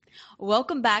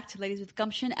Welcome back to Ladies with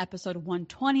Gumption, episode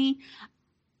 120.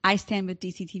 I stand with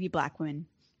DCTV Black women.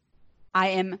 I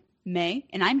am May,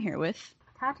 and I'm here with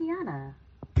Tatiana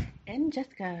and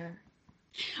Jessica.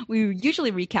 We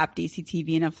usually recap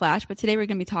DCTV in a flash, but today we're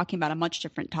going to be talking about a much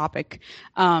different topic.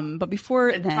 But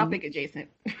before then, topic adjacent.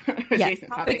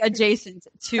 topic adjacent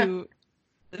to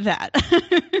that.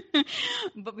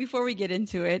 But before we get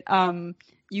into it,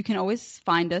 you can always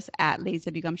find us at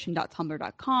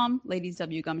ladieswgumption.tumblr.com,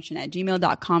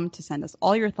 ladieswgumption@gmail.com to send us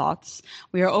all your thoughts.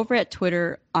 We are over at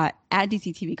Twitter at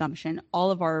DCTVGumption. All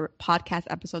of our podcast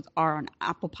episodes are on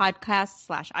Apple Podcasts /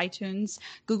 iTunes,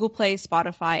 Google Play,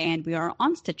 Spotify, and we are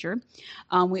on Stitcher.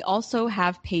 We also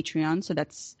have Patreon, so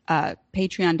that's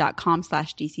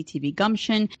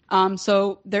patreon.com/DCTVGumption.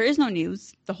 So there is no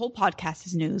news. The whole podcast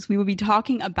is news. We will be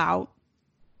talking about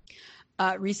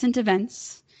recent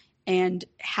events and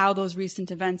how those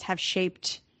recent events have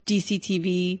shaped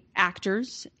DCTV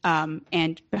actors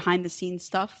and behind-the-scenes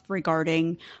stuff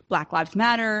regarding Black Lives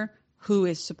Matter, who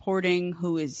is supporting,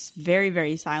 who is very,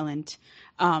 very silent,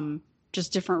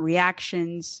 just different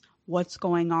reactions, what's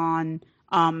going on,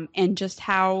 and just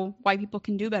how white people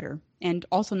can do better, and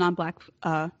also non-Black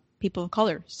people of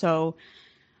color. So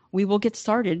we will get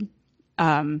started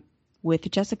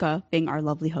with Jessica being our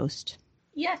lovely host.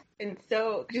 Yes, and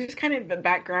so just kind of the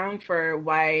background for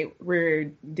why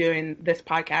we're doing this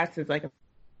podcast is like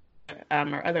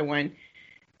our other one.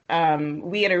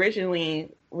 We had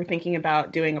originally were thinking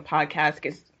about doing a podcast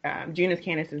because June is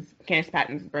Candice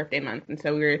Patton's birthday month, and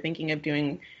so we were thinking of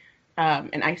doing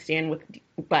an I Stand with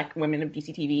Black Women of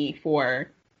DCTV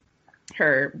for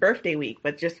her birthday week,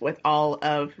 but just with all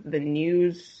of the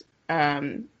news,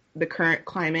 the current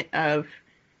climate of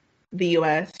the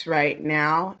U.S. right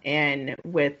now, and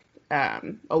with a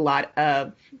lot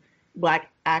of Black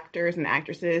actors and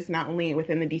actresses, not only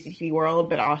within the DCTV world,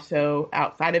 but also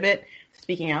outside of it,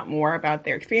 speaking out more about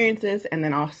their experiences, and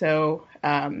then also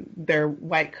their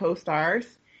white co-stars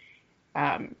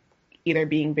either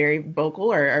being very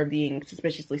vocal or being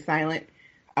suspiciously silent.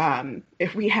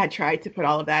 If we had tried to put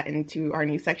all of that into our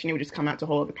news section, it would just come out to a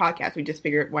whole other podcast. We just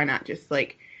figured, why not just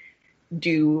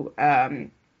do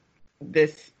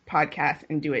this podcast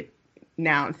and do it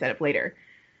now instead of later.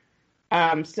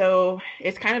 So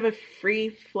it's kind of a free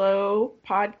flow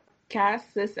podcast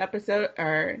this episode,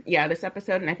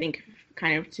 and I think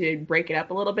kind of to break it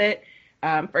up a little bit.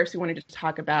 First, we wanted to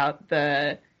talk about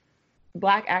the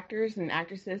Black actors and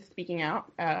actresses speaking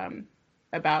out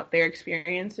about their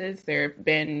experiences. There have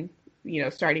been,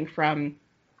 starting from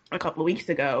a couple of weeks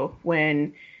ago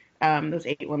when those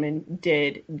 8 women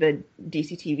did the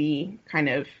DCTV kind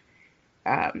of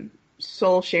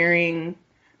soul sharing,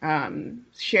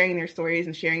 sharing their stories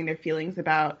and sharing their feelings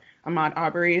about Ahmaud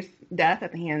Arbery's death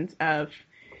at the hands of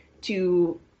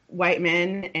 2 white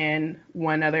men and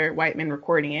one other white man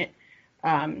recording it.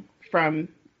 From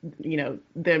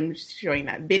them showing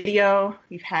that video,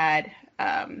 we've had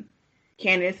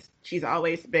Candice. She's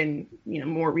always been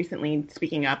more recently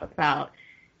speaking up about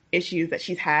issues that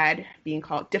she's had, being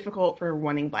called difficult for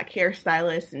wanting Black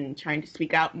hairstylists and trying to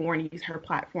speak out more and use her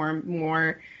platform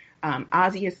more.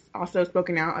 Ozzy has also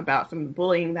spoken out about some of the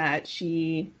bullying that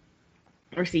she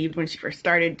received when she first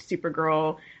started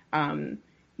Supergirl.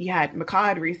 You had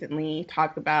Makad recently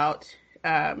talk about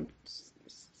San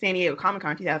Diego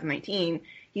Comic-Con 2019.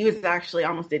 He was actually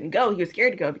almost didn't go. He was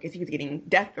scared to go because he was getting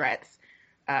death threats.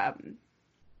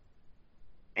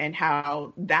 And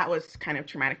how that was kind of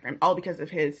traumatic for him, all because of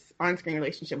his on-screen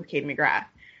relationship with Kate McGrath.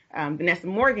 Vanessa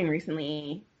Morgan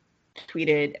recently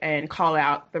tweeted and called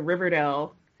out the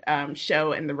Riverdale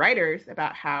show and the writers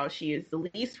about how she is the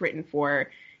least written for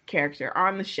character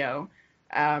on the show.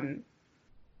 And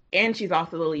she's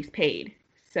also the least paid.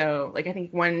 So, I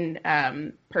think one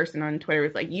person on Twitter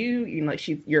was like,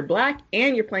 you're Black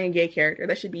and you're playing a gay character.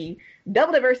 That should be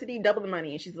double diversity, double the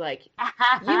money. And she's like,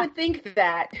 you would think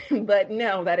that, but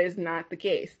no, that is not the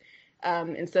case.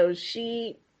 And so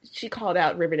she called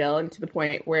out Riverdale, and to the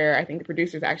point where I think the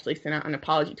producers actually sent out an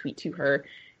apology tweet to her,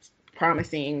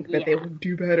 promising that they would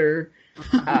do better.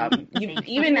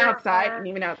 Even outside,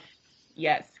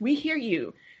 yes, we hear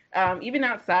you. Even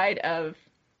outside of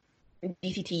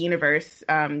DCT universe,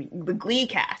 the Glee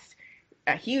cast,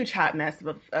 a huge hot mess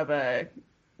of a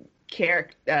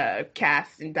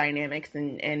cast and dynamics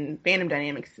and fandom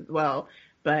dynamics as well.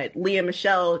 But Leah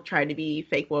Michelle tried to be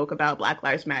fake woke about Black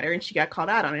Lives Matter, and she got called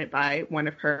out on it by one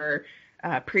of her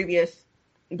previous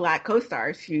Black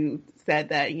co-stars, who said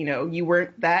that, you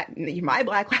weren't that, my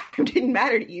Black life didn't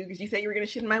matter to you because you said you were going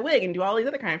to shit in my wig and do all these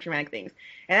other kind of traumatic things.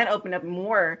 And that opened up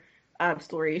more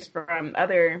stories from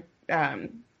other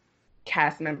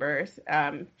cast members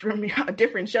from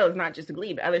different shows, not just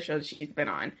Glee, but other shows she's been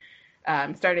on.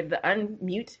 Started the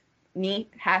Unmute Me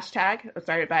hashtag,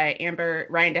 started by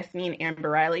Ryan Destiny and Amber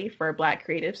Riley for Black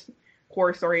creatives,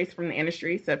 horror stories from the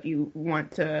industry. So if you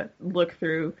want to look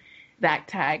through that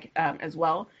tag as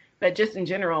well. But just in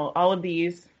general, all of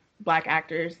these Black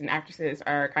actors and actresses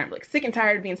are kind of like sick and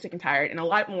tired of being sick and tired, and a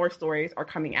lot more stories are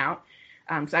coming out.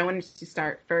 So I wanted to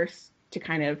start first to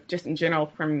kind of just in general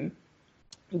from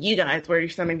you guys, what are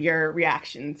some of your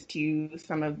reactions to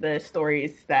some of the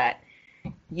stories that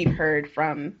you've heard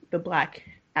from the Black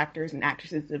actors and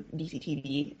actresses of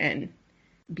DCTV and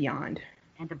beyond?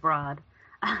 And abroad.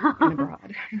 And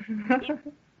abroad.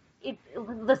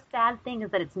 The sad thing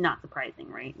is that it's not surprising,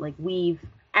 right? Like we've,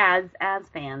 as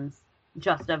fans,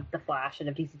 just of The Flash and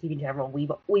of DCTV in general,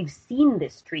 we've seen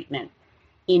this treatment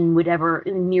in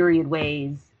myriad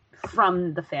ways,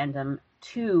 from the fandom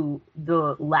to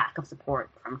the lack of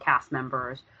support from cast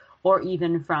members, or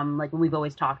even from, like, when we've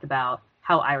always talked about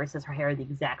how Iris does her hair the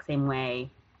exact same way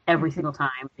every single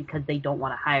time because they don't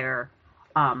want to hire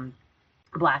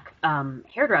Black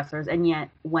hairdressers. And yet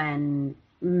when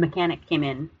Mechanic came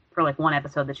in for like one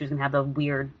episode that she was going to have the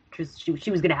weird, she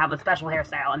was going to have a special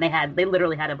hairstyle, and they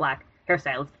literally had a Black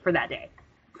hairstylist for that day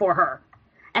for her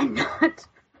and not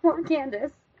for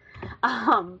Candace.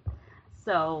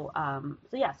 So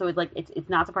it's like, it's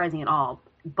not surprising at all.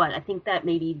 But I think that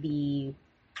maybe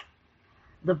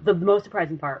the most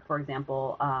surprising part, for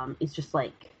example, is just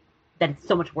like that it's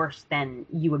so much worse than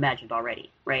you imagined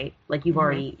already, right? Like you've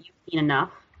seen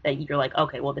enough that you're like,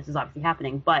 okay, well, this is obviously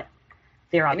happening, but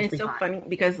they're obviously fine. And it's so funny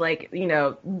because, like, you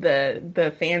know,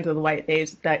 the fans of the white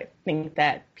faves that think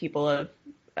that people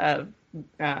of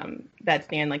that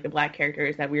stand like the Black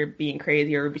characters, that we're being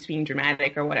crazy or just being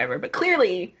dramatic or whatever, but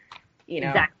clearly, you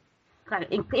know,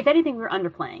 exactly. If anything, we're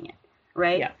underplaying it,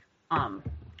 right? Yeah.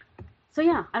 So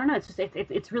yeah, I don't know. It's just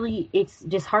it's really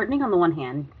disheartening on the one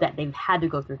hand that they've had to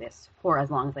go through this for as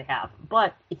long as they have,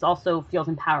 but it also feels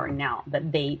empowering now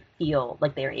that they feel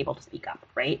like they are able to speak up,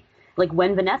 right? Like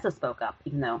when Vanessa spoke up,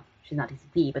 even though she's not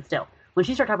DCP, but still, when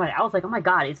she started talking about it, I was like, oh my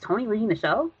god, is Tony leading the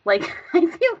show? Like, I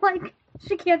feel like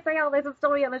she can't say all this is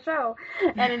Tony on the show,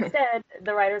 and instead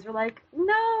the writers were like,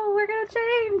 no, we're gonna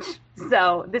change.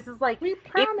 So this is like, we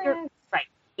promise.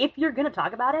 If you're gonna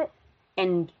talk about it,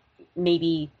 and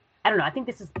maybe, I don't know, I think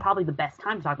this is probably the best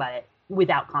time to talk about it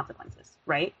without consequences,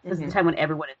 right? This is the time when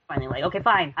everyone is finally like, okay,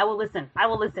 fine, I will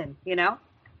listen, you know?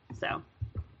 So.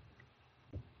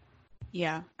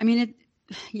 Yeah. I mean,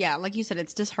 like you said,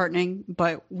 it's disheartening,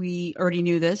 but we already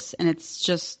knew this, and it's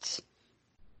just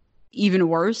even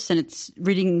worse, and it's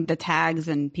reading the tags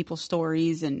and people's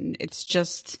stories, and it's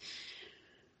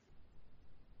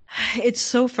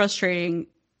so frustrating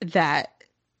that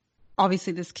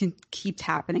obviously this keeps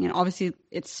happening, and obviously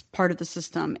it's part of the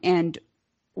system. And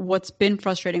what's been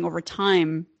frustrating over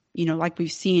time, you know, like we've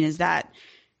seen, is that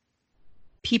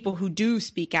people who do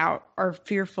speak out are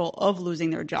fearful of losing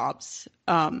their jobs.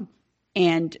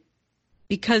 And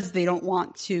because they don't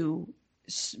want to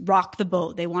rock the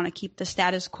boat, they want to keep the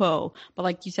status quo. But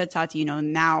like you said, Tati, you know,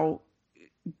 now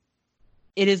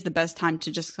it is the best time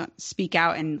to just speak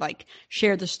out and like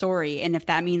share the story. And if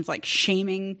that means like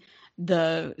shaming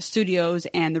the studios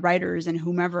and the writers and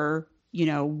whomever, you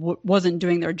know, wasn't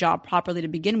doing their job properly to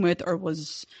begin with, or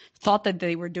thought that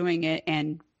they were doing it,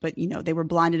 but you know, they were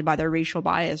blinded by their racial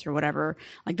bias or whatever,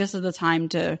 like this is the time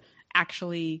to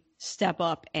actually step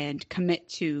up and commit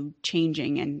to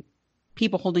changing and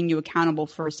people holding you accountable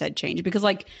for said change. Because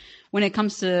like when it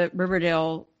comes to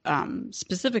Riverdale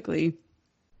specifically,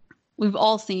 we've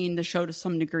all seen the show to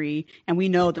some degree, and we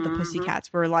know that the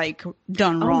Pussycats were like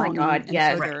done wrong. Oh my god, and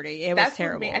yes, so dirty. It was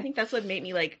terrible. I think that's what made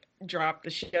me like drop the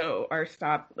show or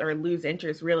stop or lose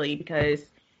interest, really, because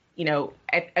you know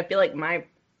I feel like my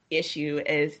issue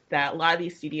is that a lot of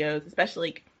these studios, especially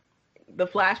like, The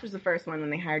Flash was the first one when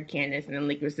they hired Candace, and then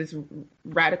like it was this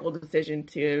radical decision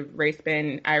to race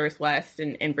bin Iris West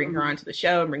and bring her onto the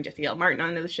show and bring Jesse L. Martin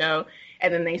onto the show,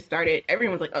 and then they started.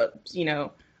 Everyone's like, oh, you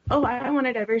know, oh, I want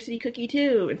a diversity cookie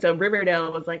too, and so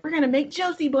Riverdale was like, we're gonna make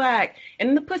Josie Black,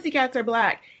 and the Pussycats are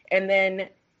Black, and then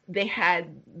they had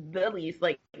the least,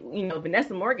 like, you know,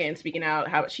 Vanessa Morgan speaking out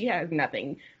how she has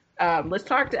nothing. Let's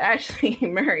talk to Ashley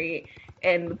Murray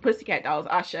and the Pussycat Dolls,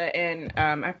 Asha, and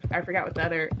I forgot what the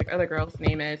other girl's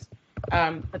name is.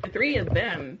 But the three of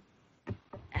them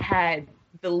had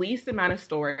the least amount of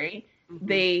story.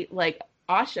 They, like,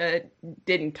 Asha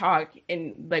didn't talk,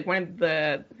 and like one of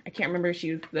the, I can't remember if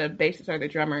she was the bassist or the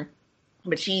drummer,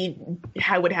 but she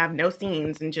would have no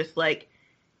scenes and just like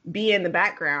be in the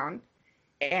background.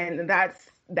 And that's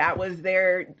that was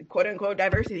their quote unquote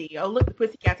diversity. Oh, look, the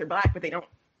Pussycats are black, but they don't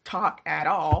talk at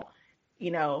all.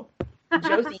 You know,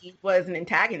 Josie was an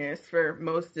antagonist for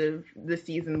most of the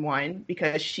season 1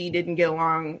 because she didn't get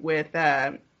along with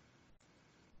the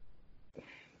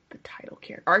title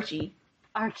character, Archie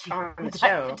on the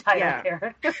show. The title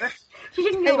character. She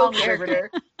didn't get along with Riverdale.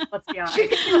 Let's be honest. She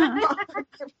didn't get along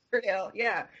with Riverdale.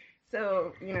 Yeah.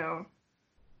 So, you know,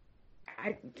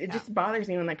 it just bothers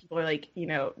me when like people are like, you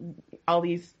know, all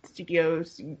these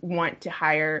studios want to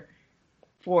hire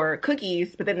for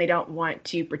cookies, but then they don't want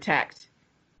to protect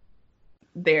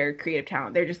their creative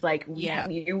talent. They're just like, yeah,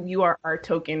 you are our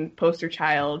token poster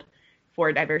child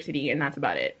for diversity, and that's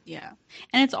about it. Yeah.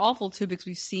 And it's awful too, because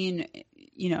we've seen,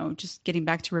 you know, just getting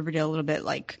back to Riverdale a little bit,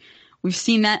 like we've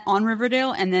seen that on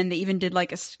Riverdale, and then they even did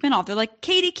like a spinoff. They're like,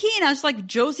 Katie Keene. I was like,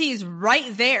 Josie is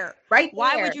right there.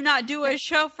 Why would you not do a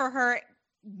show for her,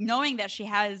 knowing that she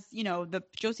has, you know, the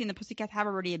Josie and the Pussycats have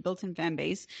already a built-in fan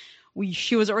base.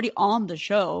 She was already on the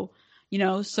show, you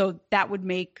know, so that would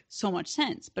make so much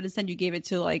sense. But instead you gave it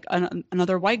to like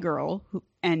another white girl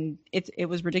and it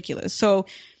was ridiculous. So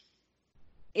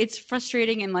it's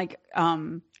frustrating. And like,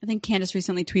 I think Candace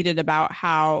recently tweeted about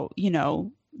how, you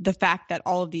know, the fact that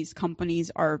all of these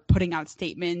companies are putting out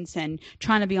statements and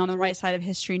trying to be on the right side of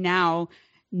history now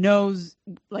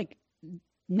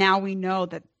now we know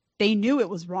that they knew it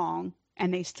was wrong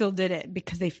and they still did it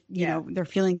because they, you know, they're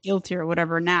feeling guilty or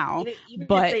whatever now. Even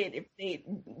but if they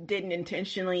didn't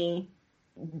intentionally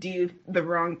do the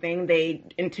wrong thing, they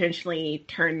intentionally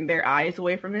turned their eyes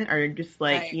away from it, or just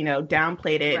like, you know,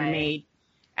 downplayed it and made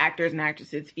actors and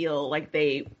actresses feel like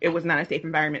it was not a safe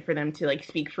environment for them to like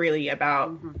speak freely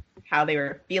about how they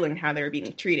were feeling, how they were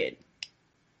being treated.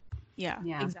 Yeah,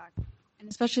 exactly. And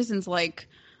especially since like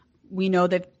we know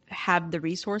they've had the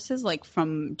resources, like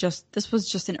this was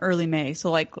just in early May,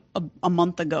 so like a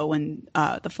month ago when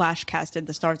the Flash casted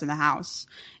The Stars in the House,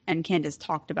 and Candace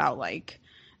talked about like,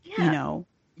 you know,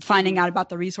 finding out about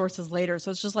the resources later.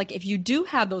 So it's just like, if you do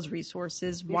have those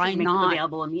resources, why make not them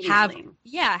available immediately?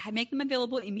 Make them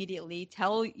available immediately.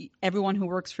 Tell everyone who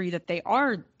works for you that they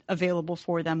are available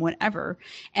for them whenever,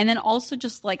 and then also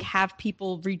just like have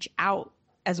people reach out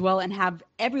as well, and have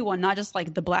everyone, not just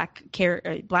like the black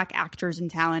actors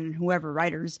and talent and whoever,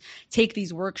 writers, take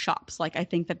these workshops. Like, I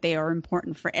think that they are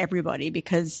important for everybody,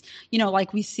 because, you know,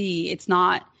 like we see, it's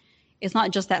not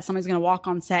just that somebody's going to walk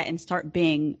on set and start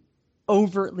being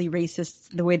overtly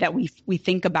racist the way that we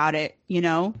think about it, you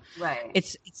know? Right.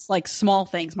 It's like small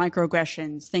things,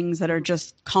 microaggressions, things that are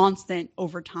just constant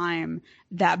over time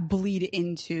that bleed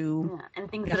into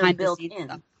and things that are built in.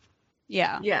 Stuff.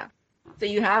 Yeah. Yeah. So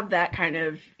you have that kind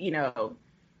of, you know,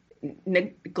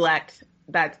 neglect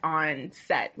that's on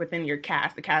set within your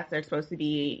cast. The cast are supposed to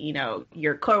be, you know,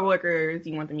 your coworkers.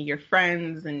 You want them to be your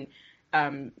friends, and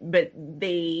but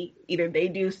they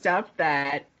do stuff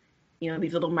that, you know,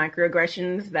 these little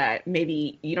microaggressions that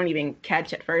maybe you don't even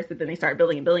catch at first, but then they start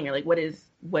building and building. You're like, what is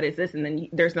this? And then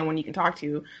there's no one you can talk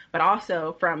to. But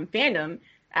also from fandom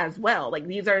as well. Like,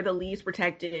 these are the least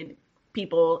protected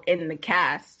people in the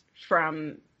cast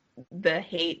from the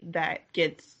hate that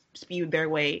gets spewed their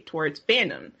way towards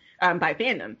fandom, by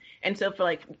fandom. And so for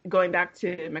like going back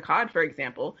to McCod, for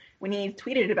example, when he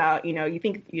tweeted about, you know, I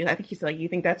think he said like, you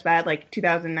think that's bad? Like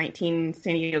 2019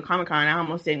 San Diego Comic-Con, I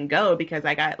almost didn't go because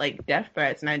I got like death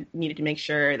threats and I needed to make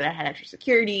sure that I had extra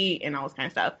security and all this kind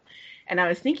of stuff. And I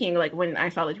was thinking, like, when I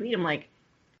saw the tweet, I'm like,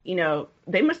 you know,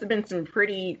 they must have been some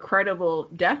pretty credible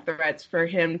death threats for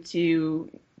him to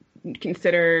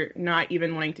consider not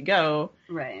even wanting to go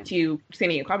to San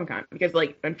Diego Comic-Con, because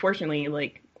like, unfortunately,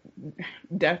 like,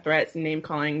 death threats and name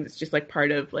calling is just like part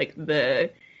of like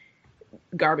the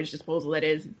garbage disposal that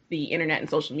is the internet and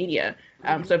social media.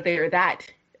 So if they're that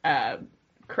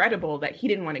credible that he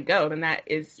didn't want to go, then that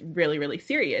is really, really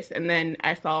serious. And then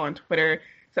I saw on Twitter,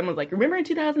 someone's like, remember in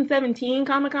 2017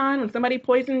 Comic-Con when somebody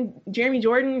poisoned Jeremy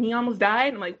Jordan and he almost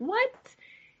died? I'm like, what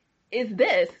is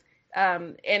this?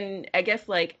 And I guess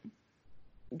like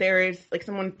there is like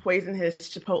someone poisoned his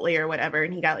Chipotle or whatever,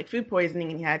 and he got like food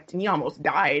poisoning and he almost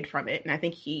died from it. And I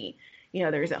think he, you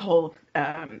know, there's a whole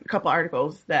couple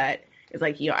articles that is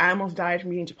like, you know, I almost died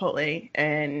from eating Chipotle.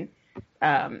 And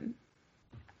the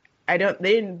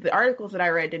articles that I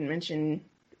read didn't mention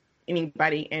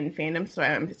anybody in fandom, so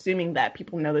I'm assuming that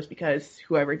people know this because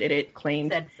whoever did it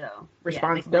claimed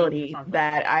responsibility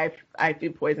that I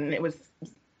food poisoned. It was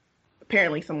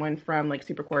apparently someone from like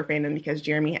Supercore fandom, because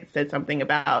Jeremy had said something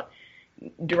about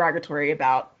derogatory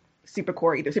about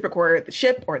Supercore, either Supercore the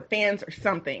ship or the fans or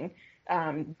something,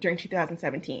 during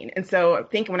 2017. And so I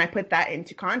think when I put that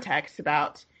into context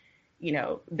about, you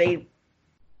know, they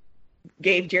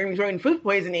gave Jeremy Jordan food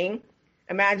poisoning,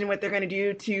 imagine what they're going to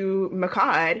do to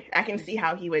Makaad. I can see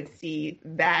how he would see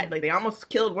that. Like, they almost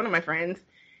killed one of my friends,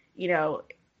 you know,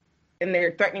 and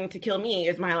they're threatening to kill me.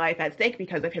 Is my life at stake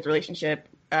because of his relationship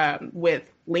with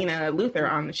Lena Luthor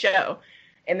on the show?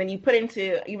 And then you put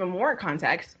into even more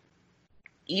context,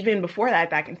 even before that,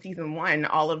 back in season 1,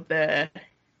 all of the,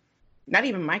 not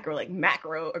even micro, like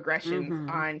macro aggressions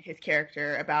on his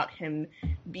character, about him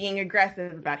being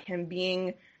aggressive, about him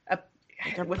being a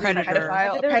predator.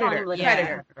 A predator.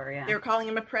 Yeah. They were calling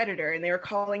him a predator, and they were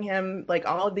calling him like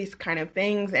all of these kind of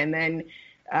things. And then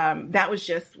that was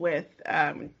just with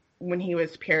when he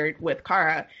was paired with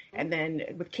Kara, and then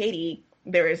with Katie,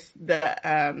 there is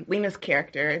the Lena's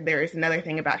character. There is another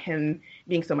thing about him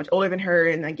being so much older than her,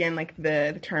 and again, like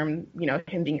the term, you know,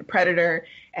 him being a predator,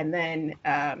 and then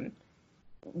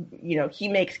you know, he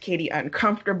makes Katie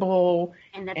uncomfortable,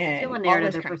 and that's still a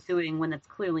narrative they're pursuing when that's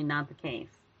clearly not the case.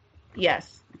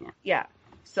 Yes. Yeah.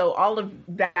 So all of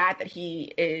that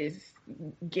he is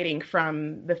getting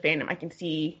from the fandom, I can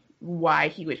see why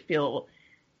he would feel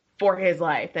for his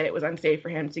life that it was unsafe for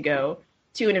him to go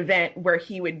to an event where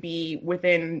he would be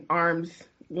within arm's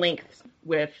length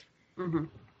with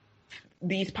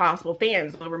these possible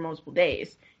fans over multiple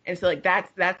days. And so, like,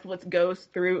 that's what goes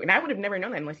through, and I would have never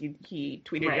known that unless he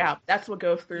tweeted it out. That's what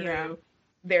goes through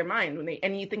their mind when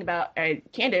and you think about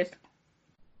Candace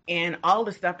and all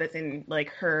the stuff that's in,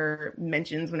 like, her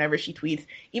mentions whenever she tweets,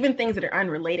 even things that are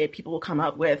unrelated, people will come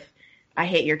up with, I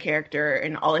hate your character,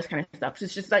 and all this kind of stuff. So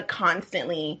it's just, like,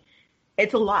 constantly,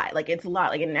 it's a lot. Like,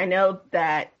 and I know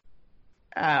that,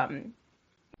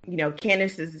 you know,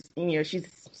 Candace is, you know,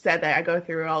 she's said that I go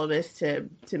through all of this to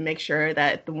make sure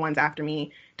that the ones after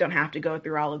me don't have to go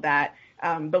through all of that.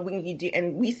 But when you do,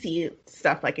 and we see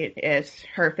stuff like it as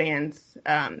her fans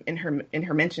in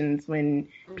her mentions when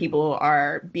people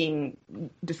are being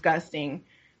disgusting,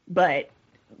 but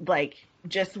like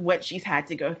just what she's had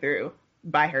to go through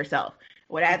by herself.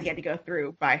 What Azzy had to go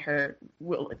through by her,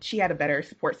 well, she had a better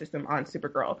support system on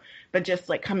Supergirl, but just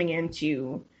like coming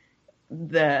into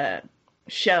the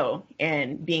show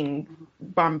and being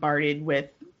bombarded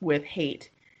with hate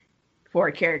for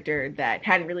a character that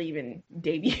hadn't really even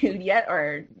debuted yet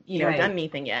or, you know, done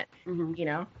anything yet, you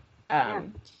know?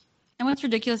 And what's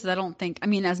ridiculous is I don't think, I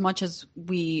mean, as much as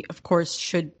we, of course,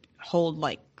 should hold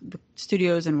like the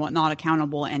studios and whatnot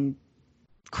accountable and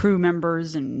crew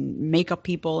members and makeup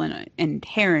people and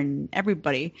hair and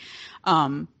everybody,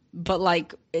 but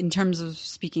like in terms of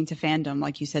speaking to fandom,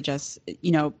 like you said, Jess,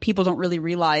 you know, people don't really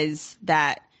realize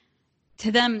that to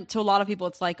a lot of people,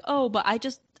 it's like, oh, but I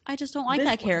just don't like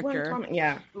that character.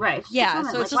 Yeah. Right. Yeah.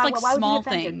 So it's just like small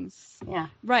things. Yeah.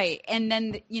 Right. And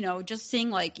then, you know, just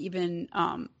seeing like even,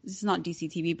 this is not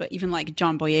DC TV, but even like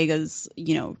John Boyega's,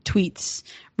 you know, tweets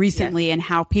recently and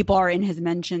how people are in his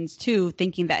mentions too,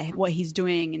 thinking that what he's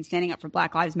doing and standing up for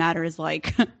Black Lives Matter is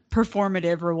like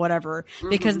performative or whatever,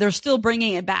 because they're still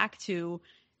bringing it back to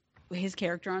his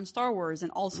character on Star Wars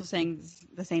and also saying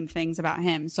the same things about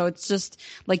him. So it's just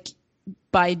like,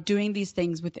 by doing these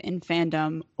things within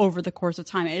fandom over the course of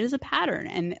time, it is a pattern,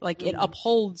 and like it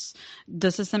upholds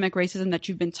the systemic racism that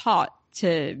you've been taught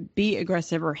to be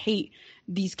aggressive or hate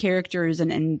these characters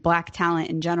and Black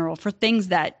talent in general for things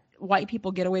that white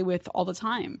people get away with all the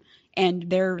time, and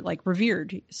they're like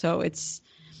revered. So it's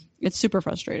super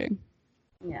frustrating.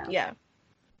 Yeah.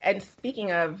 And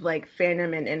speaking of like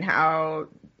fandom and how,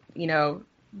 you know,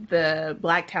 the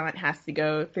Black talent has to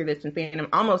go through this in fandom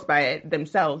almost by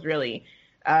themselves, really.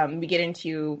 We get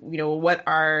into, you know, what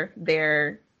are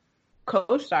their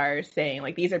co-stars saying?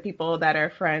 Like, these are people that are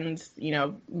friends, you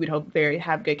know, we'd hope they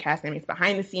have good cast dynamics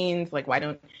behind the scenes. Like, why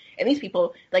don't, and these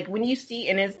people, like, when you see,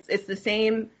 and it's the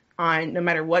same on no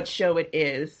matter what show it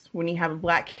is, when you have a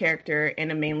Black character in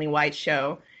a mainly white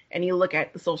show, and you look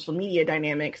at the social media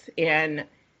dynamics, and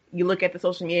you look at the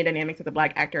social media dynamics of the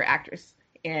Black actor or actress,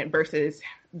 and versus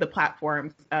the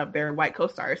platforms of their white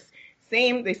co-stars.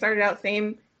 They started out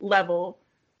same level,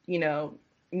 you know,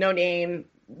 no name,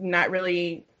 not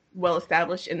really well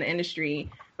established in the industry.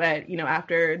 But, you know,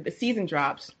 after the season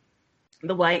drops,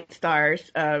 the white stars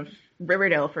of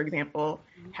Riverdale, for example,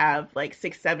 have like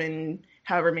 6, 7,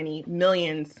 however many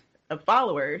millions of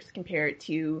followers compared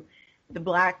to the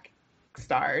Black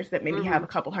stars that maybe have a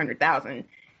couple 100,000.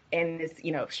 And it's,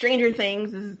 you know, Stranger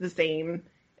Things is the same.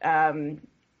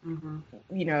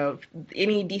 You know,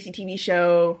 any DC TV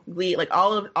show, Glee, like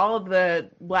all of the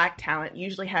Black talent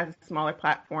usually has a smaller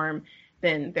platform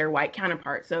than their white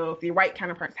counterparts. So if the white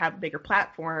counterparts have a bigger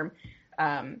platform,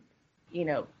 you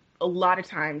know, a lot of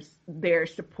times their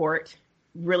support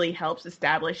really helps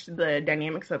establish the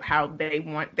dynamics of how they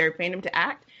want their fandom to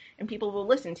act. and people will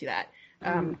listen to that.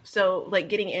 So like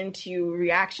getting into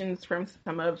reactions from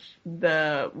some of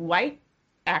the white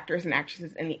actors and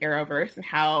actresses in the Arrowverse and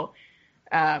how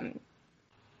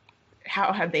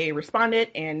have they responded,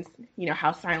 and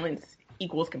how silence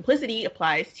equals complicity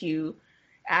applies to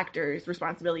actors'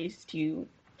 responsibilities to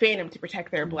fandom to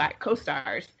protect their Black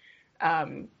co-stars.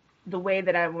 The way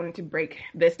that I wanted to break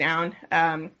this down,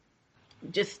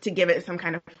 just to give it some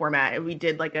kind of format, we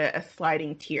did like a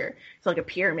sliding tier. It's like a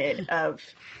pyramid of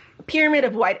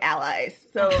white allies.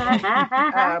 So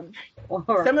I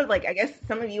guess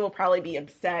some of you will probably be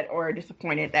upset or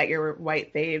disappointed that your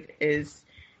white fave is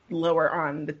lower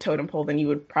on the totem pole than you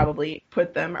would probably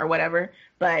put them or whatever.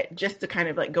 But just to kind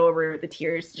of like go over the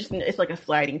tiers, it's like a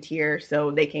sliding tier,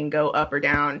 so they can go up or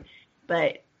down.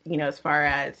 But as far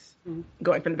as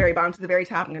going from the very bottom to the very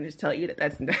top, I'm going to just tell you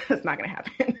that's not going to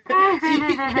happen.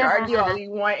 You can argue all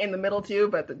you want in the middle too,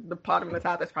 but the bottom and the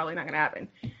top, that's probably not going to happen.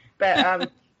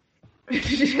 But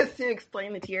just to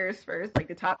explain the tiers first, like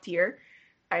the top tier,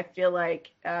 I feel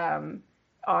like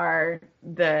are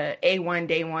the A1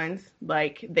 day ones.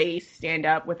 Like they stand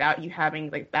up without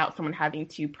someone having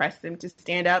to press them to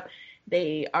stand up.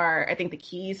 They are, I think the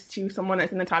keys to someone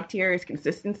that's in the top tier is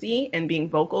consistency and being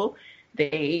vocal.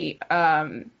 It's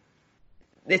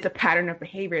a pattern of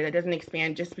behavior that doesn't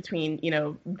expand just between,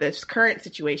 this current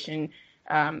situation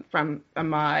from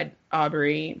Ahmaud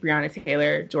Arbery, Breonna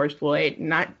Taylor, George Floyd.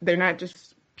 They're not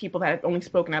just people that have only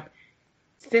spoken up.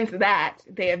 Since that,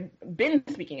 they have been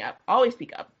speaking up, always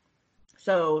speak up.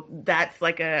 So that's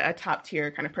like a top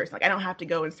tier kind of person. Like I don't have to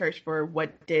go and search for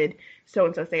what did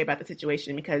so-and-so say about the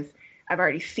situation because I've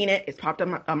already seen it. It's popped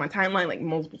up on my timeline like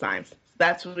multiple times. So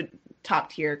that's what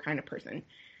top tier kind of person.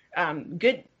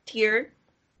 Good tier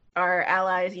are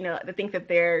allies, that think that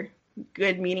they're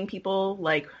good meaning people,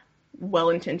 like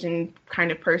well-intentioned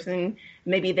kind of person.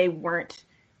 Maybe they weren't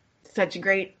top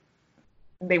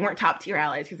tier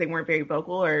allies because they weren't very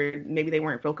vocal, or maybe they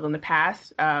weren't vocal in the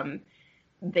past. But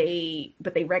they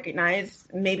recognize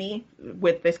maybe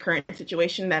with this current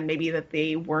situation that maybe that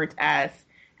they weren't as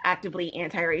actively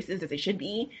anti-racist as they should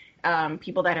be.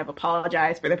 People that have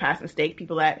apologized for their past mistake,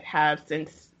 people that have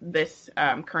since this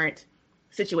current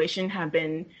situation have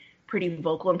been pretty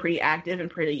vocal and pretty active and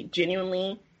pretty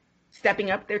genuinely stepping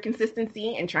up their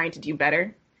consistency and trying to do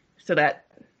better. So that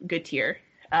good tier.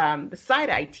 The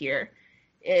side-eye tier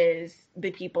is the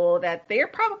people that they're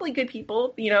probably good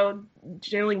people,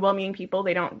 generally well-meaning people.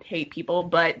 They don't hate people,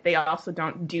 but they also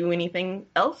don't do anything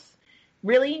else,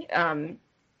 really.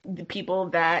 The people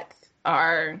that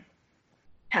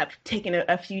have taken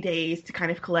a few days to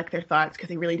kind of collect their thoughts because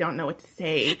they really don't know what to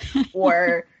say,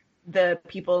 or the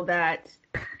people that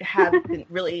haven't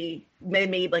really, they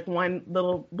made like one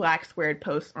little black squared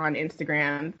post on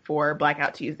Instagram for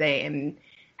Blackout Tuesday and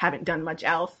haven't done much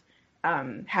else.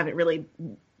 Haven't really,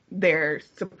 their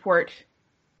support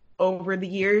over the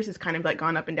years has kind of like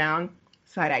gone up and down,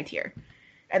 side-eye tier.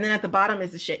 And then at the bottom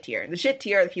is the shit tier. The shit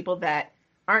tier are the people that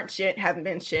aren't shit, haven't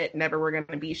been shit, never were going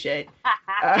to be shit.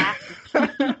 And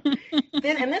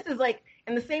this is like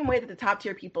in the same way that the top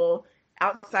tier people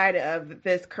outside of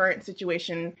this current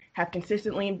situation have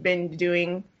consistently been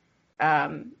doing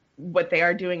what they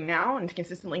are doing now and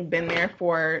consistently been there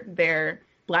for their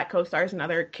Black co-stars and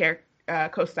other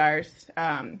co-stars,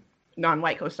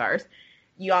 non-white co-stars.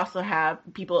 You also have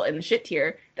people in the shit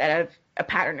tier that have a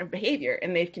pattern of behavior,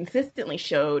 and they've consistently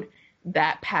showed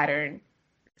that pattern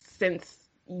since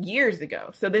years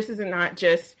ago. So this is not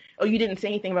just, oh, you didn't say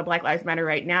anything about Black Lives Matter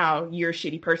right now, you're a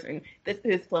shitty person. This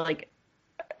is like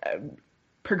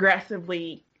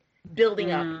progressively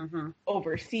building up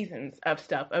over seasons of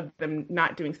stuff, of them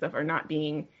not doing stuff or not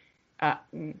being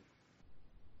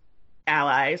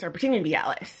allies or pretending to be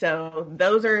allies. So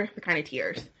those are the kind of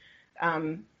tiers.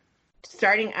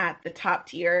 Starting at the top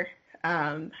tier,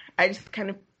 I just kind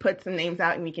of put some names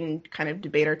out and we can kind of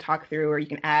debate or talk through, or you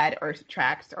can add or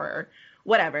subtract or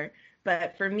whatever.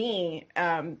 But for me,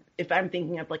 if I'm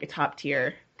thinking of like a top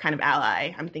tier kind of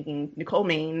ally, I'm thinking Nicole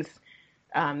Maines,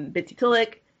 Bitsy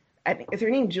Tillich. I think, is her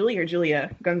name Julie or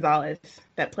Julia Gonzalez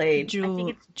that played? I think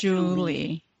it's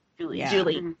Julie. Yeah.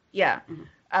 Julie. Mm-hmm. Yeah.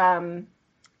 Mm-hmm.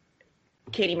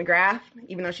 Katie McGrath,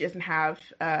 even though she doesn't have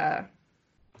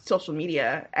social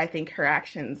media, I think her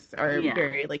actions are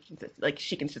very like consistent. Like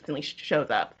she consistently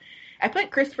shows up. I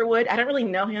put Christopher Wood. I don't really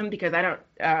know him because I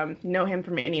don't know him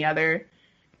from any other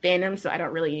fandom, so I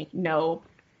don't really know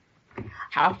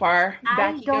how far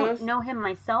back he goes. I don't know him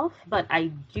myself, but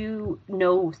I do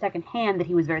know secondhand that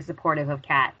he was very supportive of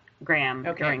Kat Graham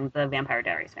during the Vampire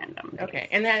Diaries fandom. Okay,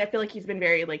 and then I feel like he's been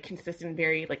very like consistent,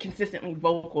 very like consistently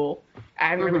vocal. I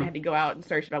haven't really had to go out and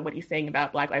search about what he's saying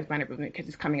about Black Lives Matter movement because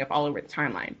it's coming up all over the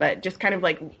timeline. But just kind of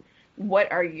like,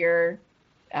 what are your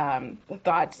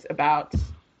thoughts about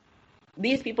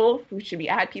these people who should be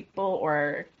ad people,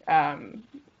 or first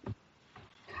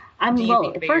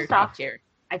off,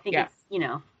 I think it's, you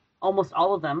know, almost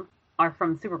all of them are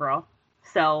from Supergirl,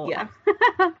 so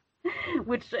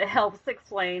which helps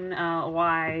explain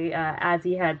why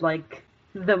Azzy had like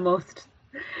the most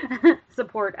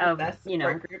support of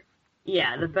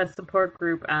the best support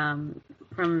group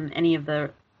from any of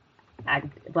the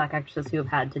Black actresses who have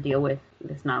had to deal with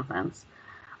this nonsense.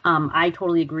 I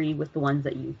totally agree with the ones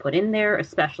that you put in there,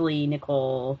 especially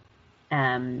Nicole,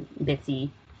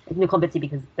 Bitsy. Nicole and Bitsy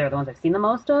because they're the ones I've seen the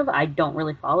most of. I don't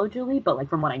really follow Julie, but like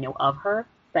from what I know of her,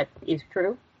 that is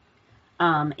true.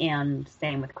 And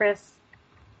same with Chris.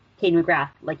 Katie McGrath,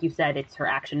 like you said, it's her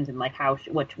actions and like how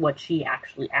what she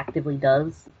actually actively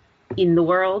does in the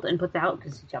world and puts out,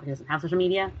 because she obviously doesn't have social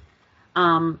media.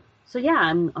 So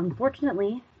yeah,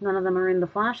 unfortunately, none of them are in the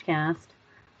Flashcast.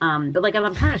 But like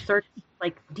I'm trying to search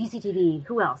like DCTV.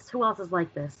 Who else? Who else is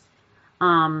like this?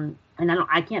 And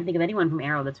I can't think of anyone from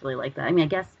Arrow that's really like that. I mean, I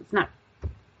guess it's not.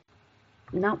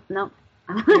 No. No.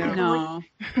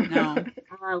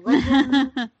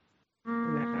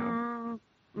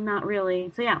 Not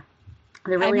really. So yeah,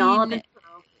 they're really all up in.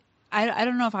 I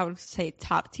don't know if I would say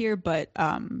top tier, but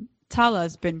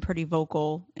Tala's been pretty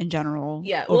vocal in general.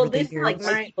 Yeah, well, this like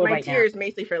my tier is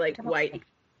basically for like white.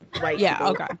 Yeah,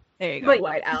 people, okay, there you go.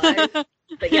 White allies.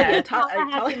 But yeah,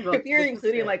 Tala, if you're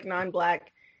including like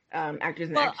non-black actors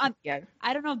and actresses,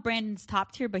 I don't know if Brandon's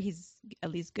top tier, but he's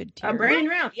at least good tier. Brandon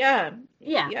Routh, yeah.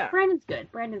 Brandon's good.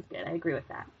 I agree with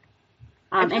that.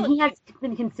 And he has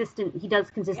been consistent. He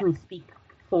does consistently speak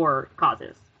for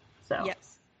causes. So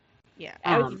yes, yeah.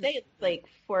 I would say like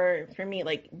for me,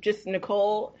 like just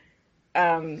Nicole,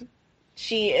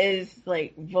 she is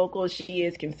like vocal. She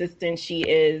is consistent. She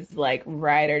is like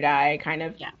ride or die kind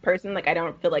of person. Like I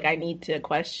don't feel like I need to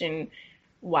question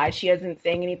why she isn't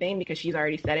saying anything because she's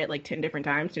already said it like 10 different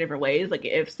times, 10 different ways. Like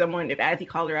if Azzy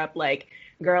called her up, like,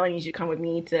 girl, I need you to come with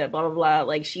me to blah, blah, blah.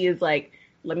 Like she is like,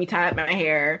 let me tie up my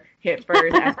hair, hit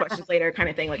first, ask questions later kind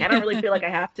of thing. Like I don't really feel like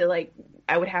I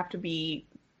would have to be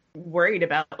worried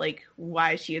about like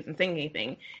why she isn't saying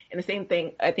anything. And the same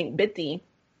thing, I think Bitsy,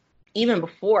 even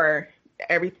before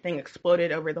everything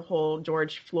exploded over the whole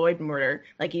George Floyd murder,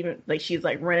 like even like she's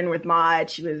like running with Maude,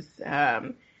 she was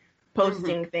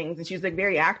posting things, and she was like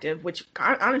very active, which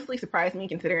honestly surprised me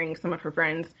considering some of her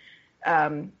friends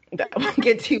that we'll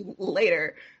get to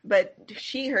later. But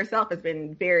she herself has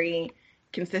been very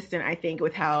consistent, I think,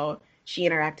 with how she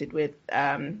interacted with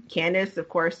Candace, of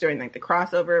course, during like the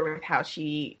crossover, with how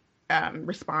she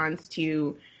responds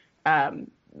to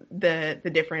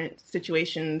the different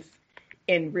situations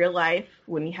in real life.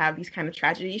 When you have these kind of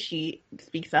tragedies, she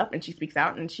speaks up and she speaks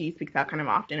out, and she speaks out kind of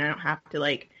often. I don't have to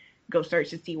like go search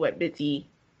to see what Bitsy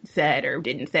said or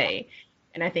didn't say.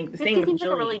 And I think the same with Julie. She's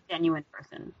like a really genuine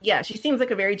person. Yeah, she seems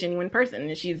like a very genuine person.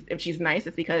 And if she's nice,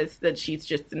 it's because that she's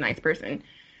just a nice person.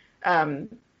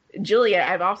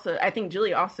 Julia, I think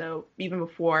Julia also, even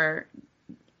before,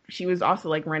 she was also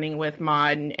like running with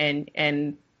Maude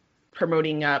and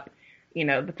promoting up, you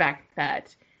know, the fact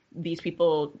that these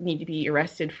people need to be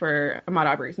arrested for Ahmaud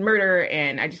Arbery's murder.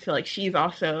 And I just feel like she's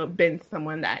also been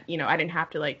someone that, you know, I didn't have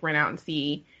to like run out and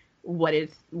see what is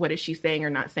she saying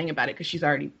or not saying about it, because she's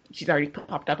already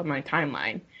popped up on my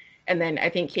timeline. And then I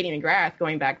think Katie McGrath,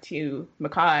 going back to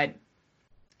Makad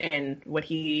and what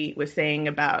he was saying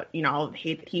about, you know, all the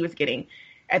hate that he was getting,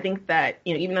 I think that,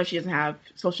 you know, even though she doesn't have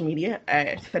social media,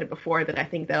 I said it before, that I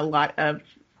think that a lot of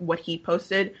what he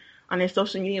posted on his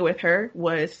social media with her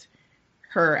was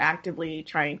her actively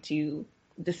trying to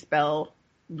dispel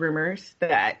rumors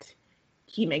that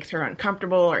he makes her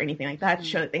uncomfortable or anything like that, to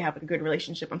show that they have a good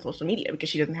relationship on social media, because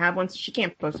she doesn't have one, so she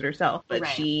can't post it herself, but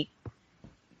she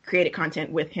created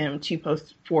content with him to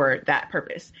post for that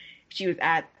purpose. She was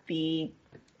at the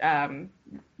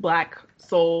Black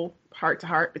Soul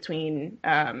heart-to-heart between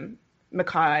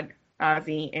Makad,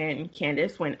 Ozzy, and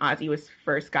Candace when Ozzy was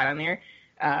first got on there.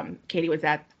 Katie was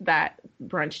at that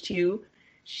brunch too.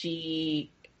 She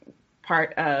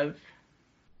part of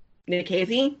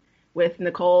Nikhazy with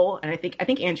Nicole, and I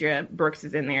think Andrea Brooks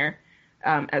is in there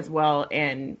as well,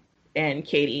 and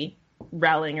Katie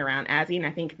rallying around Azzy. And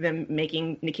I think them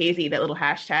making Nikhazy, that little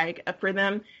hashtag up for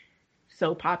them,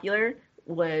 so popular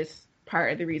was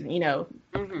part of the reason, you know,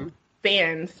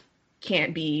 fans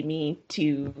can't be mean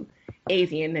to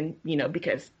Azzy, and then, you know,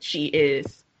 because she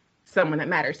is someone that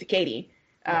matters to Katie.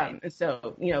 And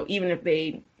so, even if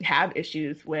they have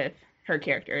issues with her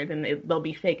character, then they'll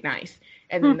be fake nice.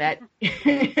 And then that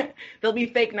they'll be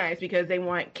fake nice because they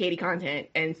want Katie content.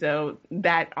 And so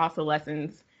that also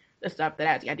lessens the stuff that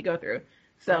Azi had to go through.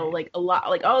 So like a lot,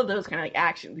 like all of those kind of like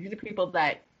actions, these are people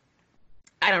that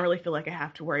I don't really feel like I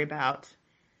have to worry about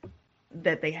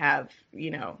that they have,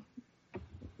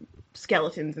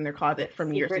 skeletons in their closet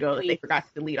from years ago that they forgot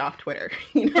to delete off Twitter.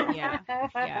 Yeah.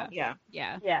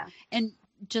 And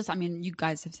just, I mean, you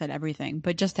guys have said everything,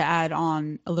 but just to add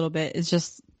on a little bit is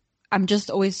just, I'm just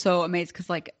always so amazed because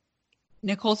like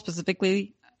Nicole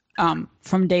specifically,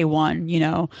 from day one,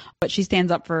 but she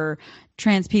stands up for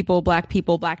trans people, black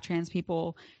trans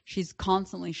people. She's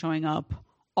constantly showing up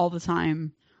all the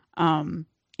time. And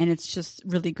it's just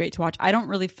really great to watch. I don't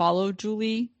really follow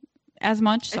Julie as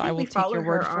much, so I will take your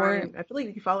word for it. I feel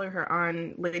like you follow her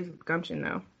on Ladies with Gumption,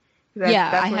 though.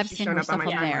 I have seen her stuff on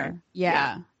there.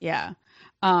 Yeah.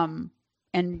 And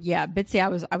yeah,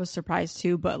 Bitsy, I was surprised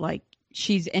too, but like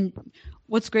and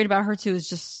what's great about her too is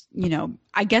just,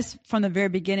 I guess from the very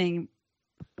beginning,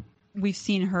 we've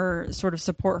seen her sort of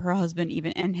support her husband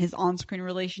even in his on-screen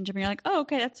relationship, and you're like, oh,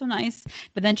 okay, that's so nice.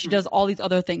 But then she does all these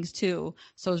other things too,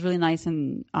 so it was really nice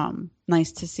and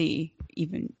nice to see.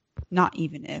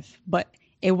 But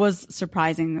it was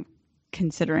surprising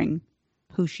considering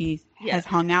who she has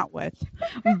hung out with.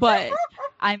 But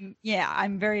I'm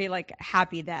very like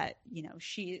happy that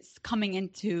she's coming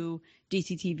into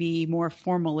DCTV more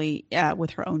formally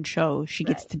with her own show. She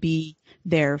gets to be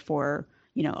there for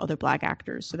other Black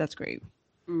actors, so that's great.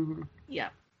 Mm-hmm. Yeah.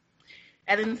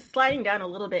 And then sliding down a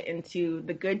little bit into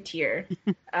the good tier,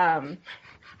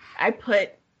 I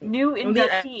put new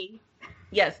inductee.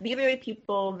 Yes, these are the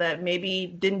people that maybe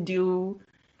didn't do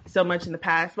so much in the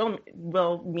past.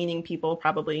 Well-meaning people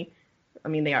probably. I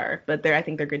mean, they are, but I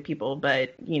think they're good people.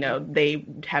 But they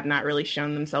have not really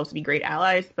shown themselves to be great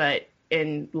allies. But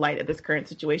in light of this current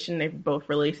situation, they've both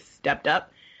really stepped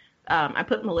up. I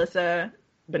put Melissa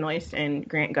Benoist and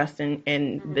Grant Gustin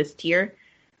in this tier.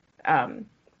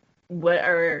 What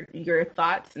are your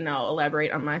thoughts? And I'll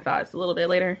elaborate on my thoughts a little bit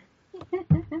later.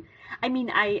 I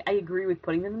mean, I agree with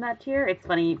putting them in that tier. It's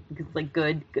funny because it's like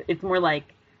good. It's more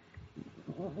like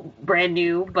brand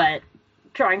new, but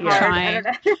trying hard.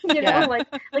 Like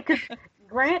because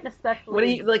Grant especially. What do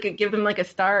you give them like a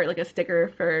star, like a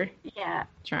sticker for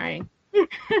trying?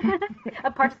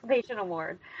 A participation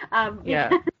award.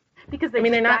 Because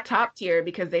they're not top tier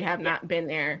because they have not been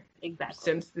there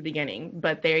since the beginning,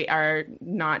 but they are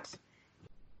not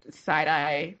side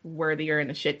eye worthy or in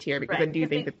the shit tier because I do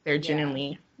think that they're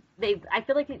genuinely. I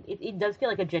feel like it does feel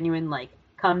like a genuine like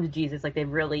come to Jesus, like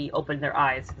they've really opened their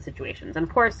eyes to the situations, and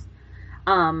of course,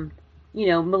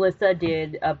 Melissa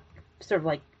did a sort of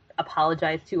like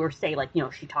apologize to or say like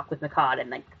she talked with Nakhad and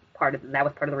like that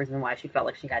was part of the reason why she felt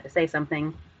like she had to say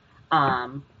something.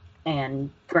 And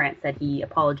Grant said he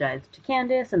apologized to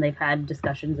Candace, and they've had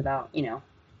discussions about,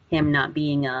 him not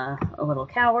being a little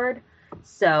coward.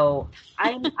 So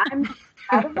I'm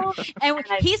proud of that. And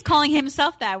he's calling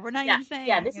himself that. We're not even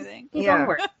saying anything. This is his own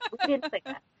word. We didn't say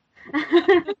that.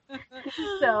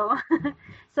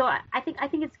 So I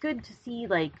think it's good to see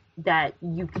like that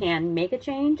you can make a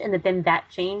change, and that then that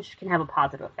change can have a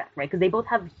positive effect, right? Because they both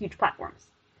have huge platforms.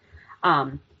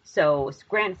 So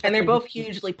Grant and they're both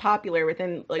hugely popular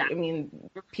within, like, I mean,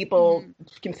 people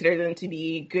consider them to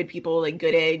be good people, like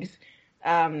good eggs.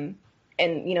 And,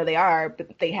 they are,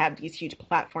 but they have these huge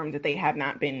platforms that they have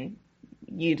not been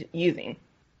using.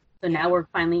 So now we're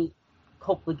finally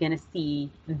hopefully going to see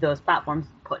those platforms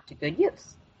put to good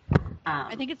use.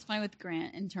 I think it's fine with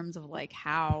Grant in terms of like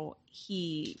how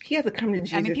he has to come to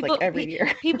Jesus every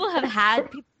year. People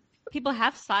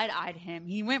have side-eyed him.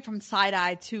 He went from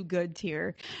side-eye to good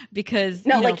tier because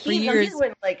for years. He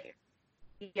went like,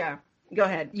 go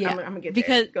ahead. Yeah, I'm gonna get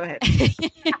there. Go ahead.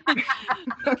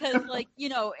 Because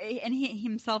and he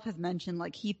himself has mentioned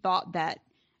like he thought that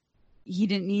he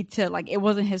didn't need to like it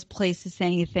wasn't his place to say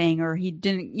anything, or he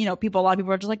didn't. A lot of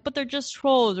people are just like, but they're just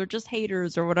trolls or just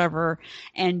haters or whatever,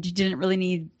 and he didn't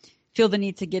really feel the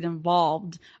need to get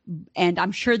involved. And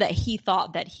I'm sure that he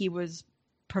thought that he was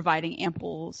providing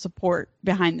ample support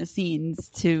behind the scenes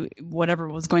to whatever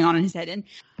was going on in his head. And,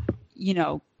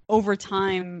 over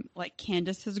time, like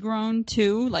Candace has grown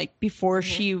too, like before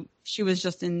she was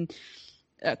just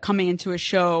coming into a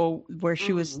show where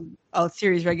she was a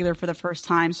series regular for the first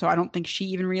time. So I don't think she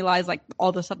even realized like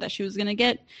all the stuff that she was going to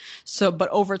get. So, but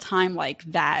over time, like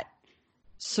that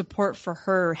support for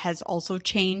her has also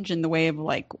changed in the way of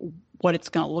like what it's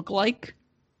going to look like.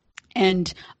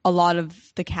 And a lot of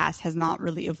the cast has not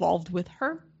really evolved with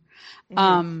her.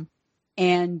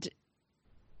 And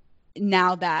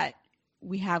now that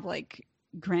we have like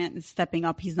Grant is stepping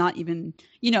up, he's not even,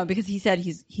 because he said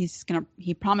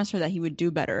he promised her that he would do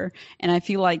better. And I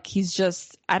feel like he's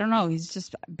just, I don't know, he's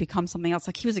just become something else.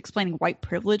 Like he was explaining white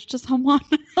privilege to someone.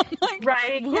 I'm like,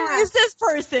 right. Who is this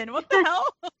person? What the hell?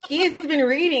 He's been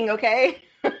reading, okay?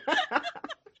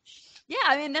 Yeah,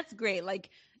 I mean, that's great. Like,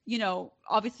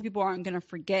 obviously people aren't going to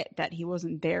forget that he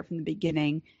wasn't there from the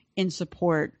beginning in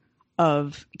support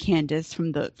of Candace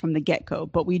from the get-go,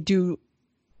 but we do,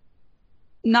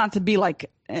 not to be like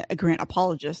a Grant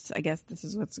apologist, I guess this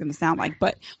is what it's going to sound like,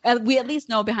 but we at least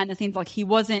know behind the scenes, like he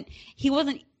wasn't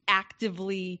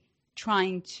actively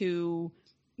trying to,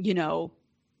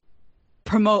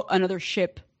 promote another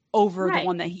ship over the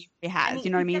one that he has.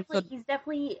 You know what I mean? So he's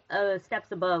definitely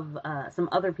steps above some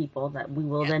other people that we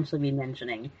will eventually be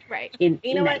mentioning. Right.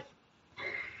 You know what?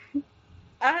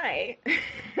 I'm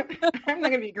not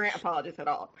going to be a Grant apologist at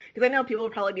all, because I know people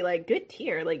will probably be like, good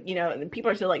tier, like,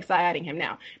 people are still like side-eyeing him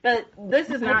now. But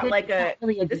this is not like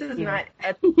this is not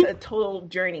a total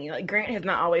journey. Like Grant has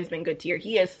not always been good tier.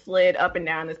 He has slid up and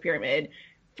down this pyramid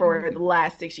for the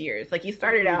last 6 years. Like he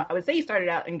started out, I would say he started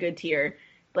out in good tier,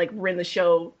 like when the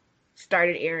show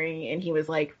started airing and he was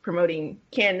like promoting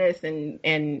Candace and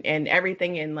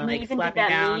everything and like slapping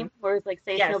down. Meme where it's like,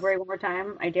 say Snowberry one more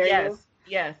time, I dare you.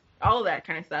 Yes, all of that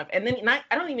kind of stuff. And then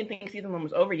I don't even think season 1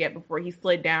 was over yet before he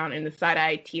slid down in the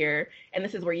side-eye tier. And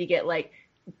this is where you get like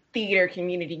theater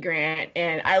community Grant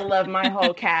and I love my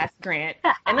whole cast Grant.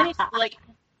 And then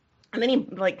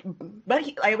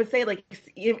I would say like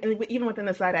even within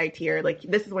the side-eye tier, like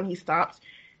this is when he stopped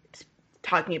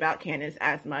talking about Candace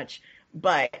as much.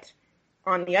 But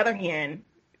on the other hand,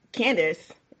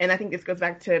 Candace, and I think this goes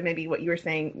back to maybe what you were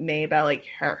saying, May, about like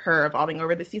her evolving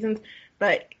over the seasons.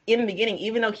 But in the beginning,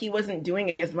 even though he wasn't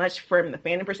doing as much from the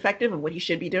fandom perspective of what he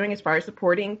should be doing as far as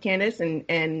supporting Candace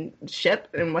and Ship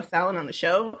and West Allen on the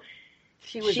show,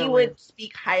 she would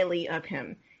speak highly of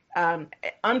him.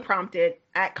 Unprompted,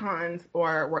 at cons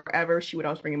or wherever, she would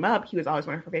always bring him up. He was always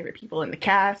one of her favorite people in the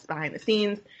cast, behind the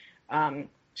scenes.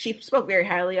 She spoke very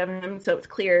highly of him, so it's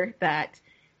clear that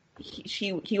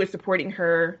he was supporting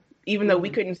her, even though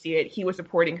we couldn't see it. He was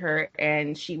supporting her,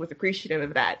 and she was appreciative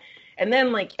of that. And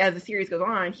then, like, as the series goes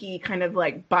on, he kind of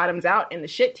like bottoms out in the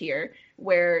shit tier,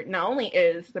 where not only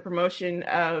is the promotion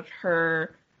of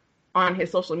her on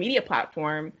his social media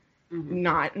platform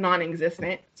not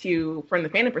non-existent from the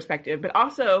fandom perspective, but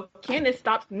also Candace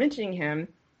stops mentioning him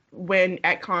when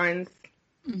at cons.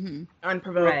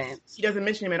 Unprovoked. Right. She doesn't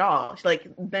mention him at all. She,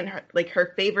 then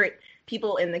her favorite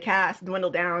people in the cast dwindle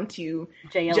down to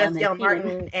just Dale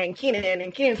Martin and Kenan,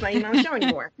 and Kenan's not even on the show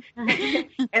anymore.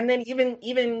 And then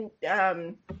even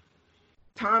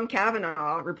Tom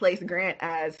Cavanaugh replaced Grant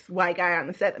as white guy on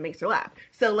the set that makes her laugh.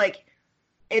 So like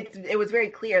it was very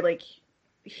clear, like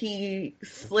he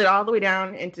slid all the way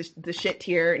down into the shit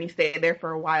tier and he stayed there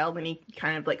for a while. Then he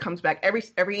kind of like comes back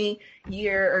every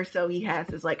year or so. He has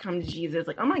his like come to Jesus,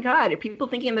 like, oh my God, are people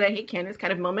thinking that I hate Candace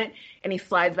kind of moment? And he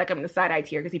slides back up in the side-eye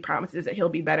tier because he promises that he'll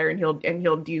be better and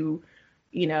he'll do,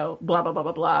 blah, blah, blah,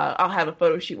 blah, blah. I'll have a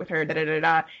photo shoot with her, da, da, da,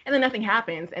 da. And then nothing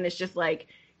happens. And it's just like,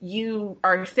 you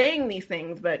are saying these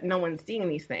things, but no one's seeing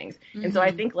these things. And so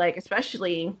I think like,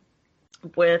 especially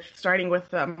starting with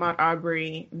the Ahmaud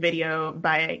Arbery video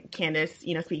by Candace,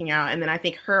 speaking out. And then I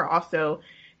think her also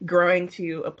growing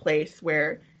to a place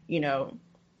where,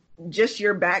 just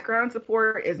your background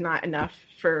support is not enough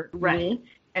for me,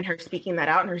 and her speaking that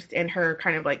out and her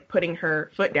kind of like putting her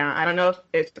foot down. I don't know if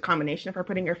it's the combination of her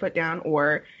putting her foot down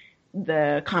or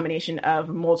the combination of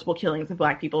multiple killings of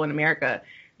Black people in America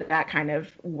that kind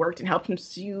of worked and helped him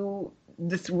to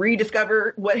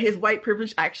rediscover what his white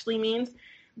privilege actually means.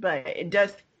 But it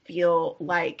does feel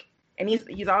like, and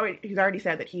he's already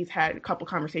said that he's had a couple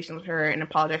conversations with her and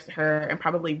apologized to her and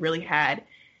probably really had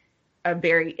a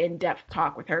very in-depth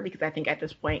talk with her, because I think at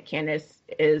this point Candace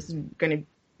is going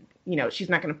to, she's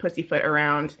not going to pussyfoot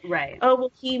around. Right. Oh,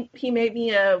 well, he made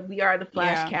me We Are the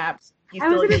Flash Caps. I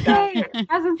was going to say,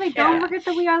 don't forget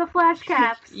that We Are the Flash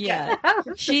Caps. Yeah.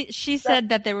 She said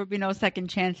that there would be no second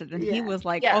chances, and he was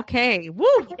like, okay, woo,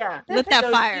 lit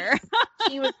that fire.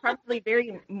 She was probably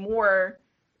very more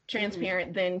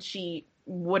transparent than she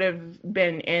would have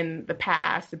been in the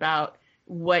past about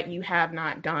what you have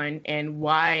not done and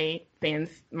why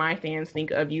my fans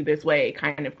think of you this way,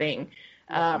 kind of thing.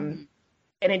 And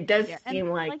it does seem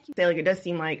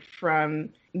like from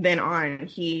then on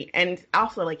and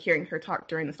also like hearing her talk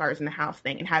during the Stars in the House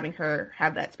thing and having her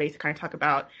have that space to kind of talk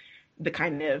about the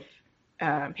kind of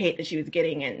hate that she was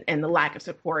getting and the lack of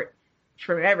support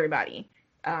from everybody,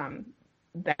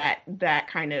 that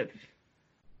kind of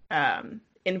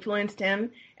influenced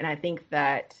him. And I think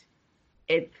that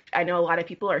I know a lot of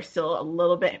people are still a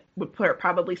little bit would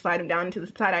probably slide him down into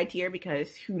the side-eye tier,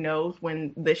 because who knows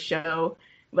when this show,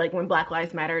 like when Black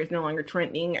Lives Matter is no longer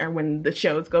trending, or when the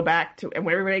shows go back to, and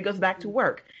when everybody goes back to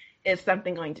work, is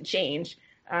something going to change?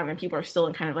 And people are still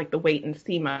in kind of like the wait and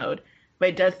see mode. But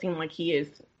it does seem like he is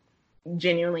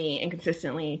genuinely and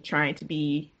consistently trying to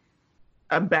be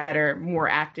a better, more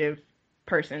active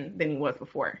person than he was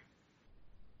before.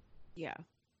 Yeah.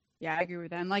 Yeah, I agree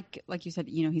with that. And like you said,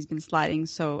 he's been sliding.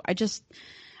 So I just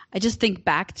think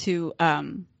back to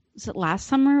was it last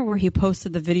summer where he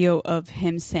posted the video of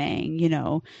him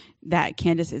saying, that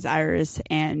Candace is Iris,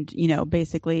 and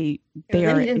basically they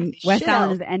are in West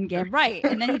Island is the end game, right?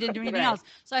 And then he didn't do anything else.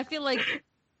 So I feel like,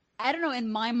 I don't know,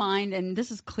 in my mind, and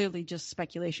this is clearly just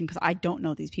speculation because I don't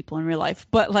know these people in real life,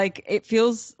 but like it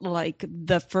feels like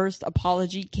the first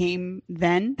apology came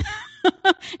then.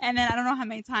 And then I don't know how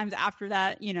many times after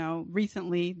that,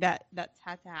 recently that's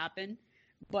had to happen.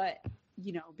 But,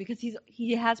 because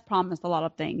he has promised a lot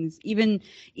of things, even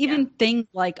things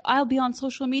like I'll be on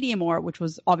social media more, which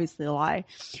was obviously a lie.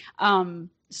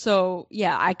 So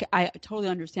yeah, I totally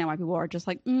understand why people are just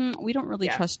like, we don't really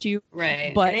trust you.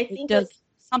 Right. But I think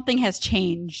something has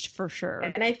changed for sure.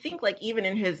 And I think like even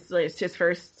in his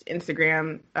first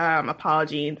Instagram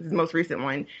apology, his most recent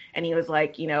one, and he was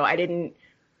like,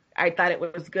 I thought it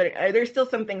was good. There's still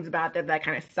some things about that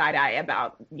kind of side eye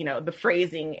about, the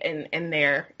phrasing in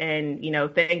there. And,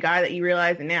 thank God that you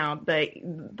realize it now. But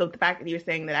the fact that he was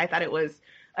saying that, I thought it was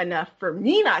enough for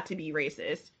me not to be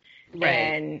racist.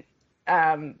 Right.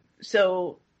 And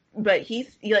but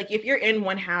he's like, if you're in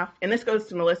one half, and this goes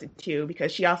to Melissa too,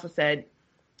 because she also said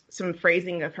some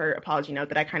phrasing of her apology note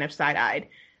that I kind of side-eyed.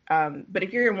 But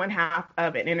if you're in one half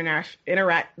of an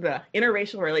the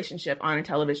interracial relationship on a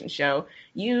television show,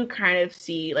 you kind of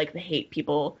see like the hate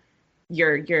people,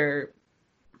 your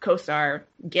co-star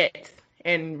gets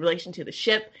in relation to the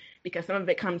ship, because some of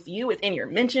it comes to you within your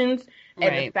mentions,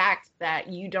 and the fact that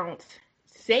you don't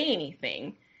say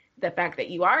anything, the fact that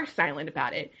you are silent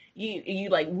about it, you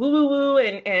like woo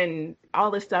and all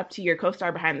this stuff to your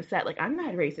co-star behind the set, like, I'm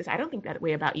not racist, I don't think that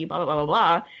way about you, blah blah blah blah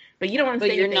blah. But you don't want to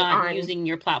say anything on using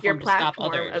your platform to stop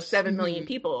others of 7 million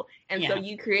people. And so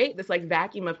you create this like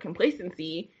vacuum of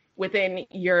complacency within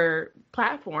your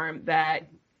platform that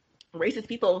racist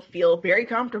people feel very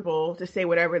comfortable to say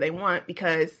whatever they want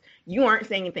because you aren't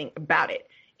saying anything about it.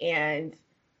 And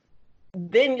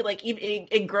then like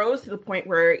it grows to the point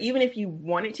where even if you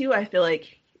wanted to, I feel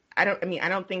like I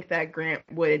don't think that Grant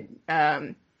would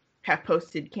have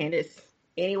posted Candace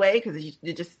anyway, because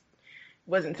it just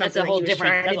wasn't something that he was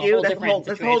trying to do. That's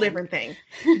a whole different thing.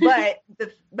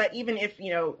 But even if,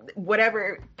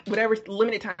 whatever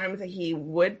limited times that he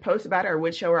would post about her or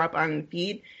would show her up on the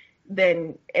feed,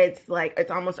 then it's like,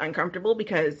 it's almost uncomfortable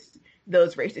because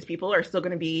those racist people are still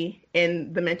going to be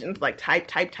in the mentions, like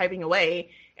typing away.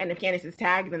 And if Candace is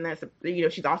tagged, then that's,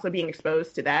 she's also being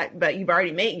exposed to that. But you've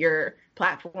already made your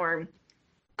platform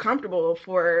comfortable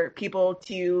for people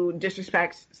to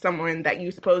disrespect someone that you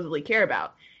supposedly care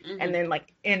about. Mm-hmm. And then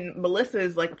like in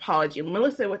Melissa's like apology,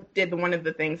 Melissa did one of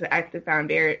the things that I found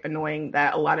very annoying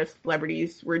that a lot of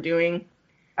celebrities were doing.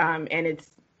 And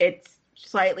it's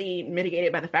slightly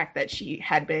mitigated by the fact that she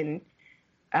had been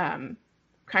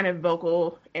kind of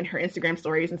vocal in her Instagram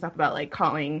stories and stuff about like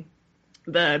calling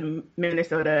the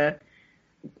Minnesota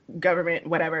government,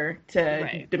 whatever,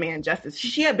 to demand justice.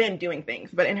 She had been doing things,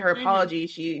 but in her apology,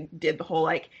 she did the whole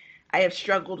like, I have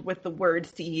struggled with the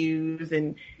words to use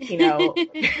and,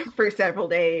 for several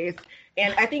days.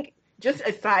 And I think just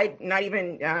aside, not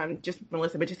even just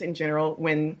Melissa, but just in general,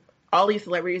 when all these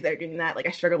celebrities that are doing that, like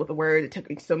I struggled with the words, it took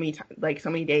me so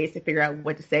many days to figure out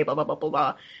what to say, blah, blah, blah, blah,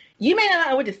 blah. You may not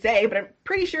know what to say, but I'm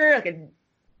pretty sure like a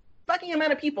fucking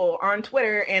amount of people on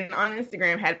Twitter and on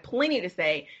Instagram had plenty to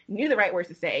say, knew the right words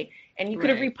to say, and you could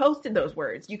have reposted those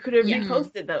words. You could have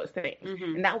reposted those things,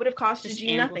 and that would have costed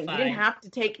you nothing. You didn't have to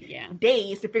take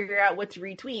days to figure out what to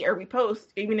retweet or repost,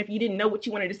 even if you didn't know what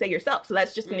you wanted to say yourself. So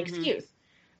that's just an excuse.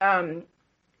 You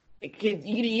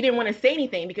didn't want to say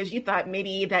anything because you thought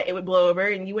maybe that it would blow over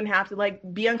and you wouldn't have to like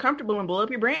be uncomfortable and blow up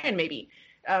your brand maybe.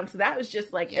 So that was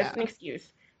just like it's an excuse.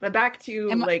 But back to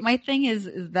like my thing is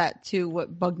that too.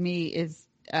 What bugged me is,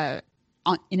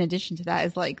 in addition to that,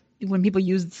 is like when people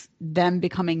use them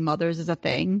becoming mothers as a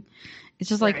thing. It's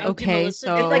just like okay,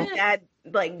 so it's like dad,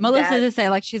 like Melissa to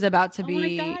say like she's about to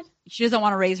be, she doesn't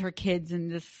want to raise her kids in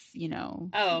this,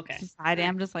 society.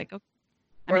 I'm just like, okay.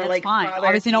 I mean, that's fine.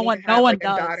 Obviously, no one does.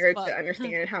 Daughter to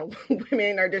understand how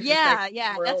women are disrespected.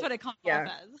 Yeah, that's what it comes off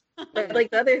as. But like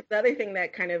the other thing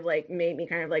that kind of like made me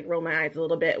kind of like roll my eyes a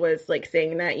little bit was like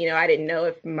saying that I didn't know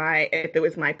if it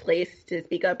was my place to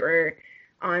speak up or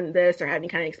on this or had any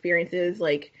kind of experiences,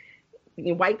 like,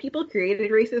 white people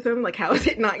created racism. Like, how is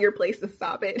it not your place to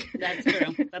stop it? That's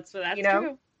true. That's true.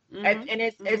 Mm-hmm. And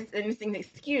it's an interesting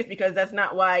excuse, because that's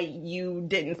not why you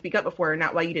didn't speak up before, or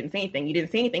not why you didn't say anything. You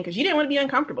didn't say anything because you didn't want to be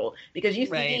uncomfortable, because you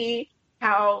see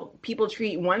how people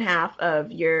treat one half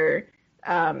of your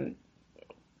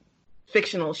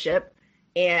fictional ship,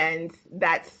 and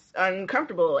that's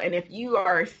uncomfortable. And if you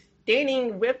are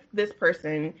standing with this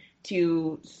person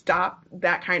to stop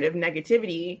that kind of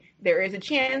negativity, there is a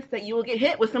chance that you will get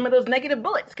hit with some of those negative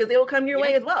bullets, because they will come your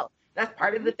way as well. That's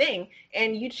part of the thing.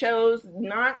 And you chose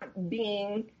not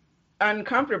being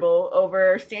uncomfortable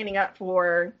over standing up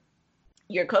for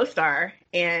your co-star,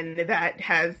 and that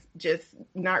has just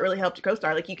not really helped your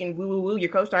co-star. Like, you can woo your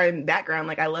co-star in the background,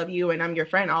 like, I love you and I'm your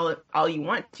friend, all you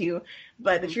want to,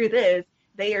 but the truth is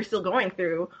they are still going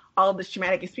through all of this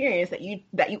traumatic experience that you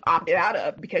opted out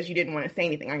of because you didn't want to say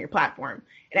anything on your platform.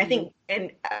 And I think,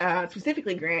 and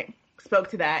specifically Grant spoke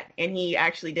to that, and he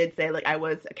actually did say, like, I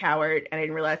was a coward and I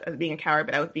didn't realize I was being a coward,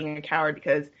 but I was being a coward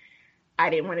because I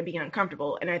didn't want to be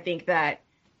uncomfortable. And I think that,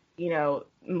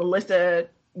 Melissa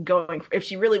if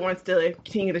she really wants to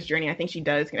continue this journey, I think she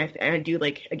does. And I do,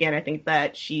 like, again, I think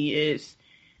that she is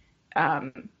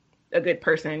a good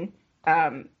person.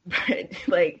 But,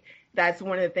 like, that's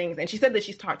one of the things. And she said that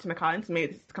she's talked to Makad, so maybe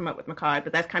this has come up with Makad,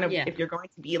 but that's kind of, if you're going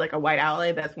to be like a white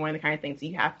ally, that's one of the kind of things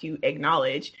you have to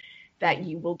acknowledge, that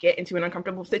you will get into an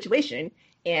uncomfortable situation.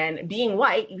 And being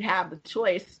white, you have the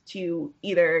choice to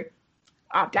either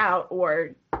opt out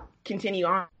or continue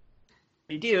on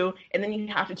to do, and then you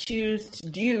have to choose to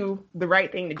do the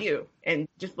right thing to do, and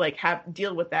just like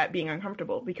deal with that being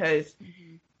uncomfortable, because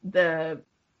the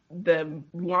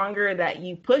longer that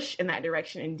you push in that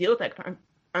direction and deal with that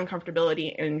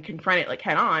uncomfortability and confront it like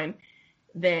head on,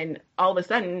 then all of a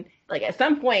sudden, like, at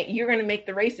some point you're going to make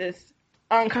the racists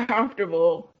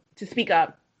uncomfortable to speak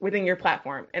up within your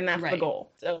platform, and that's the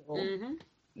goal. So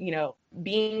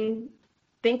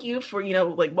thank you for,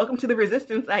 like, welcome to the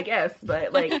resistance, I guess,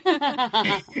 but, like,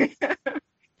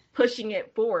 pushing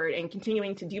it forward and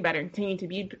continuing to do better, continuing to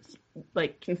be,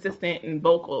 like, consistent and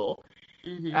vocal,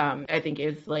 I think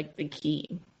is, like, the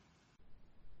key.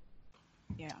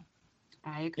 Yeah.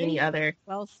 I agree. Any other?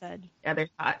 Well said. Other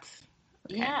thoughts?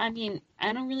 Okay. Yeah, I mean,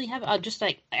 I don't really have, just,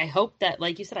 like, I hope that,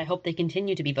 like you said, I hope they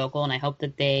continue to be vocal, and I hope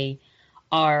that they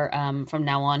are, from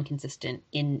now on, consistent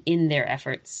in their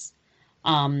efforts.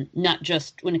 Not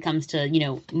just when it comes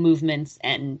to, movements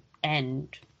and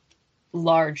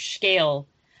large scale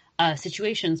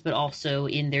situations, but also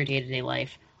in their day-to-day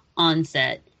life on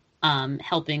set,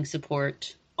 helping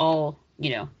support all,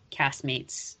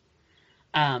 castmates,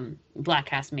 Black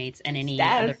castmates, and any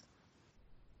other.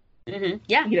 And any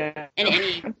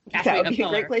castmate that would of be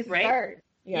color, a great place to start.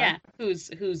 Yeah,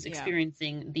 who's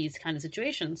experiencing these kind of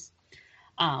situations.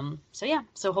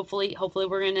 So hopefully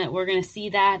we're gonna see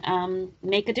that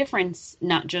make a difference,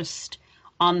 not just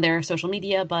on their social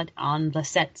media, but on the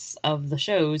sets of the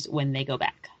shows when they go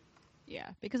back. Yeah,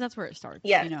 because that's where it starts.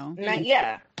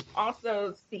 Yeah.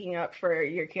 Also, speaking up for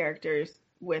your characters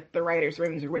with the writers'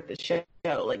 rooms or with the show,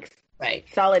 like,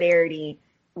 solidarity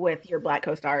with your Black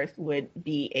co-stars would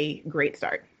be a great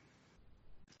start.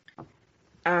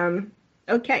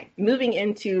 Okay, moving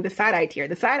into the side-eye tier.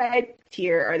 The side-eye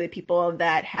tier are the people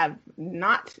that have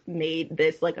not made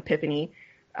this, like, epiphany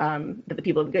that the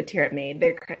people of the good tier have made.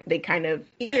 They kind of,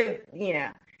 these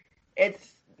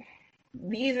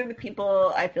are the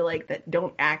people, I feel like, that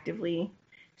don't actively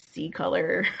see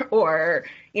color, or,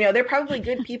 they're probably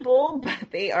good people, but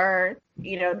they are,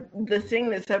 the thing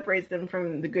that separates them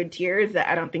from the good tier is that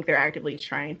I don't think they're actively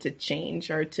trying to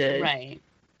change or to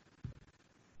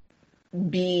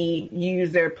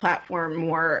use their platform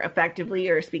more effectively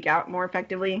or speak out more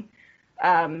effectively.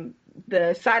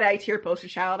 The side-eye tier poster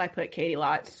child, I put Katie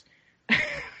Lotz.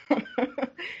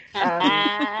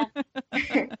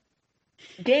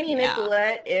 Danny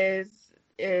Nicolette is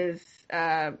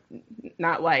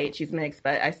not white. She's mixed,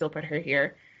 but I still put her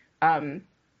here.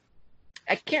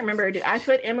 I can't remember. Did I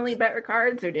put Emily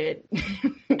Bettercards, or did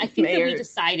I think that we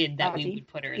decided that we would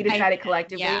put her? You decided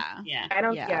collectively. Yeah. I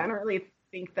don't really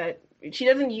think that she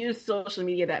doesn't use social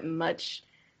media that much.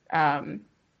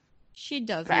 She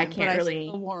doesn't. But I can't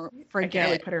really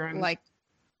forget put her on, like,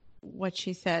 what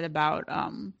she said about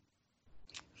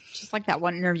just like that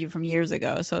one interview from years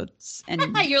ago. So it's, and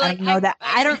you're like,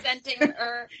 I don't resenting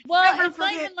her. Well, it's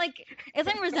not even like, it's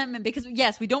like resentment, because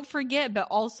yes, we don't forget, but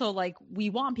also, like, we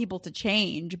want people to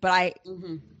change, but I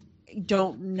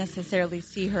don't necessarily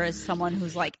see her as someone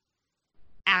who's, like,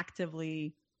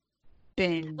 actively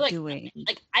been doing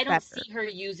I don't better. see her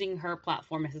using her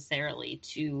platform necessarily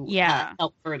to Yeah.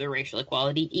 help further racial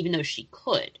equality, even though she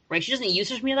could, right? She doesn't use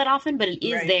social media that often, but it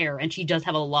is Right. there, and she does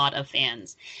have a lot of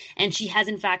fans. And she has,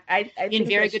 in fact, I been think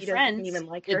very that good she doesn't friends even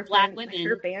like with her Black friends, women.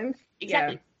 her fans.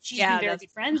 Exactly. Yeah. She's been very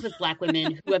good friends with Black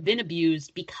women who have been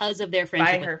abused because of their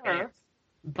friendship By her with her, fans.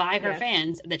 by her Yes.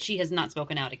 fans, that she has not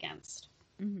spoken out against.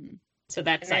 Mm-hmm. So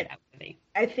that's side worthy.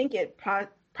 I think it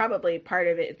probably part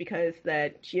of it is because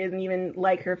that she doesn't even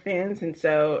like her fans, and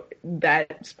so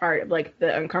that's part of like the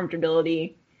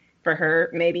uncomfortability for her,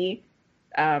 maybe,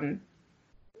 and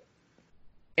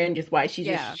just why she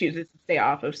just chooses to stay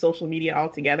off of social media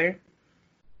altogether.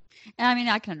 And I mean,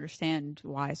 I can understand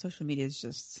why social media is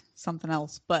just something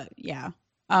else, but yeah.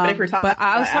 But if we're talking about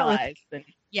allies, then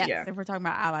yes, if we're talking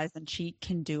about allies, then she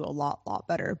can do a lot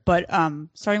better. But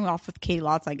starting off with Katie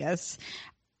Lotz, I guess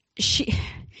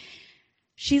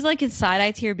she's like in side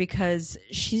eye tier because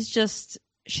she's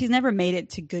never made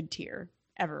it to good tier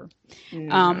ever.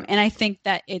 No. And I think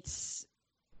that it's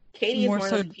Katie is one of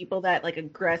those people that like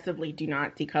aggressively do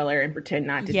not see color and pretend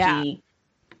not to see.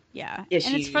 Yeah.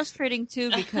 Issues. And it's frustrating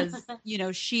too because,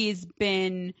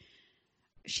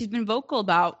 she's been vocal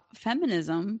about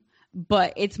feminism,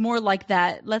 but it's more like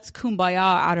that let's kumbaya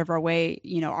out of our way,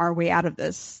 our way out of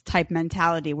this type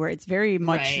mentality where it's very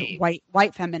much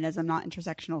white feminism, not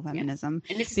intersectional feminism.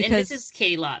 Yeah. And this is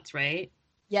Katie Lotz, right?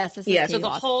 Yes, this is Katie So the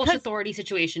Lotz. whole authority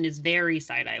situation is very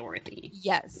side-eye worthy.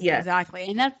 Yes, exactly.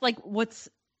 And that's like what's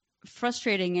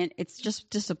frustrating, and it's just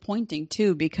disappointing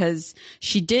too because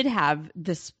she does have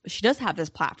this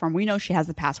platform. We know she has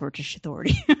the password to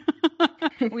Authority.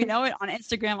 We know it on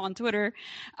Instagram, on Twitter,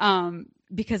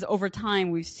 because over time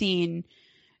we've seen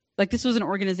like this was an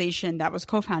organization that was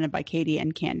co-founded by Katie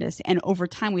and Candace, and over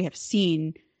time we have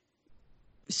seen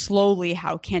slowly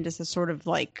how Candace has sort of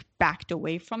like backed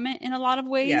away from it in a lot of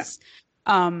ways.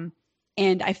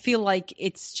 And I feel like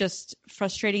it's just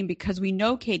frustrating because we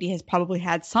know Katie has probably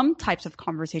had some types of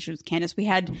conversations with Candace. We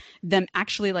had them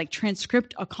actually like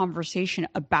transcript a conversation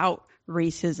about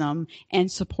racism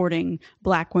and supporting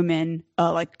Black women.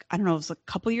 Like, I don't know, it was a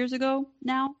couple years ago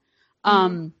now.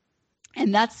 And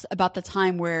that's about the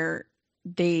time where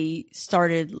they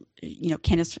started,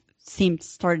 Candace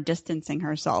started distancing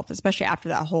herself, especially after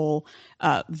that whole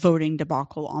voting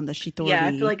debacle on the She Authority. Yeah,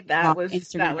 I feel like that was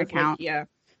Instagram account. Like,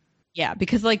 Yeah,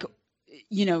 because like,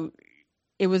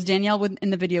 it was Danielle in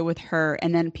the video with her,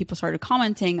 and then people started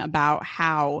commenting about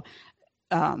how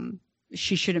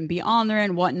she shouldn't be on there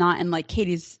and whatnot. And like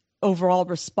Katie's overall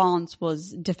response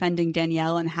was defending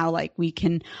Danielle and how like we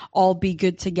can all be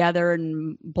good together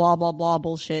and blah, blah, blah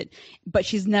bullshit. But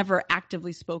she's never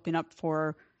actively spoken up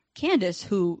for Candace,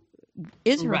 who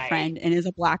is her friend and is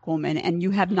a Black woman. And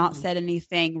you have not said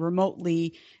anything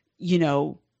remotely,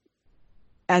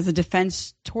 as a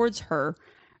defense towards her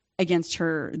against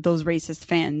those racist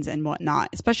fans and whatnot,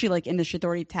 especially like in the She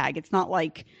Authority tag. It's not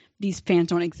like these fans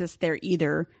don't exist there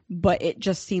either, but it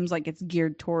just seems like it's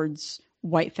geared towards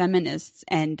white feminists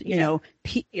and,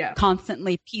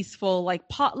 constantly peaceful, like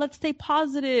let's stay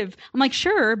positive. I'm like,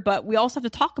 sure, but we also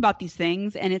have to talk about these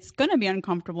things and it's going to be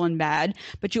uncomfortable and bad,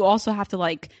 but you also have to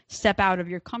like step out of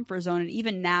your comfort zone. And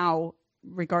even now,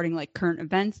 regarding like current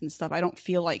events and stuff, I don't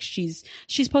feel like she's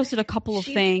posted a couple of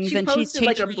things and she's changed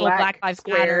like a Black Lives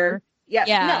Matter. But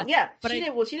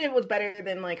she did what's better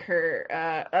than like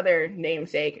her other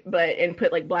namesake, and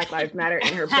put like Black Lives Matter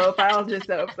in her profile, just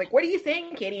so it's like, what are you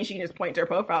saying, Katie? And she can just point to her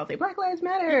profile and say Black Lives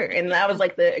Matter, and that was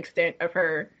like the extent of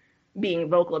her being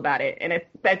vocal about it. And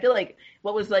I feel like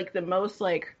what was like the most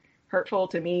like hurtful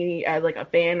to me as like a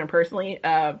fan or personally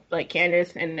like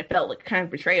Candace, and it felt like kind of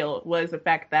betrayal, was the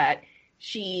fact that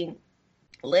she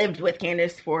lived with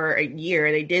Candace for a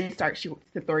year. They did start She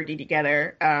Authority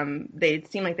together. They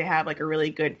seem like they have like a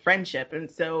really good friendship. And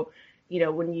so,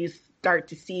 when you start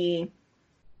to see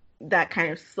that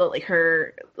kind of slowly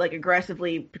her like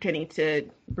aggressively pretending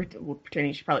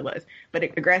she probably was, but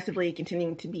aggressively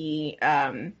continuing to be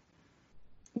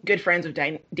good friends with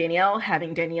Danielle,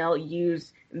 having Danielle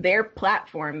use their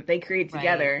platform that they created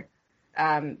together.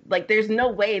 Like there's no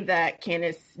way that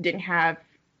Candace didn't have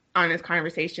honest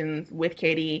conversations with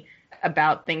Katie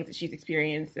about things that she's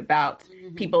experienced, about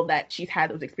people that she's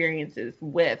had those experiences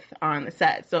with on the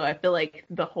set. So I feel like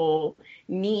the whole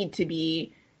need to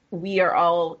be, we are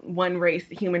all one race,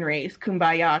 the human race,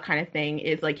 kumbaya kind of thing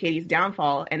is like Katie's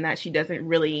downfall, and that she doesn't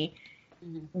really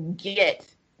get,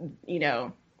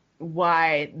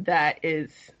 why that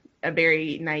is a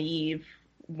very naive,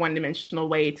 one-dimensional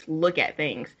way to look at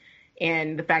things.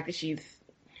 And the fact that she's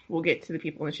we'll get to the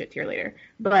people in the shit tier later.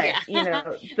 But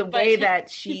the way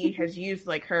that she has used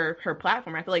like her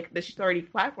platform, I feel like the Authority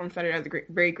platform started as a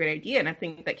very great idea, and I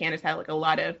think that Candace had like a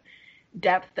lot of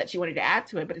depth that she wanted to add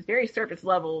to it, but it's very surface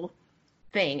level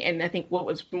thing. And I think what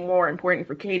was more important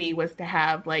for Katie was to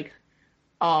have like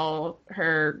all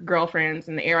her girlfriends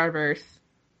in the Arrowverse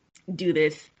do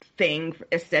this thing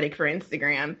aesthetic for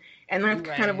Instagram, and that's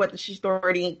kind of what the She's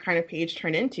Authority kind of page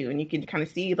turned into, and you could kind of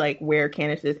see like where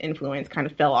Candace's influence kind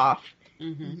of fell off of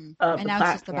and the now platform.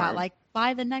 it's just about like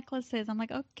buy the necklaces. I'm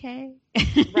like, okay.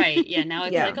 Right. Yeah. Now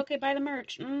it's like, okay, buy the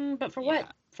merch. But for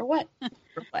what? For what?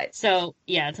 For what? So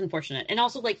yeah, it's unfortunate. And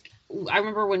also like, I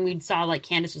remember when we saw like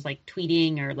Candace was like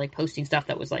tweeting or like posting stuff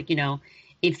that was like,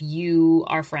 if you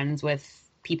are friends with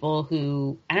people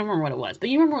who, I don't remember what it was, but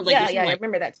you remember like, I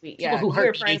remember that tweet. People who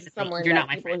hurt friends with someone, you're not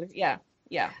my friend. Yeah.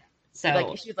 So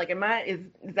like, she's like, is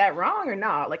that wrong or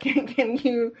not? Like, can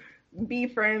you be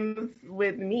friends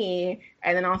with me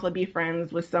and then also be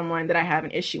friends with someone that I have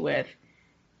an issue with?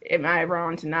 Am I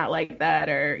wrong to not like that,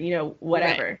 or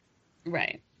whatever?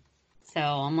 Right. So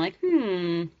I'm like,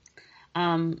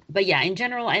 but yeah, in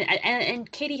general,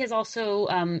 and Katie has also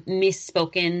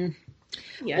misspoken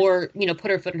or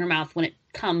put her foot in her mouth when it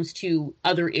comes to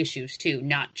other issues too,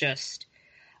 not just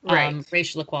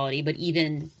racial equality, but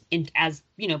even as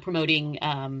promoting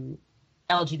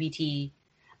LGBT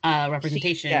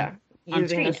representation.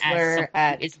 Using the slur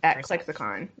at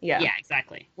Klexicon. Yeah,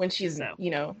 exactly. When she's so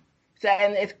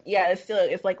and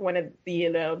it's like one of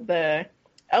the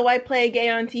I play gay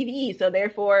on TV, so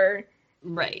therefore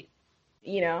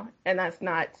and that's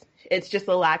not, it's just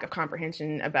a lack of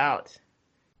comprehension about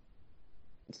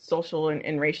social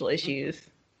and racial issues,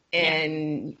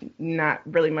 and not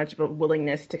really much of a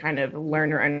willingness to kind of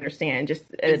learn or understand, just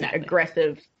an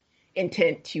aggressive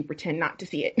intent to pretend not to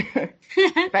see it.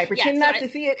 If I pretend not to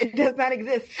see it, it does not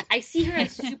exist. I see her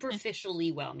as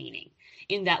superficially well-meaning,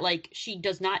 in that like she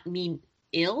does not mean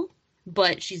ill,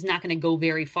 but she's not going to go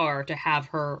very far to have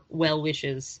her well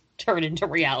wishes turn into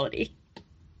reality.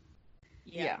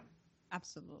 Yeah,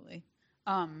 absolutely.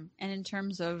 And in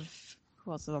terms of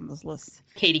who else is on this list?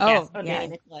 Katie Cass. Danny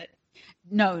Nicolette.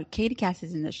 No, Katie Cass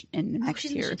is in the next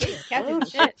tier. Cass is in the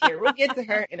shit tier. We'll get to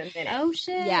her in a minute. Oh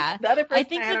shit! Yeah, the other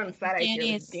person I had on the side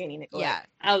tier was Danny Nicolette. Yeah.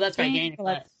 Oh, that's right, Danny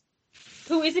Nicolette.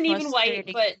 Who isn't even white,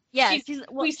 but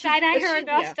we side eye her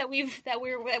enough that we're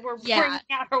bringing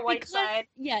out her white side.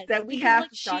 Yeah, that we have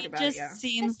to talk about. She just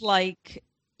seems like,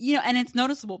 and it's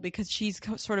noticeable because she's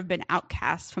sort of been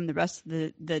outcast from the rest of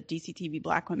the DCTV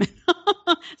Black women.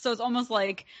 So it's almost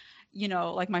like,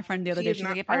 like my friend the other day, she's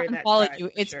like, if I don't follow you,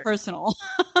 it's personal.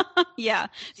 Yeah.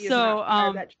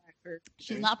 So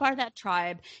she's not part of that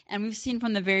tribe, and we've seen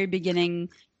from the very beginning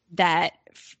that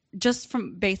just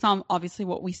based on obviously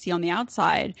what we see on the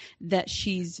outside, that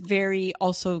she's very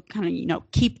also kind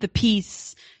of, keep the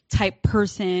peace type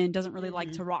person, doesn't really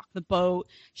like to rock the boat.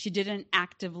 She didn't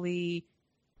actively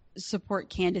support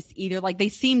Candace either. Like, they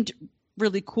seemed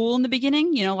really cool in the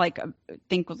beginning, like I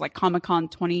think it was like Comic-Con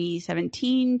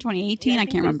 2017, 2018. I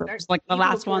can't remember. It was like the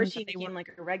last one. She became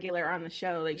like a regular on the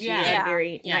show. Like, she had a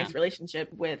very nice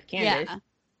relationship with Candace.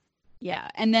 Yeah.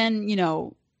 And then,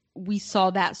 we saw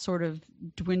that sort of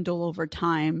dwindle over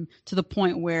time to the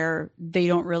point where they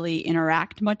don't really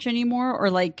interact much anymore, or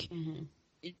like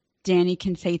Danny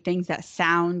can say things that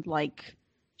sound like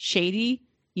shady,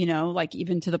 like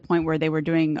even to the point where they were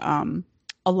doing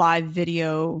a live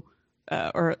video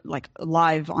or like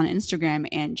live on Instagram,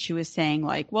 and she was saying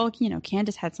like, well,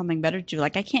 Candace had something better to do.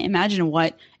 Like, I can't imagine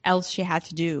what else she had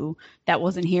to do that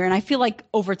wasn't here. And I feel like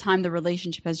over time the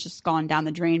relationship has just gone down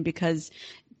the drain because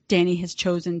Danny has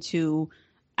chosen to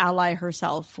ally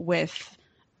herself with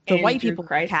the Andrew white people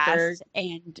Kreisberg. cast,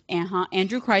 and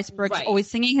Andrew Kreisberg, always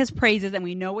singing his praises, and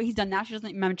we know what he's done. Now she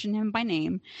doesn't mention him by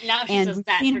name. Now she says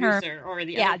that producer or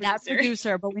the other producer. that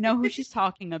producer, but we know who she's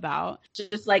talking about.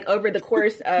 Just like over the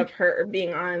course of her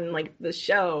being on like the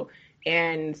show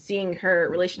and seeing her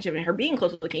relationship and her being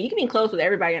close with King, you can be close with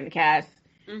everybody on the cast.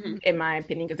 In my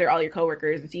opinion, because they're all your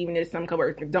coworkers. It's even if some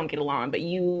coworkers don't get along, but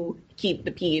you keep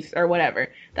the peace or whatever,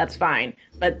 that's fine.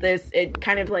 But it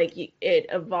kind of like it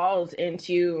evolves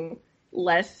into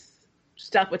less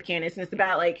stuff with Candace, and it's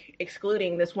about like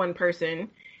excluding this one person.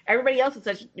 Everybody else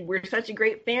we're such a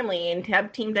great family and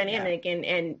have team dynamic,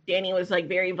 and Danny was like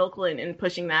very vocal in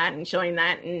pushing that and showing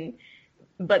that,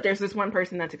 but there's this one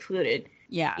person that's excluded.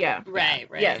 Right,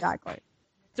 yes. Exactly.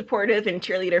 Supportive and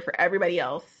cheerleader for everybody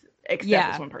else.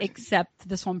 Except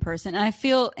this one person. And I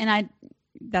feel,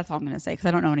 that's all I'm going to say because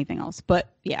I don't know anything else,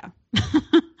 but yeah.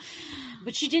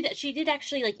 But she did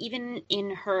actually, like, even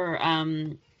in her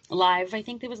live, I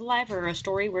think there was a live or a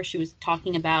story where she was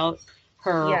talking about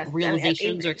her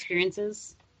realizations or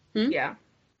experiences. Yeah.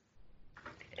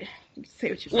 Say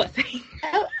what you want to say.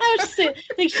 I was just saying,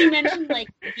 like, she mentioned, like,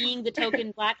 being the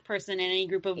token Black person in any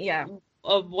group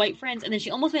of white friends, and then she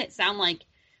almost made it sound like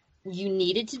you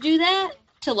needed to do that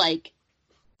to, like,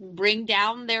 bring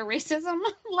down their racism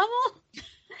level.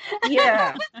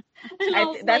 Yeah.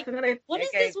 That's like, another. What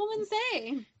does this woman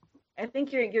say? I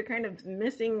think you're kind of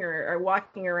missing or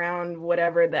walking around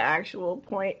whatever the actual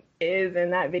point is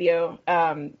in that video.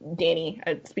 Danny,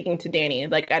 speaking to Danny,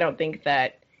 like, I don't think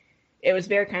that it was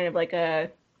very kind of like a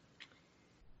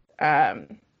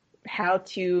how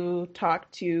to talk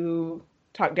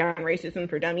down racism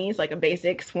for dummies, like a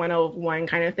basics 101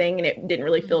 kind of thing, and it didn't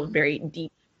really feel very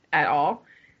deep at all.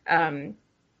 And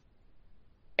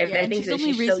I think she's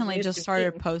only recently just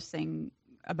started posting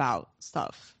about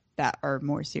stuff that are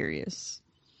more serious.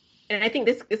 And I think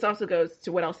this also goes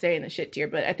to what I'll say in the shit tier,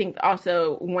 but I think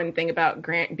also one thing about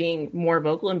Grant being more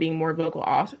vocal and being more vocal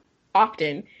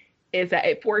often is that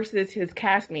it forces his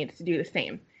castmates to do the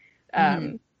same.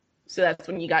 So that's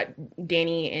when you got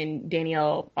Danny and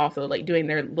Danielle also, like, doing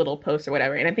their little posts or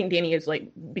whatever. And I think Danny has, like,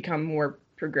 become more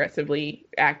progressively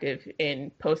active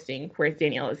in posting, whereas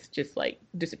Danielle has just, like,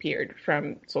 disappeared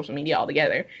from social media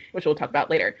altogether, which we'll talk about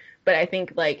later. But I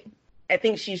think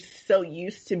she's so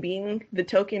used to being the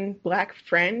token Black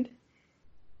friend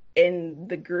in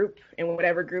the group, in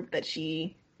whatever group that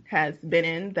she has been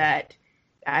in, that,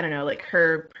 I don't know, like,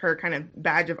 her kind of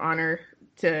badge of honor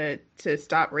to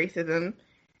stop racism.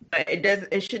 But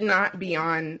it should not be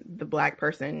on the Black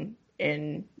person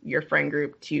in your friend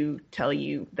group to tell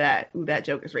you that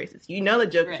joke is racist. You know the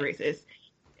joke is racist,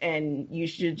 and you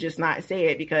should just not say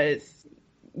it because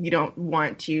you don't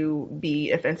want to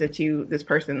be offensive to this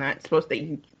person that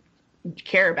you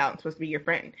care about and supposed to be your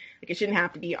friend. Like, it shouldn't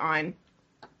have to be on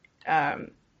a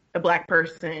Black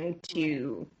person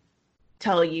to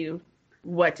tell you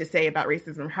what to say about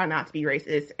racism, how not to be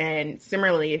racist. And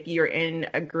similarly, if you're in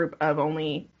a group of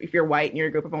if you're white and you're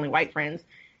a group of only white friends,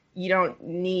 you don't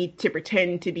need to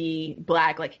pretend to be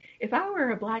Black. Like, if I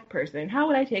were a Black person, how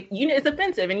would I take, it's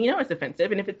offensive, and it's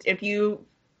offensive. And if you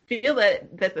feel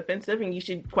that that's offensive and you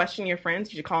should question your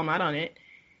friends, you should call them out on it.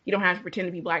 You don't have to pretend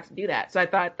to be Black to do that. So I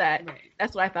thought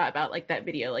that's what I thought about, like, that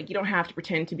video. Like, you don't have to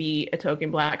pretend to be a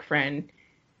token Black friend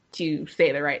to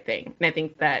say the right thing. And I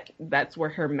think that's where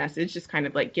her message just kind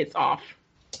of, like, gets off.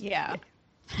 Yeah.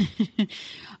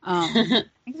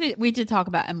 We did talk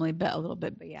about Emily Bett a little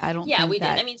bit, but I don't. Yeah, we did.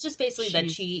 I mean, it's just basically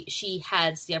that she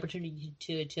has the opportunity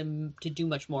to do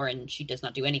much more, and she does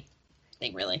not do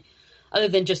anything really, other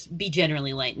than just be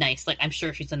generally, like, nice. Like, I'm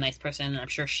sure she's a nice person, and I'm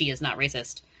sure she is not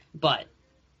racist, but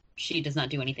she does not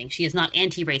do anything. She is not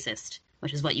anti-racist,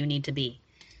 which is what you need to be.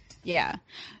 Yeah,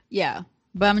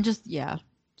 but I'm just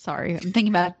Sorry, I'm thinking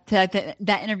about that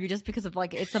interview just because of,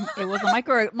 like, it was a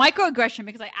microaggression,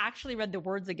 because I actually read the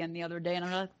words again the other day, and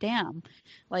I'm like, damn,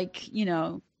 like,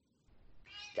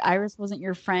 Iris wasn't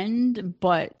your friend,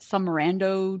 but some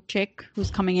rando chick who's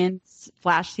coming in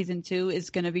Flash season 2 is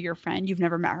going to be your friend. You've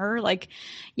never met her. Like,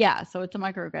 yeah, so it's a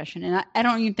microaggression. And I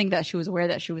don't even think that she was aware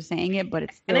that she was saying it, but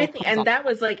it's. And that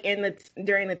was, like,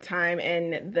 during the time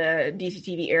in the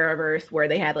DCTV Arrowverse where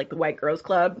they had, like, the White Girls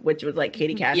Club, which was, like,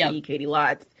 Katie Cassidy, Katie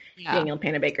Lotz, Danielle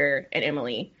Panabaker, and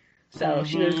Emily. So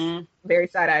she was very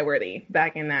side-eye worthy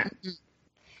back in that.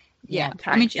 Yeah.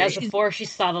 Time. I mean, as before she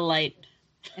saw the light.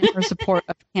 And her support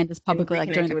of Candace publicly,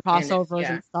 like, during the crossovers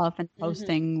and stuff, and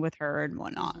posting with her and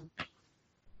whatnot.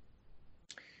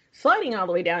 Sliding all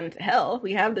the way down into hell,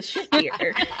 we have the shit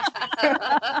tier.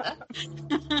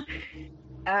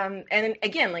 And then,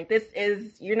 again, like, this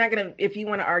is, you're not gonna, if you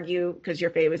want to argue because your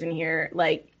fave is in here,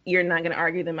 like, you're not gonna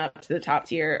argue them up to the top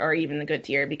tier or even the good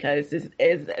tier, because this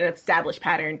is an established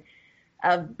pattern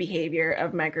of behavior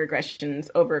of microaggressions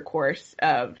over a course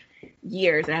of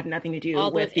years that have nothing to do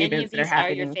with the events that are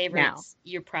happening your favorites,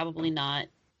 now. You're probably not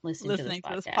listening to this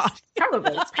podcast.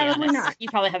 Probably not. You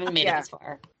probably haven't made it this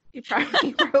far. You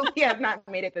probably have not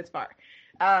made it this far.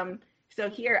 So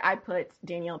here I put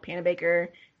Danielle Panabaker,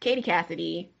 Katie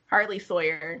Cassidy, Hartley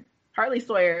Sawyer. Hartley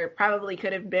Sawyer probably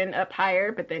could have been up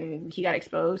higher, but then he got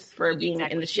exposed for being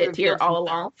in the shit tier all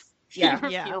along. Yeah,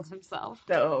 he revealed himself.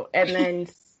 So, and then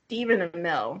Stephen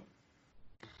Amell.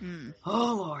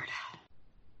 Oh Lord.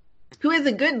 Who is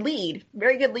a good lead,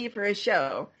 very good lead for his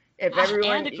show. If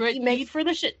everyone and a great lead for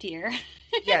the shit tier.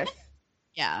 Yes.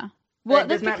 Yeah. Well, that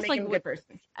does not make him a good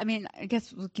person. I mean, I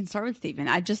guess we can start with Stephen.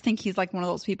 I just think he's like one of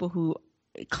those people who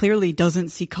clearly doesn't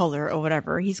see color or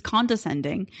whatever. He's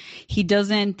condescending. He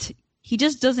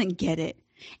just doesn't get it,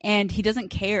 and he doesn't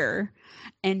care,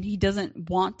 and he doesn't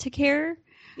want to care.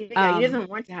 Yeah, he doesn't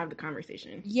want to have the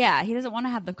conversation. Yeah, he doesn't want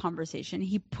to have the conversation.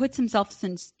 He puts himself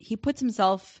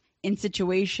in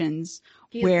situations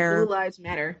where Blue Lives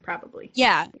Matter, probably.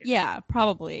 Yeah,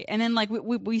 probably. And then like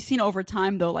we've seen over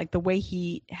time though, like the way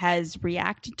he has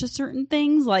reacted to certain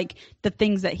things, like the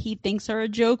things that he thinks are a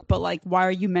joke, but like why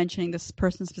are you mentioning this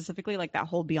person specifically? Like that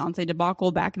whole Beyonce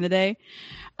debacle back in the day,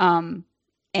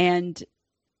 and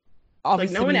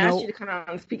obviously like no one asked you to come out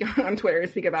and speak on Twitter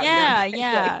and speak about Beyonce.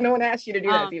 Like, no one asked you to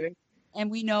do that, Steven. And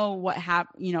we know what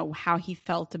happened, how he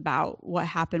felt about what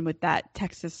happened with that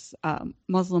Texas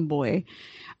Muslim boy,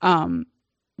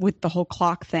 with the whole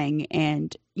clock thing,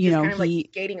 and he like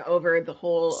skating over the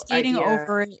whole idea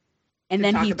it, and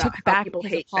then he took back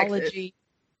his apology.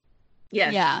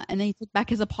 Yes. Yeah, and then he took back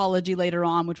his apology later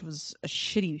on, which was a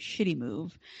shitty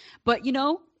move. But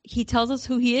he tells us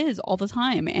who he is all the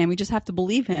time, and we just have to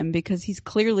believe him because he's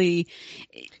clearly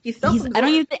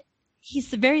he's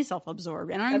very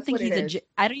self-absorbed, and I don't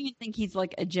even think he's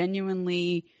like a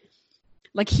genuinely,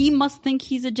 like, he must think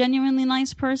he's a genuinely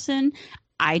nice person.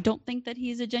 I don't think that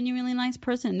he's a genuinely nice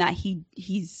person. That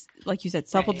he's like you said,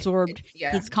 self-absorbed. Right.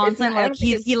 Yeah. He's constantly like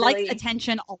he likes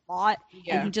attention a lot,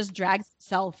 and he just drags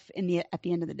himself at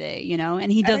the end of the day,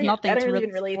 and he does nothing. I don't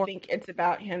even really think it's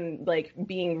about him like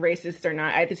being racist or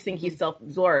not. I just think he's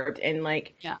self-absorbed, and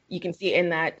like you can see in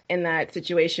that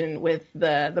situation with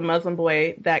the Muslim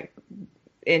boy that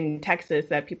in Texas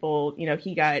that people,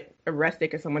 he got arrested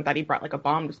because someone thought he brought like a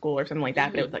bomb to school or something like that,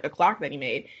 but it was like a clock that he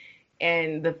made.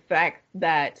 And the fact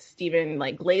that Steven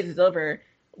like glazes over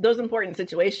those important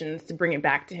situations to bring it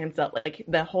back to himself, like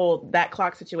that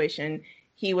clock situation,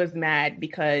 he was mad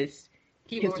because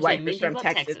his wife was from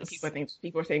Texas. And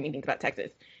people were saying mean things about Texas.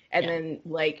 And then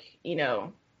like,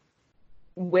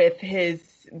 with his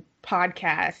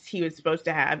podcast, Grant was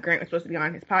supposed to be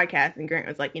on his podcast, and Grant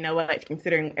was like, you know what,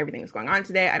 considering everything that's going on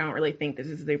today, I don't really think this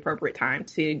is the appropriate time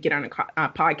to get on a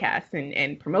podcast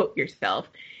and promote yourself.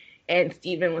 And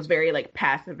Steven was very like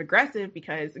passive aggressive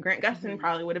because Grant Gustin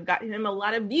probably would have gotten him a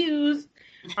lot of views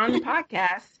on the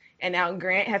podcast. And now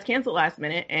Grant has canceled last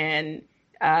minute, and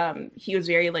he was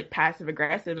very like passive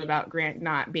aggressive about Grant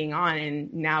not being on.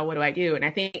 And now what do I do? And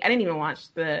I think I didn't even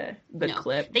watch the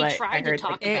clip. They tried to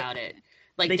talk about it.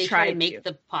 Like they tried to make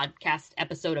the podcast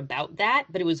episode about that,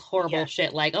 but it was horrible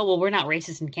shit. Like, oh well, we're not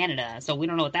racist in Canada, so we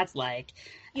don't know what that's like.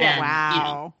 Yeah, and,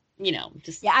 wow.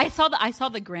 I saw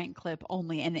the Grant clip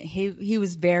only, and he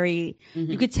was very.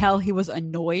 You could tell he was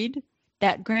annoyed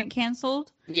that Grant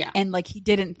canceled. Yeah, and like he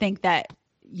didn't think that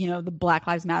the Black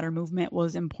Lives Matter movement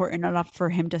was important enough for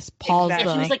him to pause the he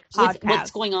was like, podcast. What's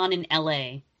going on in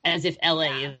LA? As if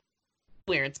LA is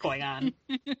where it's going on,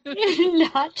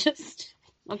 not just.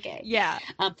 Okay. Yeah.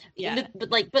 But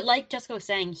like Jessica was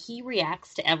saying, he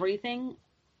reacts to everything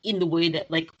in the way that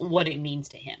like what it means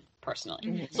to him personally.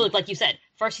 Mm-hmm. So like you said,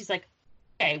 first he's like,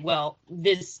 okay, well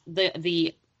the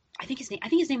I think his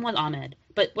name was Ahmed,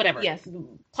 but whatever. Yes.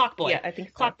 Clock Boy. Yeah, I think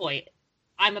so. Clock Boy.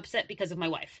 I'm upset because of my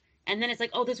wife. And then it's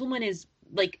like, oh, this woman is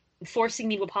like forcing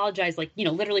me to apologize. Like,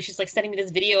 literally she's like sending me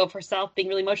this video of herself being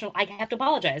really emotional. I have to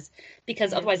apologize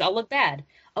because otherwise I'll look bad.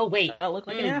 Oh, wait. I'll look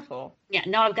like an asshole. Yeah,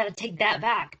 now I've got to take that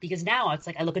back because now it's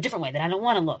like I look a different way that I don't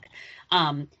want to look.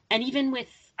 And even with,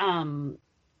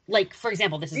 like, for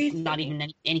example, this is not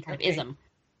even any kind of ism,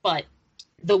 but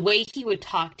the way he would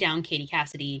talk down Katie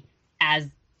Cassidy as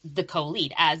the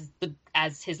co-lead,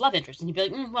 as his love interest, and he'd be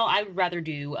like, well, I'd rather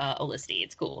do Olicity.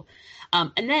 It's cool.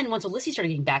 And then once Olicity started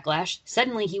getting backlash,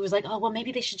 suddenly he was like, oh, well,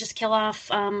 maybe they should just kill off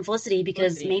Felicity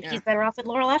because maybe he's better off with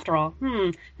Laurel after all.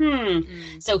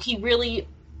 So he really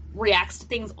reacts to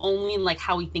things only in like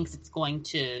how he thinks it's going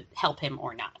to help him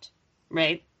or not,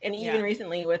 right? And even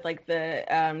recently with like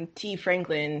the T.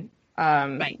 Franklin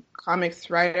comics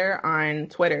writer on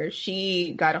Twitter,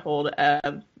 she got a hold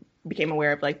of, became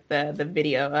aware of like the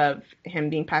video of him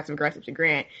being passive aggressive to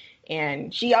Grant,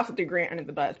 and she also threw Grant under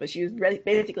the bus, but she was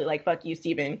basically like, fuck you,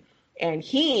 Steven. And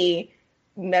he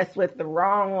messed with the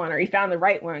wrong one, or he found the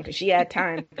right one because she had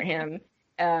time for him.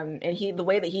 And the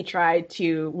way that he tried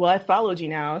to, well, I followed you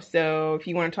now, so if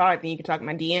you want to talk, then you can talk in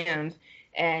my DMs.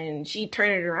 And she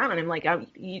turned it around on him like,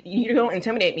 you don't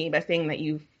intimidate me by saying that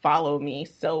you follow me,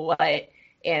 so what?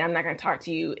 And I'm not going to talk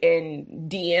to you in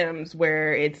DMs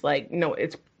where it's like, no,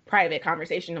 it's private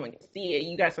conversation, no one can see it.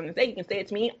 You got something to say, you can say it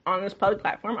to me on this public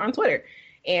platform on Twitter.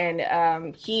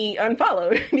 And he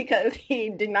unfollowed because he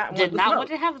did not want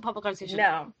to have a public conversation.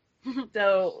 No.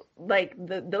 So like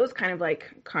those kind of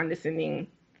like condescending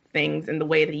things and the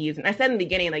way that he used, and I said in the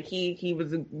beginning, like he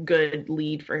was a good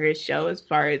lead for his show as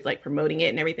far as like promoting it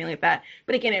and everything like that.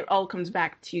 But again, it all comes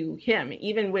back to him.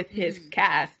 Even with his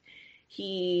cast,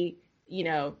 he,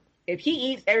 if he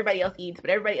eats, everybody else eats, but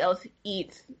everybody else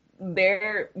eats,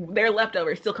 their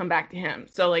leftovers still come back to him.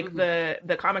 So like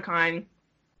the Comic-Con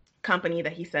company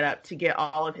that he set up to get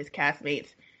all of his castmates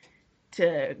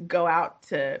to go out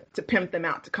to pimp them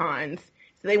out to cons.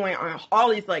 So they went on all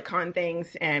these like con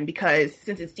things, and because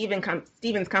since it's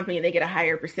Steven's company, they get a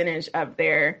higher percentage of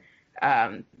their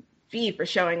fee for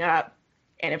showing up.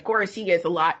 And of course, he gets a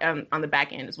lot on the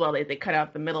back end as well. They cut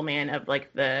out the middleman of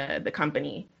like the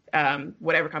company,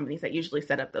 whatever companies that usually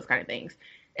set up those kind of things.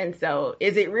 And so,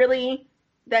 is it really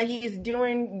that he's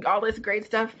doing all this great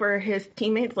stuff for his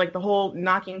teammates, like the whole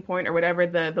Knocking Point or whatever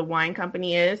the wine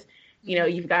company is? You know,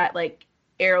 you've got like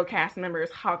Arrow cast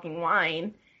members hawking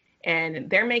wine, and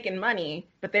they're making money,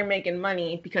 but they're making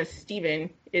money because Steven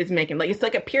is making, like, it's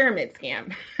like a pyramid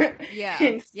scam.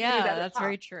 Yeah, yeah, that's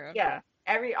very true. Yeah,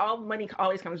 all money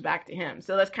always comes back to him.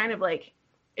 So that's kind of like,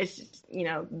 it's just, you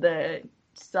know, the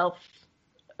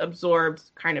self-absorbed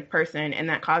kind of person, and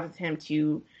that causes him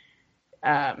to,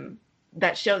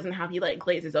 that shows in how he like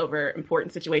glazes over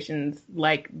important situations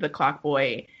like the Clock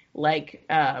Boy, like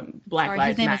Black Lives Matter.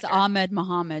 His name is Ahmed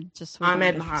Muhammad. Just so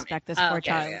Ahmed Muhammad. Respect this poor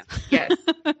child. Yes.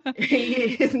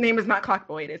 His name is not Clock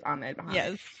Boy. It is Ahmed Muhammad.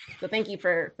 Yes. So thank you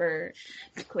for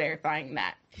clarifying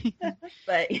that.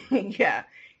 But yeah,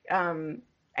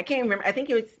 I can't remember. I think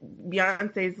it was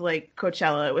Beyonce's like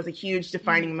Coachella. It was a huge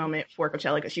defining moment for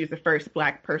Coachella because she was the first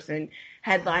Black person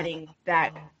headlining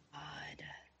that.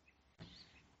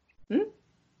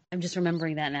 I'm just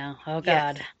remembering that now. Oh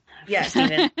God. Yes. So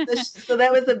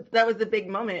that was a big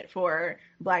moment for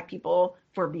Black people,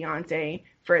 for Beyonce,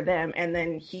 for them, and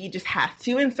then he just has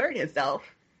to insert himself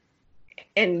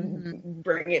and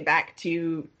bring it back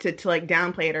to like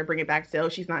downplay it or bring it back to, oh,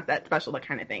 she's not that special, that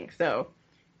kind of thing. So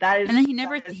that is. And then he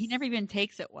never even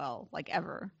takes it well, like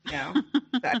ever. No,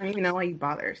 I don't even know why you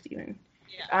bother, Steven.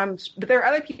 Yeah. But there are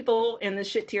other people in the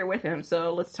shit tier with him,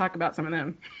 so let's talk about some of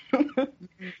them.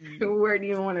 Where do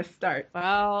you want to start?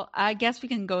 Well, I guess we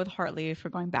can go with Hartley if we're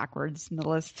going backwards in the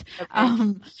list.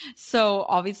 Okay. So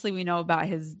obviously we know about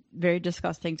his very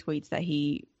disgusting tweets that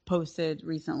he posted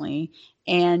recently,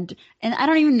 and I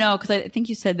don't even know, because I think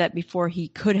you said that before he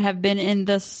could have been in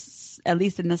this, at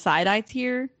least in the side-eye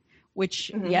tier,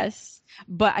 which yes,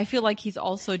 but I feel like he's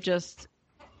also just.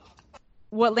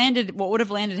 What would have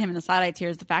landed him in the side-eye tier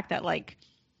is the fact that like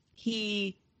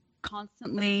he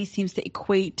constantly seems to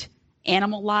equate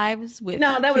animal lives with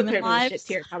that would human have lives. Shit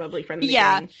tier probably from the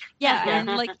beginning. And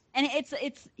like, and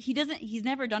he's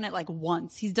never done it like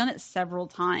once. He's done it several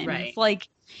times. Right. It's like,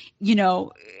 you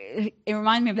know, it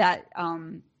reminded me of that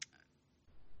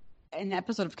an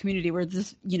episode of Community where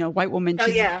this, you know, white woman,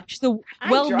 she's a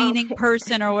well-meaning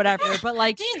person or whatever, but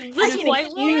like this white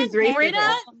woman,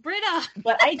 Britta.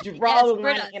 But I draw the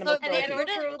line animal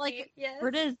cruelty.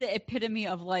 Britta is the epitome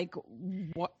of like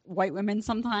white women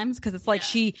sometimes, because it's like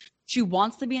she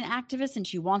wants to be an activist and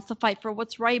she wants to fight for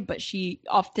what's right, but she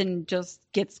often just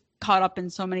gets caught up in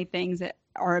so many things that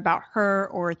are about her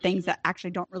or things that actually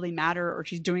don't really matter, or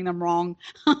she's doing them wrong.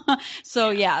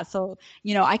 So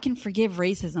you know, I can forgive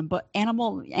racism, but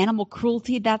animal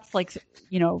cruelty, that's like,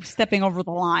 you know, stepping over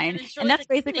the line. And that's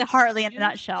basically Hartley in a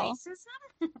nutshell.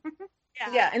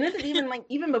 Yeah, and this is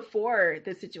even before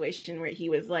the situation where he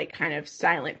was like kind of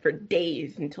silent for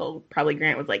days until probably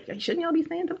Grant was like, shouldn't y'all be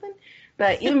saying something?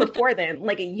 But even before then,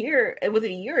 like a year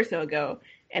or so ago,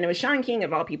 and it was Sean King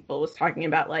of all people was talking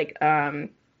about like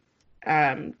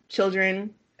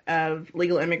children of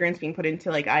legal immigrants being put into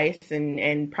like ICE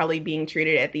and probably being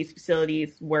treated at these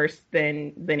facilities worse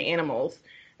than animals,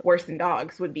 worse than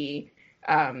dogs would be.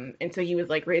 And so he was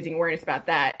like raising awareness about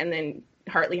that. And then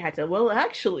Hartley had to, well,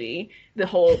 actually, the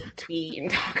whole tweet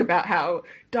and talk about how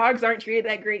dogs aren't treated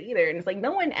that great either. And it's like,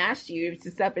 no one asked you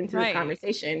to step into this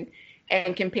conversation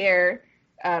and compare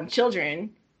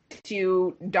children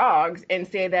to dogs and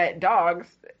say that dogs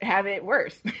have it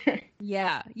worse.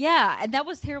 Yeah. And that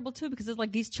was terrible too, because it's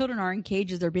like these children are in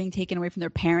cages. They're being taken away from their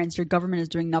parents. Your government is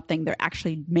doing nothing. They're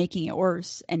actually making it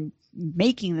worse and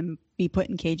making them be put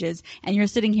in cages. And you're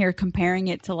sitting here comparing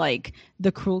it to like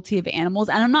the cruelty of animals.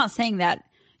 And I'm not saying that,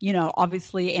 you know,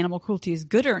 obviously animal cruelty is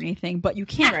good or anything, but you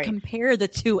can't compare the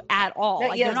two at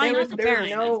all. It's not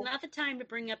the time to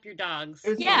bring up your dogs. It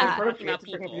was inappropriate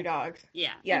to bring up your dogs.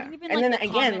 Yeah. And then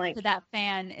again, like to that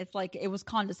fan, it's like it was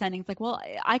condescending. It's like, well,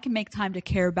 I can make time to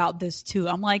care about this too.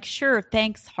 I'm like, sure,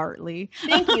 thanks, Hartley.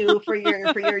 Thank you for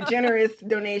your generous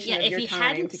donation of your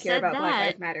time to care about Black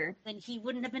Lives Matter. Then he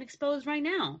wouldn't have been exposed right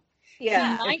now.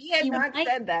 Yeah, might- if he had he not might-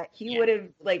 said that, he yeah. would have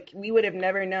we would have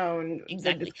never known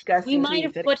Exactly. the disgusting. We might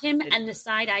have tweets that put him existed. in the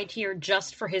side eye tier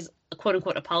just for his quote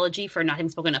unquote apology for not having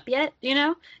spoken up yet, you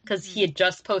know, because he had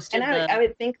just posted And I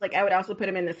would think I would also put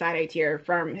him in the side eye tier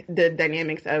from the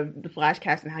dynamics of the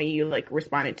Flashcast and how you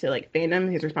responded to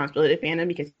fandom, his responsibility to fandom,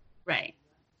 because right.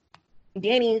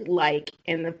 Danny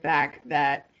in the fact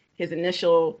that his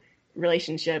initial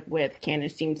relationship with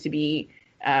Candace seemed to be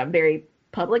very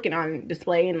public and on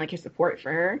display, and his support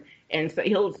for her. And so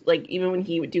he'll even when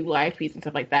he would do live tweets and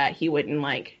stuff like that, he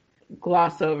wouldn't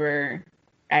gloss over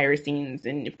Irisines,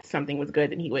 and if something was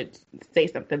good, then he would say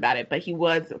something about it. But he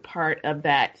was a part of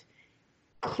that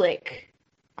clique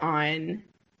on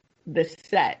the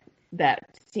set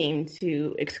that seemed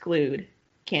to exclude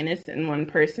Candace and one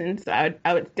person. So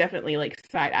I would definitely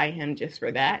side eye him just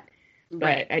for that.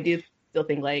 Right. But I do still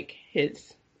think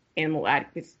his animal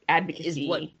advocacy Is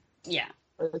what? Yeah.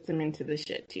 puts him into the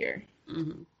shit tier.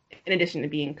 Mm-hmm. In addition to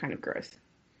being kind of gross.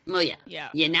 Well, yeah.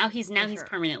 Yeah. Now he's sure.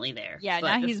 permanently there. Yeah,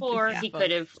 but now he's before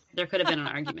both. there could have been an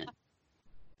argument.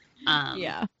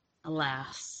 Yeah.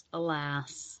 Alas.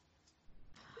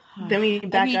 Then we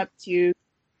back up to.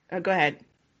 Go ahead.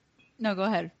 No, go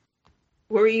ahead.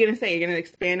 What were you gonna say? You're gonna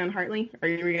expand on Hartley, or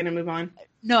you were gonna move on?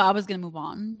 No, I was gonna move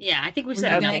on. Yeah, I think we Were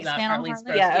said you enough gonna about expand on Harley's Harley?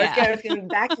 growth. Yeah, I was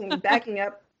gonna backing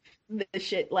up the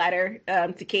shit ladder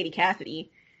to Katie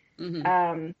Cassidy.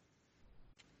 Mm-hmm.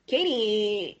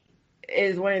 Katie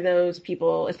is one of those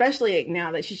people, especially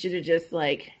now, that she should have just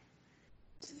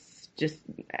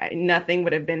nothing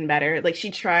would have been better.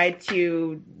 She tried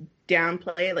to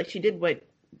downplay it. She did what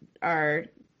our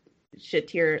shit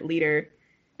tier leader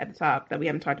at the top that we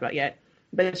haven't talked about yet,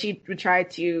 but she would try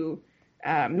to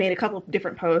made a couple of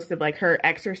different posts of her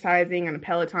exercising on a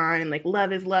Peloton and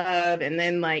love is love, and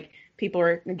then people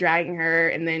were dragging her,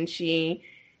 and then she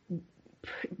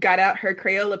got out her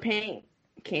Crayola paint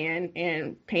can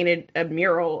and painted a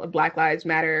mural of Black Lives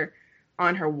Matter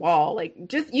on her wall.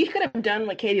 You could have done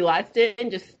what Katie Lotz did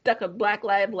and just stuck a Black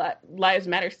Lives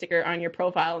Matter sticker on your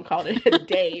profile and called it a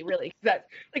day. Really, that's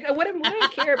I wouldn't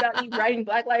care about you writing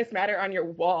Black Lives Matter on your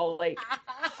wall.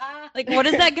 What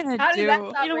is that gonna do?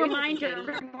 It'll remind her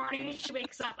every morning she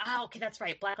wakes up. Oh, okay, that's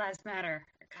right. Black Lives Matter.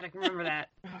 I gotta remember that.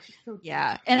 Oh, she's so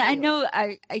Yeah, and I know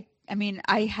I mean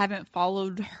I haven't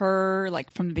followed her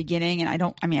from the beginning, and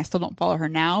I still don't follow her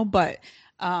now, but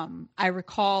I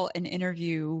recall an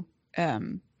interview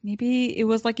maybe it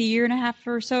was a year and a half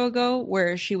or so ago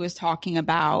where she was talking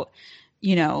about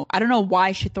I don't know why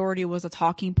Authority was a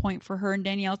talking point for her and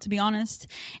Danielle, to be honest,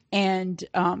 and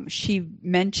she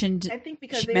mentioned I think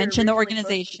because she mentioned the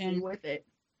organization with it.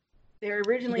 They were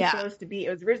originally supposed to be.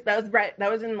 That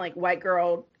was in White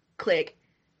Girl Clique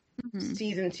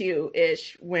season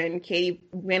 2-ish when Katie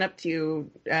went up to.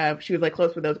 She was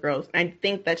close with those girls. I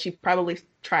think that she probably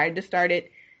tried to start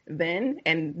it then,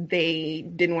 and they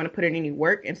didn't want to put in any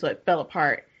work, and so it fell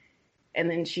apart. And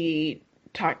then she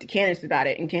talked to Candace about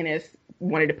it, and Candace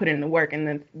wanted to put in the work, and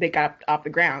then they got off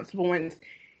the ground. So once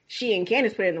she and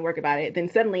Candace put in the work about it, then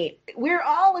suddenly we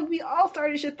all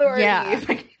started Authority. Yeah.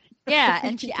 Yeah,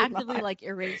 and she actively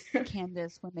erased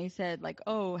Candace when they said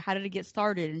oh, how did it get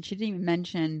started? And she didn't even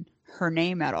mention her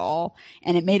name at all,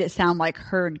 and it made it sound like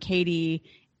her and Katie,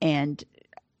 and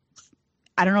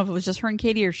I don't know if it was just her and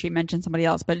Katie or she mentioned somebody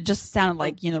else, but it just sounded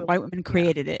like white women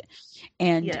created it,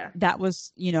 and that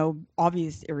was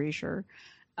obvious erasure.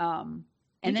 And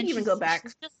then even go back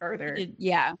further.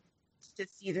 To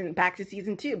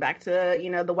season 2, back to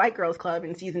the White Girls Club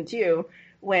in season 2,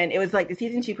 when it was the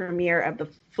season 2 premiere of The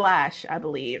Flash, I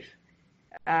believe.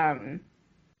 And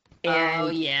oh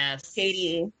yes,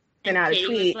 Katie sent out a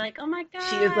tweet. Was oh my god,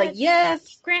 she was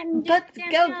yes, Grant, let's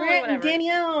go, Grant and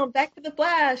Danielle, back to The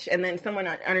Flash. And then someone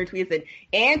on her tweet said,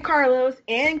 and Carlos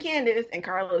and Candace, and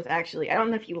Carlos actually, I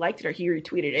don't know if he liked it or he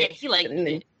retweeted it. Yeah, he liked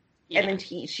it. And then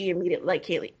she immediately,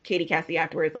 Katie Cassidy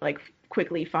afterwards,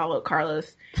 followed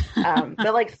Carlos.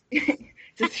 But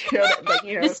to show that,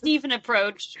 the Stephen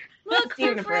approach. Look,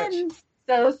 Stephen we're approach. friends.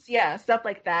 So yeah, stuff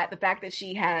like that. The fact that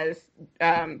she has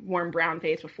worn brown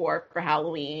face before for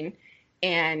Halloween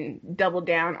and doubled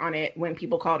down on it when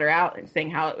people called her out and saying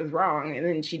how it was wrong, and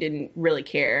then she didn't really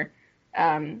care.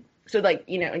 So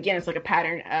again, it's a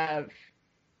pattern of.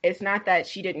 It's not that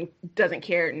she doesn't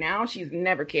care now. She's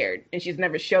never cared, and she's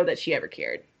never showed that she ever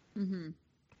cared. Mm-hmm.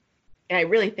 And I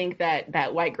really think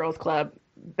that White Girls Club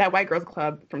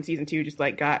from season 2 just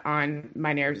got on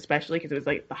my nerves, especially because it was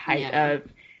the height of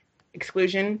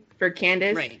exclusion for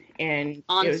Candace, right? And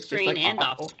on it was screen just, and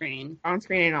awful. off screen, on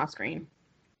screen and off screen.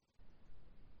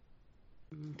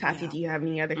 Tati, do you have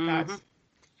any other thoughts?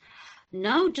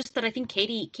 No, just that I think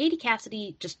Katie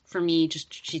Cassidy, just for me,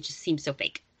 she just seems so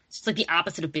fake. It's like the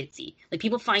opposite of Bitsy. Like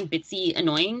people find Bitsy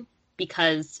annoying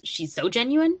because she's so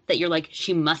genuine that you're like,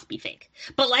 she must be fake.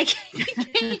 But like,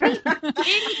 Katie's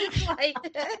like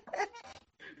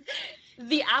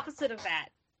the opposite of that.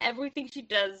 Everything she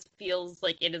does feels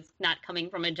like it is not coming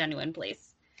from a genuine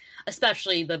place,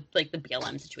 especially the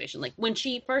BLM situation. Like when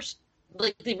she first.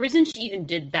 Like the reason she even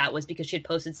did that was because she had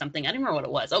posted something. I don't remember what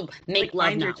it was. Oh, make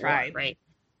love not war, right?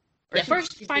 Or yeah,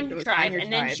 first find your tribe,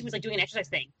 and then she was like doing an exercise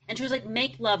thing, and she was like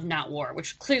make love not war,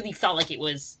 which clearly felt like it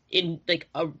was in like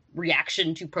a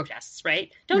reaction to protests,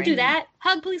 right? Don't do that.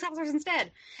 Hug police officers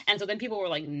instead. And so then people were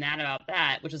like mad about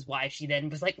that, which is why she then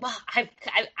was like, well,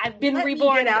 I've been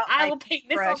reborn. I will paint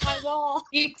this on my wall.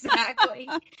 Exactly.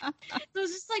 So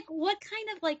it's just like, what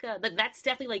kind of like that's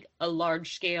definitely like a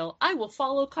large scale. I will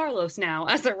follow Carlos now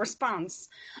as a response,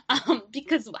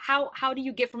 because how do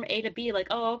you get from A to B? Like,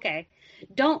 oh, okay.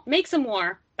 Don't make some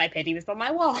more by painting this on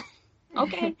my wall.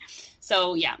 Okay.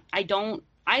 So yeah, I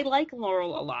like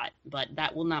Laurel a lot, but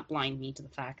that will not blind me to the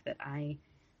fact that I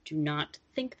do not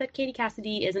think that Katie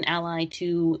Cassidy is an ally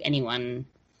to anyone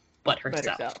but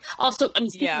herself. Also, I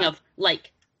mean, speaking of,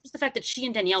 like, just the fact that she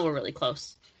and Danielle were really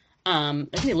close. I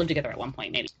think they lived together at one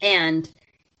point, maybe. And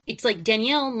it's like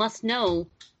Danielle must know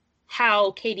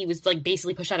how Katie was, like,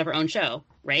 basically pushed out of her own show,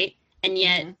 right? And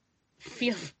yet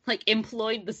feel like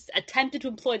attempted to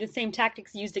employ the same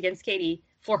tactics used against Katie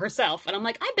for herself. And I'm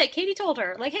like, I bet Katie told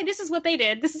her, like, hey, this is what they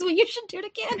did. This is what you should do to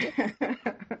Candace.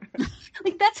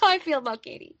 Like, that's how I feel about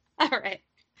Katie. All right.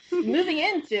 Moving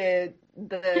into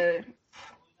the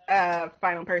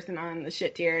final person on the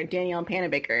shit tier, Danielle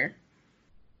Panabaker.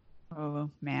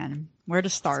 Oh, man. Where to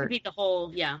start? This could be the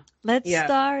whole, Let's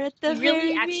start at the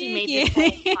very really actually made this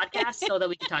whole podcast so that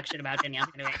we could talk shit about Danielle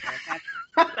Panabaker.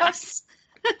 That's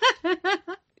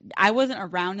I wasn't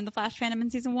around in the Flash fandom in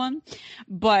season 1,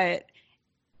 but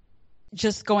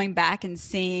just going back and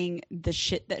seeing the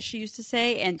shit that she used to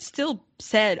say and still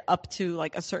said up to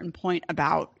like a certain point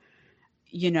about,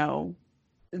 you know,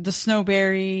 the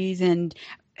Snowberries and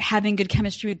having good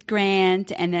chemistry with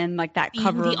Grant, and then like that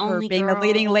cover of her being the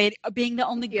leading lady, being the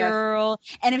only girl.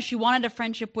 And if she wanted a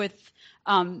friendship with,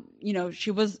 you know,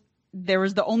 there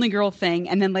was the only girl thing,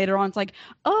 and then later on it's like,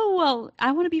 oh well,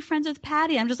 I want to be friends with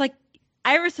Patty. I'm just like,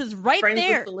 Iris is right friends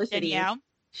there, Danielle.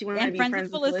 She wanted to be friends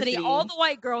with Felicity. All the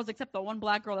white girls except the one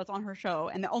black girl that's on her show,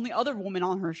 and the only other woman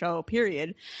on her show,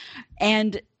 period.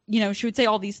 And you know, she would say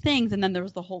all these things, and then there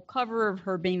was the whole cover of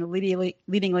her being the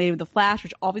leading lady of the Flash,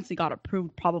 which obviously got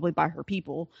approved probably by her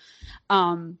people.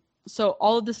 So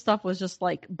all of this stuff was just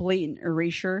like blatant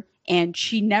erasure, and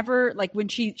she never, like, when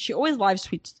she always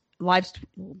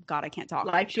God, I can't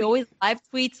talk. She always live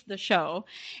tweets the show,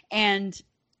 and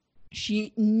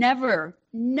she never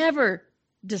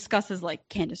discusses like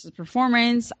Candace's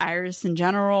performance, Iris in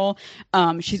general.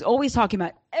 She's always talking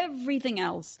about everything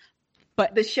else,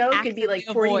 but the show could be like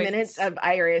 40 minutes of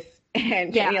Iris,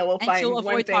 and Danielle will find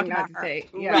one thing not to say.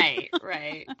 Yeah.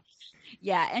 Right.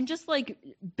 Yeah, and just like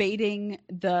baiting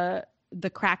the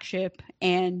crack ship,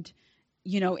 and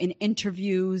you know, in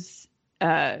interviews,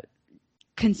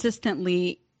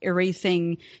 consistently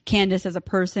erasing Candace as a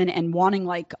person and wanting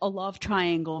like a love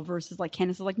triangle versus like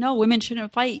Candace is like, no, women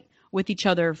shouldn't fight with each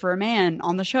other for a man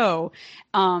on the show.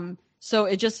 So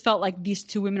it just felt like these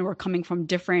two women were coming from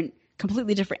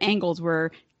completely different angles, where,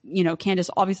 you know,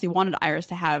 Candace obviously wanted Iris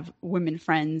to have women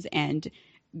friends and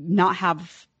not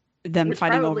have them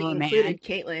fighting over a man. Included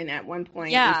Caitlyn at one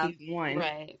point in season 1.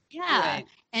 Right. Yeah. Right.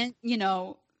 And, you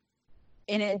know,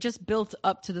 and it just built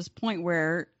up to this point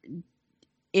where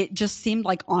it just seemed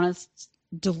like honest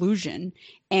delusion.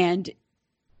 And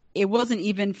it wasn't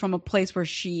even from a place where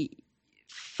she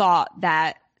thought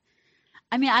that,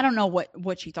 I mean, I don't know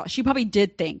what she thought. She probably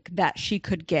did think that she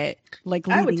could get like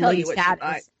leading lady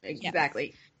status.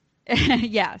 Exactly.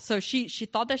 Yeah. So she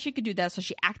thought that she could do that. So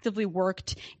she actively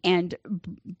worked and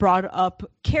brought up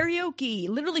karaoke.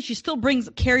 Literally, she still brings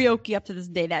karaoke up to this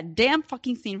day. That damn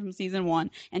fucking scene from season 1.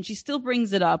 And she still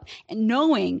brings it up,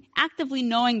 and actively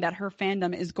knowing that her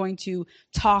fandom is going to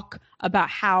talk about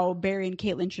how Barry and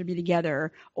Caitlyn should be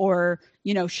together. Or,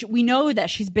 you know, we know that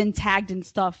she's been tagged in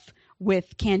stuff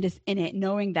with Candace in it,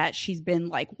 knowing that she's been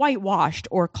like whitewashed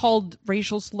or called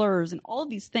racial slurs and all of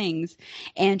these things.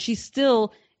 And she's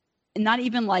still not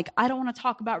even like, I don't want to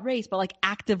talk about race, but like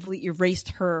actively erased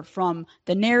her from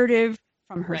the narrative,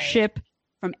 from her ship,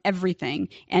 from everything.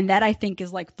 And that, I think,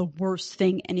 is like the worst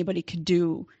thing anybody could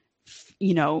do,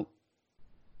 you know,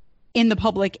 in the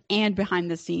public and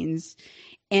behind the scenes.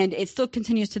 And it still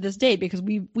continues to this day, because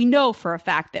we know for a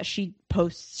fact that she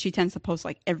tends to post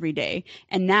like every day.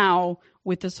 And now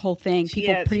with this whole thing.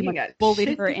 People pretty much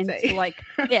bullied her into like,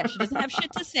 yeah, she doesn't have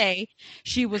shit to say.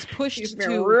 She was pushed to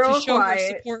show her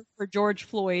support for George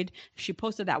Floyd. She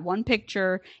posted that one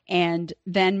picture and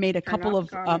then made a couple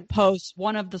of posts.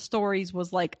 One of the stories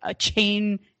was like a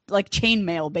chain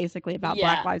mail basically about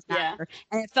Black Lives Matter.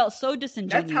 And it felt so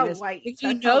disingenuous. That's how white.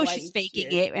 You know she's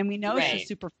faking it, and we know she's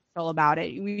superficial about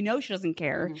it. We know she doesn't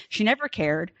care. Mm-hmm. She never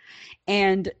cared.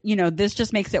 And, you know, this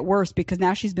just makes it worse because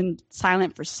now she's been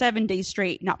silent for 7 days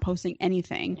straight, not posting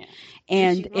anything. Yeah.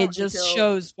 And it just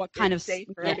shows what kind of...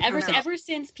 Ever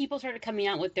since people started coming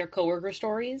out with their coworker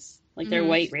stories, like their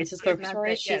white racist coworker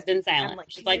stories, she's been silent.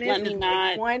 She's like, let me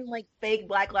not... One, like, fake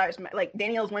Black Lives... Like,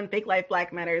 Danielle's one fake life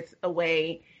Black Matters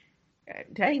away.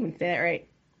 Did I even say that right?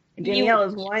 Danielle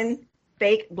is one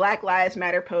fake Black Lives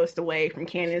Matter post away from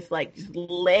Candace, like, just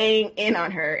laying in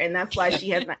on her. And that's why she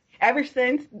has not... Ever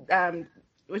since,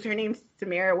 was her name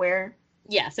Samira Ware?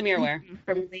 Yeah, Samira Ware.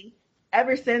 From Lee.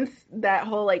 Ever since that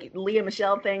whole, like, Leah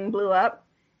Michelle thing blew up,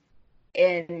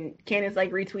 and Candace,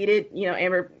 like, retweeted, you know,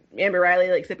 Amber Riley,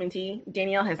 like, sipping tea,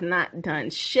 Danielle has not done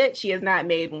shit. She has not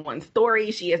made one story.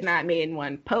 She has not made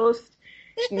one post.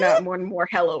 Not one more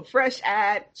HelloFresh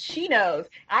ad. She knows.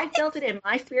 I felt it in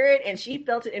my spirit, and she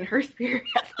felt it in her spirit.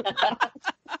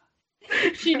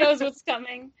 She knows what's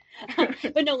coming.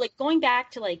 But no, like, going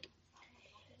back to, like,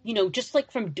 you know, just like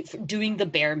from doing the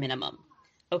bare minimum,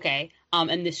 okay?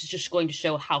 And this is just going to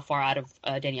show how far out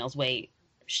of Danielle's way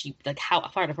how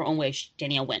far out of her own way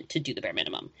Danielle went to do the bare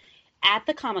minimum. At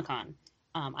the Comic-Con,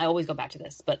 I always go back to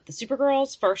this, but the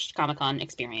Supergirl's first Comic-Con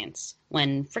experience,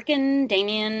 when frickin'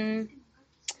 Damian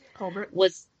Colbert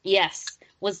was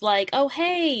like, oh,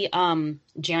 hey,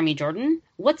 Jeremy Jordan,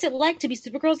 what's it like to be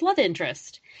Supergirl's love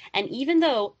interest? And even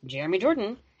though Jeremy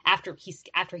Jordan, after he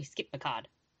skipped McCod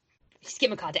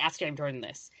to ask Jeremy Jordan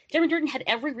this, Jeremy Jordan had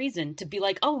every reason to be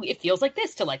like, oh, it feels like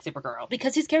this to like Supergirl,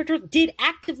 because his character did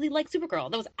actively like Supergirl.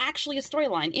 That was actually a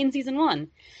storyline in season 1.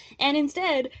 And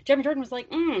instead, Jeremy Jordan was like,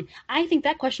 I think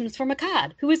that question is for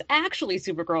McCod, who is actually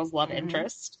Supergirl's love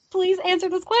interest. Please answer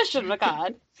this question,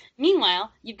 McCod.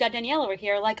 Meanwhile, you've got Danielle over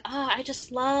here like, I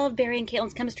just love Barry and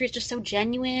Caitlin's chemistry. It's just so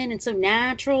genuine and so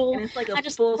natural. And it's like a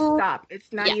full stop.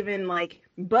 It's not even like,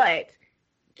 but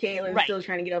Caitlin's still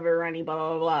trying to get over Ronnie, blah,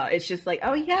 blah, blah. It's just like,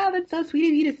 oh, yeah, that's so sweet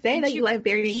of you to say that you like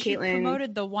Barry and Caitlin. She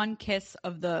promoted the one kiss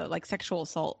of the, like, sexual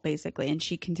assault, basically, and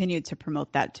she continued to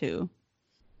promote that, too.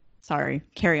 Sorry.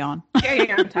 Carry on.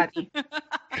 Carry on, Tati.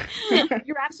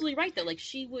 You're absolutely right, though. Like,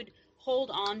 she would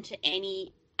hold on to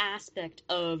any aspect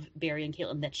of Barry and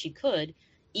Caitlin that she could,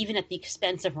 even at the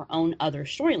expense of her own other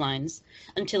storylines,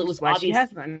 until it was obvious. She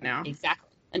has them now. Exactly.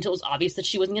 Until it was obvious that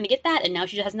she wasn't going to get that, and now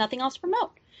she has nothing else to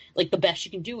promote. Like, the best she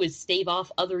can do is stave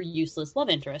off other useless love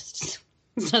interests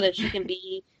so that she can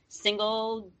be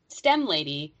single STEM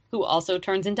lady who also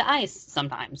turns into ice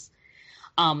sometimes.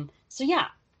 So yeah,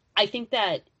 I think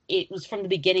that it was from the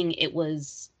beginning, it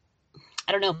was,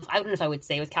 I don't know if I would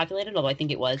say it was calculated, although I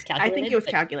think it was calculated. I think it was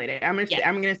calculated. I'm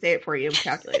going to say it for you. It was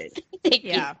calculated.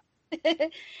 Yeah.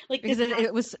 Like, because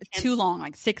it was too long,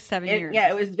 like 6-7 years.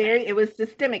 Yeah, it was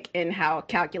systemic in how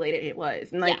calculated it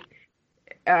was. And like,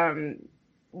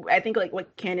 I think like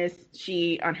what Candace,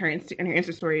 she on her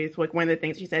Insta stories, like one of the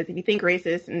things she says, if you think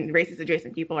racist and racist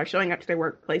adjacent people are showing up to their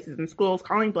workplaces and schools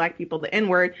calling Black people the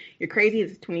N-word, you're crazy.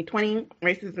 It's 2020.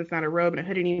 Racism is not a robe and a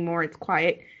hood anymore. It's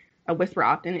quiet, a whisper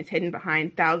often. It's hidden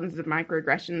behind thousands of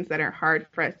microaggressions that are hard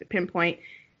for us to pinpoint.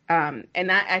 And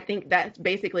that, I think that's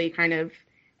basically kind of,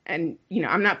 and you know,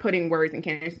 I'm not putting words in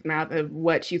Candace's mouth of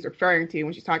what she's referring to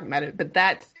when she's talking about it, but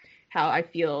that's how I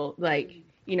feel like,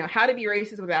 you know, how to be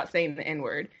racist without saying the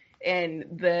N-word. And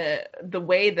the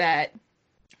way that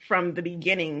from the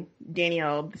beginning,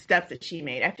 Danielle, the steps that she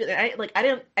made, I feel like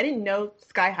I didn't know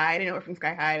Sky High. I didn't know her from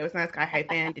Sky High. I was not a Sky High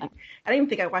fan. I didn't even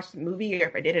think I watched the movie, or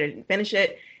if I did, I didn't finish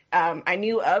it. I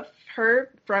knew of her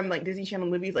from like Disney Channel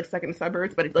movies like Stuck in the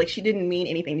Suburbs, but like she didn't mean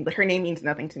anything. Like her name means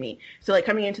nothing to me. So like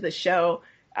coming into the show,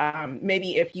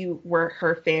 maybe if you were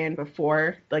her fan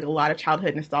before, like a lot of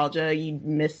childhood nostalgia, you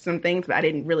missed some things, but I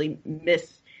didn't really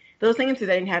miss those things because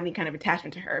I didn't have any kind of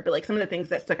attachment to her. But like some of the things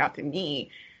that stuck out to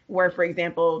me were, for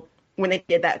example, when they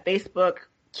did that Facebook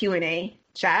Q&A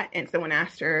chat and someone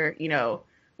asked her, you know,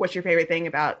 what's your favorite thing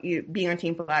about you being on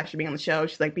Team Flash or being on the show?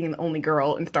 She's like, being the only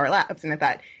girl in Star Labs. And I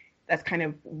thought that's kind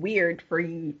of weird for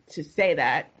you to say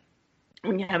that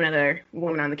when you have another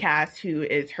woman on the cast who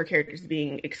is, her character is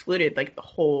being excluded like the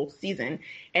whole season.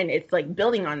 And it's like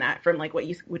building on that from like what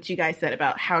you guys said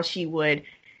about how she would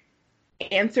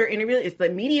answer interviews. Is the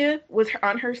media was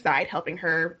on her side, helping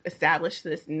her establish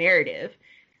this narrative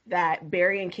that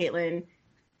Barry and Caitlin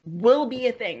will be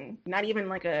a thing, not even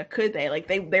like a could they, like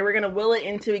they were going to will it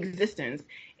into existence.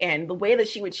 And the way that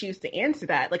she would choose to answer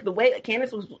that, like the way that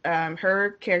Candace was,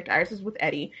 her character Iris was with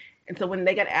Eddie, and so when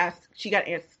she got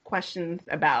asked questions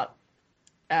about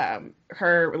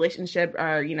her relationship,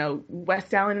 you know,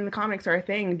 West Allen in the comics are a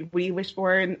thing we wish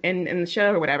for in the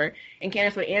show or whatever, and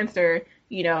Candace would answer,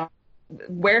 you know,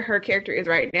 where her character is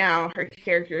right now. Her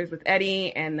character is with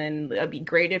Eddie, and then it'd be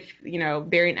great if, you know,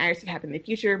 Barry and Iris could happen in the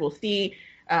future. We'll see.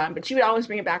 But she would always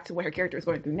bring it back to what her character is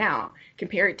going through now.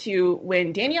 Compare it to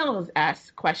when Danielle was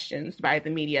asked questions by the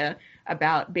media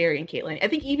about Barry and Caitlin. I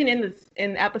think even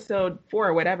in episode 4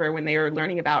 or whatever, when they were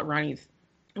learning about Ronnie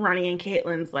and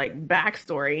Caitlin's like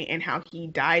backstory and how he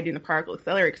died in the particle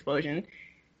accelerator explosion,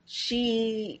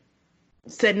 she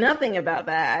said nothing about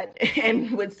that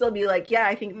and would still be like, yeah,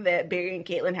 I think that Barry and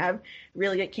Caitlin have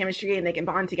really good chemistry and they can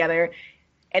bond together.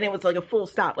 And it was like a full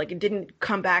stop. Like, it didn't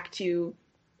come back to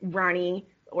Ronnie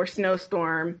or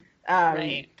Snowstorm,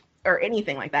 right, or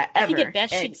anything like that ever. I think at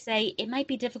best she'd say it might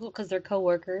be difficult because they're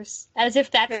coworkers, as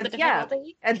if that's the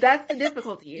difficulty. Yeah, and that's the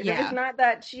difficulty. Yeah. It's not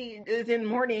that she is in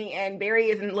mourning and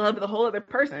Barry is in love with a whole other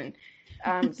person.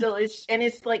 So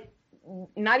it's like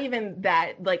not even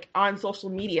that. Like on social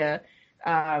media,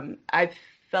 I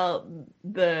felt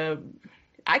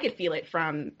I could feel it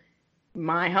from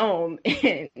my home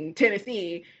in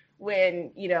Tennessee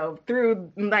when, you know,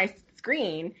 through my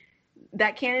screen,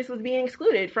 that Candace was being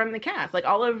excluded from the cast. Like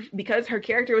because her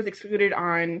character was excluded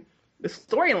on the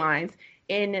storylines,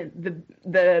 in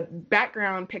the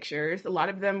background pictures, a lot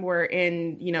of them were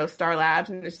in, you know, Star Labs,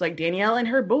 and it's like Danielle and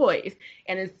her boys,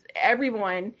 and it's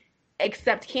everyone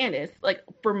except Candace, like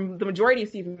for the majority of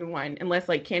season 1, unless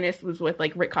like Candace was with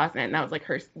like Rick Cosnet, and that was like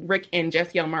Rick and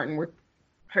Jesse L. Martin were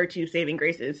her two saving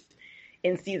graces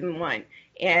in season 1.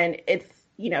 And it's,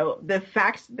 you know, the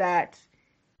fact that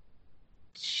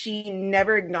she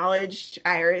never acknowledged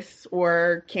Iris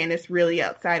or Candace really,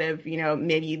 outside of, you know,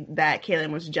 maybe that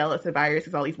Caitlin was jealous of Iris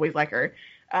because all these boys like her.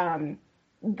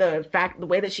 The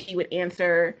way that she would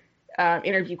answer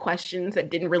interview questions that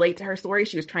didn't relate to her story,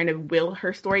 she was trying to will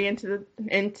her story into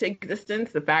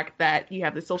existence. The fact that you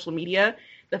have the social media,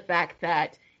 the fact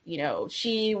that, you know,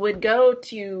 she would go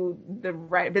to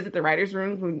visit the writers'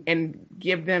 room and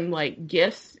give them like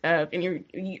gifts from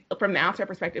the outside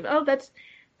perspective. Oh,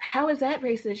 how is that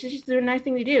racist? She's just doing a nice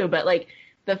thing to do. But like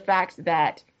the fact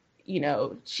that, you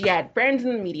know, she had friends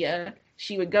in the media,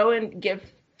 she would go and give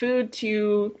food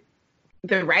to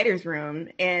the writers' room,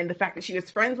 and the fact that she was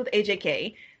friends with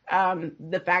AJK,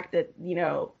 the fact that, you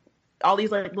know, all these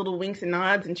like little winks and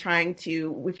nods and trying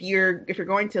to, if you're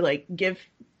going to like give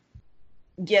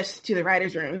gifts to the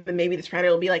writers' room, then maybe this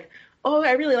writer will be like, oh,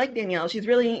 I really like Danielle. She's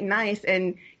really nice.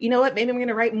 And you know what? Maybe I'm going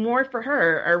to write more for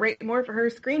her, or write more for her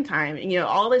screen time. And, you know,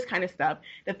 all this kind of stuff.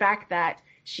 The fact that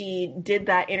she did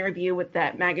that interview with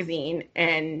that magazine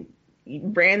and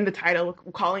ran the title,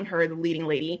 calling her the leading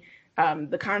lady.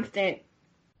 The constant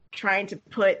trying to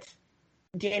put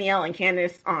Danielle and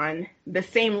Candace on the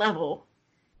same level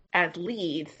as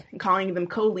leads and calling them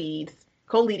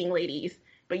co-leading ladies.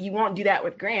 But you won't do that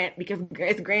with Grant because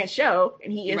it's Grant's show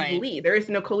and he is the lead. There is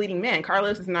no co-leading man.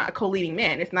 Carlos is not a co-leading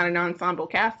man. It's not an ensemble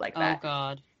cast like that. Oh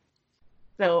God.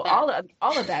 So all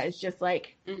of that is just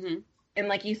like, mm-hmm. And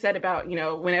like you said about, you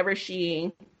know, whenever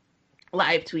she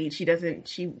live tweets,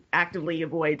 she actively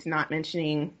avoids not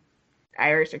mentioning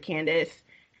Iris or Candace.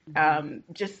 Mm-hmm.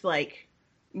 Just like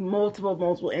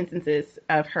multiple instances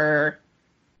of her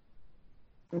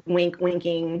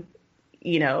winking,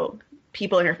 you know,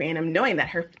 people in her fandom knowing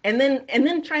that and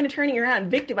then trying to turn it around,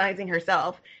 victimizing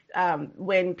herself,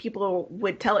 when people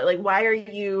would tell it, like, why are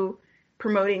you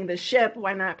promoting the ship?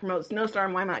 Why not promote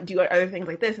Snowstorm? Why not do other things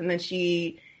like this? And then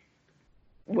she,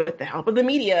 with the help of the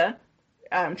media,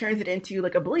 turns it into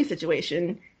like a bully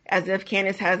situation, as if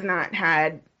Candace has not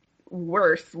had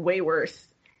way worse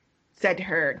said to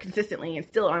her consistently and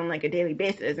still on like a daily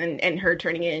basis, and her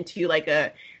turning it into like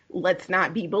a let's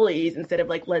not be bullies instead of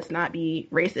like let's not be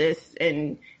racist.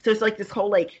 And so it's like this whole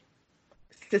like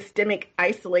systemic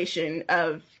isolation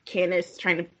of Candace,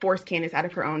 trying to force Candace out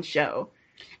of her own show.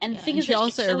 And the thing is, she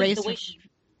also erased her...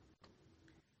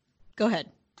 Go ahead.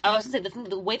 I was going to say,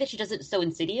 the way that she does it is so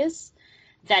insidious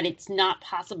that it's not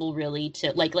possible really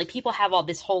to like people have all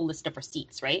this whole list of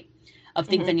receipts, right, of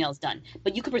things Danielle's done,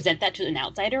 but you could present that to an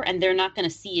outsider and they're not going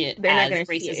to see it as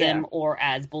racism or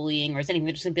as bullying or as anything.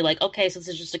 They're just going to be like, okay, so this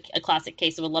is just a classic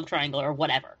case of a love triangle or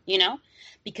whatever, you know,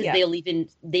 because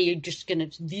they're just going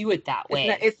to view it that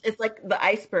way. It's like the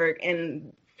iceberg,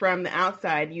 and from the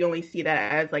outside you only see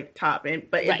that as like top,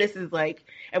 but this is like,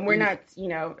 and we're not, you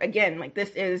know, again, like this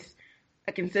is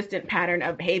a consistent pattern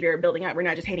of behavior building up. We're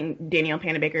not just hating Danielle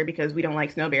Panabaker because we don't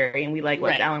like Snowberry and we like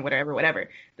West Allen, whatever.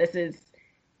 This is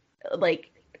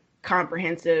like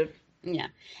comprehensive. Yeah.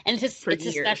 And it's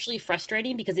especially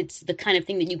frustrating because it's the kind of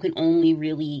thing that you can only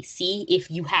really see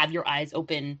if you have your eyes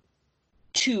open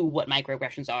to what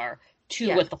microaggressions are,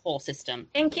 to what the whole system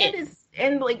and Candace is.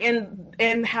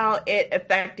 and how it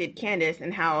affected Candace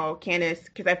and how Candace,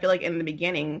 because I feel like in the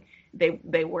beginning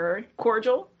they were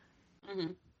cordial.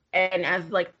 Mm-hmm. And as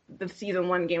like the season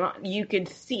 1 came on, you could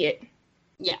see it.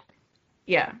 Yeah.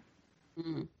 Yeah.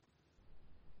 Mm-hmm.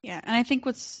 Yeah, and I think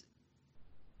what's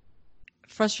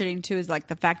frustrating too is like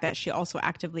the fact that she also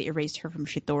actively erased her from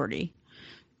Authority.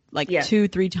 Like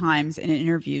 2-3 times in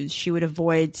interviews, she would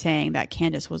avoid saying that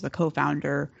Candace was the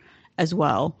co-founder as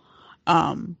well.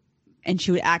 And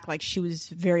she would act like she was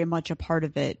very much a part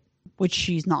of it, which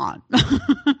she's not.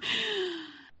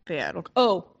 Yeah.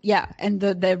 Oh, yeah. And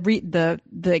the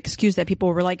excuse that people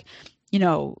were like, you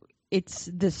know, it's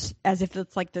this as if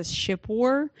it's like this ship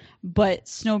war, but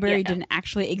Snowberry didn't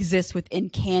actually exist within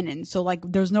canon. So like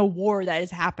there's no war that is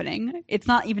happening. It's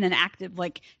not even an active,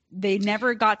 like they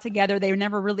never got together. They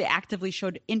never really actively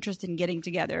showed interest in getting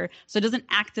together. So it doesn't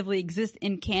actively exist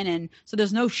in canon. So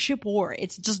there's no ship war.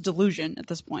 It's just delusion at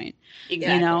this point.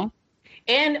 Exactly. You know?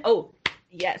 And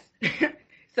yes.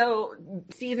 So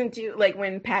season 2, like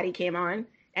when Patty came on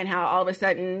and how all of a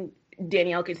sudden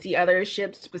Danielle could see other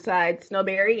ships besides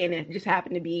Snowberry, and it just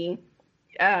happened to be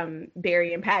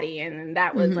Barry and Patty, and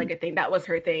that was like a thing. That was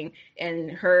her thing,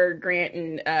 and her, Grant,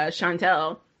 and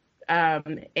Chantel,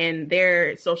 and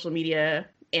their social media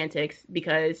antics,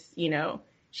 because you know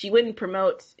she wouldn't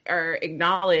promote or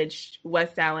acknowledge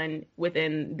West Allen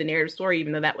within the narrative story,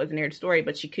 even though that was a narrative story,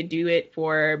 but she could do it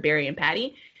for Barry and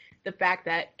Patty. The fact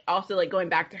that also like going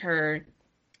back to her,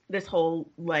 this whole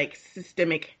like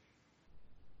systemic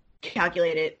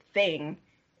calculated thing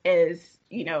is,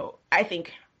 you know, I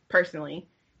think personally,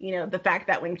 you know, the fact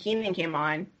that when Keenan came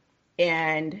on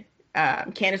and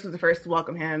Candace was the first to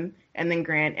welcome him, and then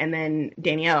Grant, and then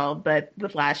Danielle, but the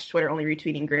Flash Twitter only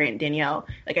retweeting Grant and Danielle,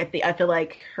 like I feel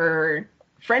like her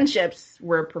friendships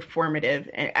were performative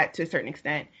to a certain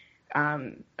extent.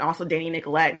 Also Danny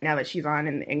Nicolette, now that she's on,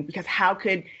 and because how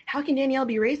can Danielle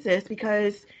be racist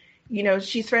because, you know,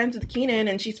 she's friends with Keenan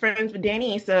and she's friends with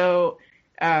Danny, so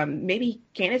maybe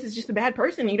Candace is just a bad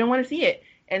person. You don't want to see it.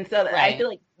 And so I feel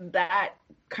like that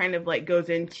kind of like goes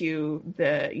into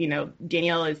the, you know,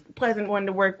 Danielle is the pleasant one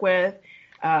to work with.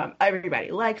 Everybody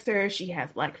likes her. She has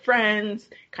black friends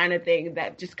kind of thing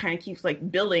that just kind of keeps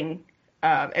like building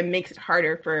and makes it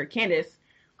harder for Candace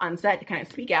on set to kind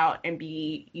of speak out and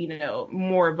be, you know,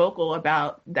 more vocal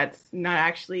about that's not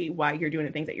actually why you're doing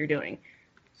the things that you're doing.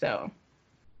 So.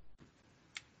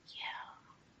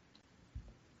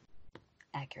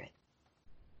 Accurate.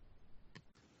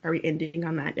 Are we ending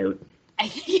on that note?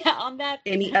 On that.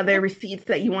 Any other receipts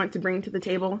that you want to bring to the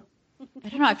table? I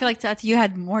don't know. I feel like Tati, you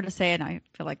had more to say, and I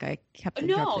feel like I kept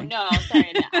interrupting. No,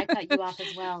 sorry. No, I cut you off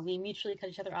as well. We mutually cut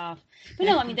each other off. But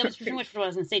no, I mean, that was pretty much what I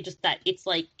was going to say, just that it's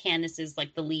like Candace is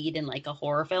like the lead in like a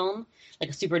horror film,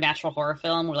 like a supernatural horror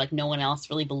film where like no one else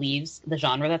really believes the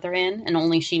genre that they're in, and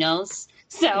only she knows.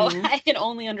 So I can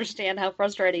only understand how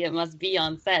frustrating it must be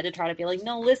on set to try to be like,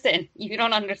 no, listen, you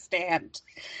don't understand.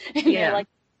 And they're like,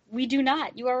 we do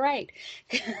not. You are right.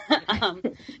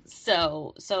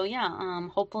 So yeah.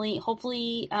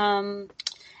 Hopefully,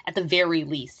 at the very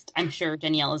least, I'm sure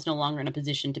Danielle is no longer in a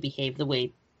position to behave the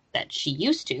way that she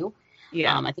used to.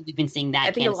 Yeah. I think we've been seeing that.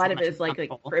 I think a lot of it is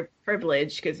like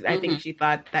privilege, because I think she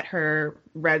thought that her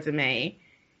resume,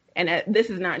 and this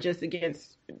is not just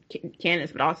against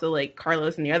Candace, but also like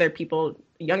Carlos and the other people,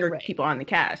 younger people on the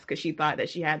cast, because she thought that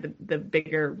she had the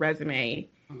bigger resume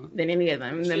than any of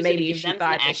them. And then maybe she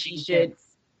thought that she should,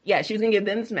 she was going to give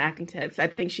them some acting tips. I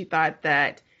think she thought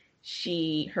that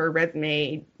her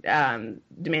resume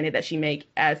demanded that she make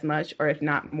as much, or if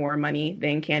not more money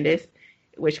than Candace,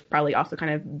 which probably also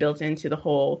kind of built into the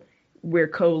whole, we're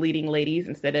co-leading ladies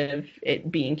instead of it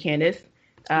being Candace,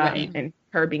 and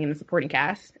her being in the supporting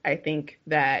cast. I think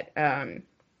that, I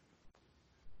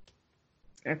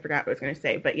forgot what I was going to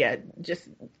say, but yeah, just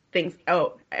things,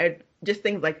 just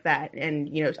things like that. And,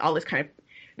 you know, all this kind of,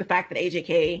 the fact that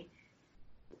AJK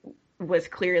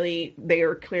they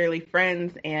were clearly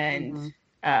friends, and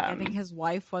I think his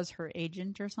wife was her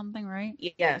agent or something, right?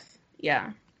 Yes.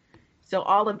 Yeah. So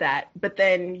all of that, but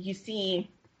then you see,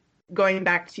 going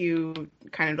back to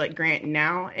kind of like Grant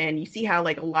now, and you see how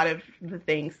like a lot of the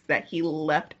things that he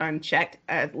left unchecked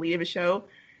as lead of a show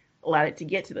allowed it to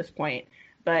get to this point.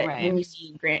 But when you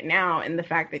see Grant now, and the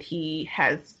fact that he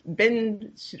has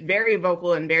been very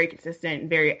vocal and very consistent and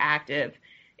very active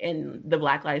in the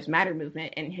Black Lives Matter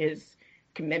movement and his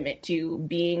commitment to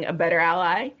being a better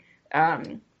ally,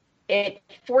 it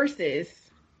forces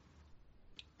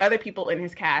other people in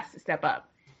his cast to step up.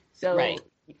 So Right.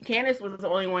 Candace was the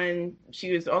only one.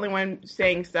 She was the only one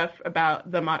saying stuff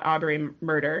about the Ahmaud Arbery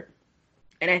murder,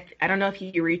 and I don't know if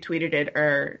he retweeted it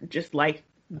or just liked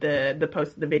the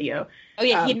post of the video. Oh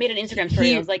yeah, he had made an Instagram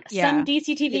story. It was like some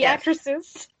DCTV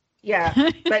actresses. Yeah,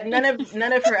 but none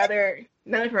of her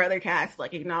other cast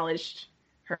like acknowledged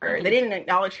her. They didn't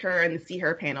acknowledge her in the See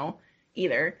Her panel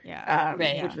either. Yeah,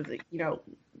 which was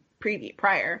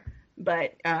prior,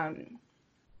 but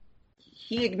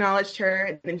he acknowledged her.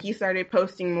 And then he started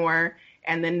posting more,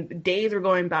 and then days were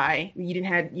going by. You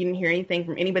didn't hear anything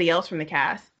from anybody else from the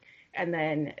cast, and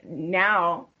then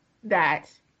now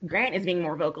that Grant is being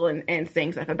more vocal and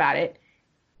saying stuff about it,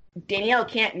 Danielle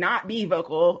can't not be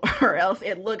vocal or else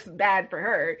it looks bad for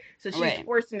her. So she's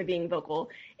forced into being vocal.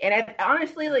 And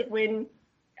honestly, like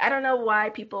I don't know why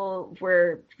people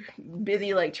were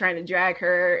busy like trying to drag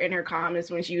her in her comments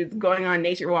when she was going on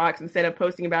nature walks instead of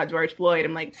posting about George Floyd.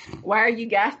 I'm like, why are you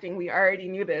gasping? We already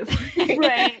knew this.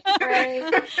 Right.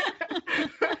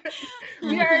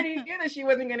 We already knew that she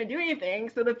wasn't going to do anything.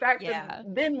 So the fact that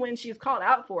then when she's called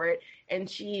out for it and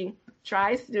she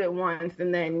tries to do it once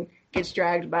and then gets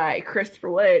dragged by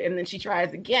Christopher Wood and then she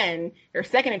tries again, her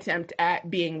second attempt at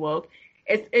being woke,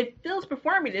 it feels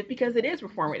performative because it is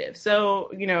performative. So,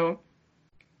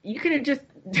 you could have just,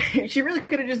 she really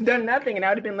could have just done nothing and I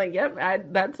would have been like, yep,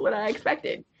 that's what I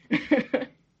expected.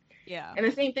 Yeah. And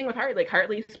the same thing with Hartley. Like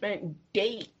Hartley spent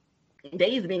days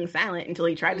being silent until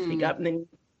he tried to speak up and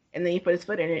then he put his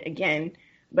foot in it again.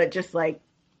 But just like,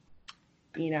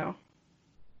 Yeah,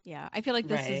 I feel like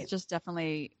this is just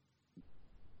definitely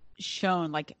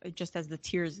shown, like, just as the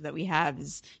tiers that we have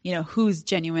is, who's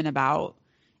genuine about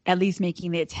at least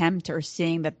making the attempt or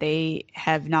seeing that they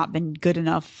have not been good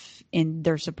enough in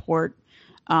their support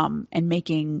and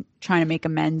trying to make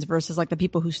amends versus like the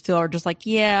people who still are just like,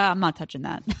 yeah, I'm not touching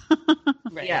that.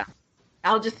 Right. Yeah.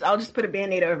 I'll just put a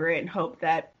Band-Aid over it and hope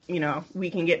that, we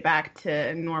can get back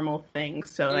to normal things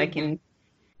so I can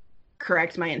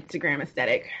correct my Instagram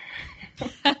aesthetic.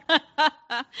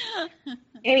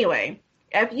 Anyway,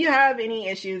 if you have any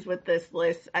issues with this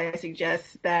list, I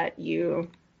suggest that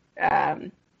you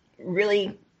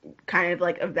really kind of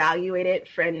like evaluate it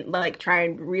try and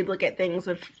relook at things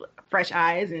with fresh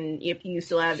eyes. And if you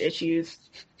still have issues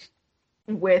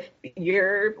with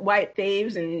your white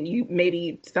faves and you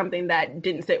maybe something that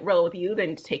didn't sit well with you,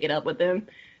 then take it up with them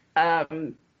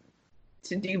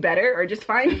to do better, or just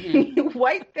find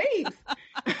white faves.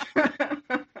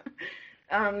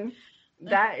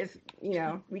 That is,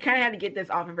 we kind of had to get this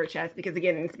off of our chest because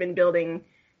again, it's been building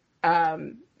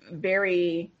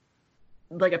very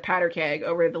like a powder keg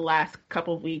over the last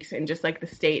couple of weeks, and just like the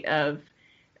state of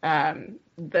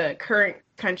the current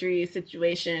country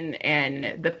situation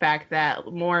and the fact that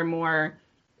more and more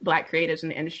Black creatives in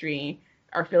the industry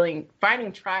are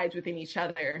finding tribes within each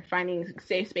other, finding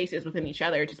safe spaces within each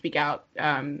other to speak out,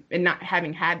 and not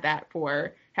having had that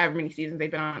for however many seasons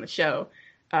they've been on the show.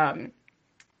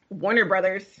 Warner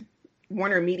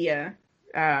Media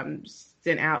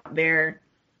sent out their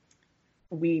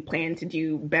 "We plan to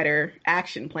do better"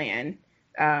 action plan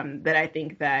that I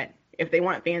think that if they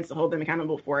want fans to hold them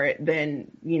accountable for it, then,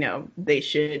 they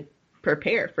should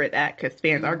prepare for that because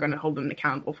fans are going to hold them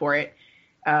accountable for it.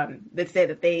 That say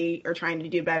that they are trying to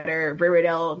do better.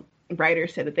 Riverdale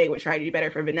writers said that they would try to do better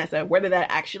for Vanessa. Whether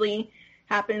that actually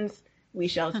happens, we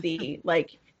shall see.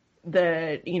 Like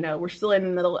we're still in the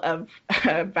middle of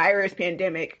a virus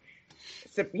pandemic.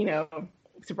 So,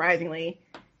 surprisingly,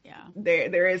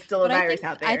 there is still a virus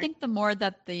out there. I think the more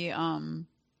that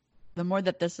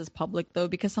this is public, though,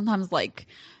 because sometimes like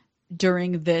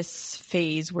during this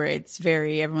phase where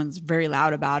everyone's very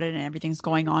loud about it and everything's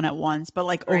going on at once, but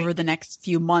like over the next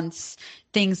few months,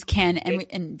 things can,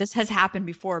 and this has happened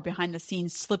before behind the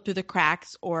scenes, slip through the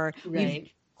cracks, or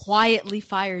we've quietly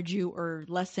fired you or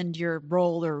lessened your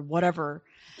role or whatever,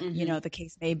 the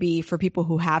case may be for people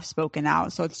who have spoken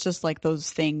out. So it's just like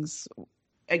those things.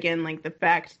 Again, like the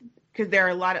fact, because there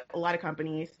are a lot of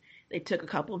companies, they took a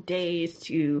couple of days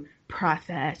to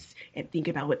process and think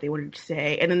about what they wanted to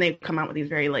say, and then they come out with these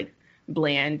very like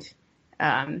bland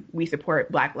we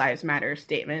support Black Lives Matter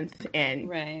statements,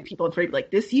 and people are like,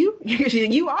 this you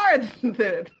are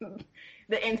the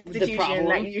institution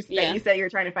that you said you're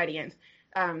trying to fight against.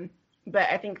 But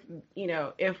I think,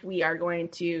 if we are going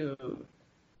to,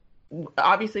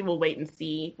 obviously we'll wait and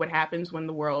see what happens when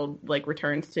the world like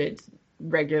returns to its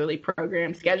regularly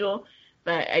programmed schedule.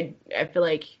 But I feel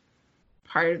like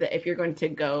part of if you're going to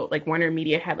go, like Warner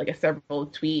Media had like a several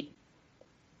tweet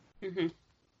Mm-hmm.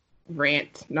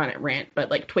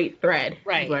 Like tweet thread.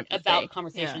 Right. About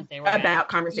conversations they were having. About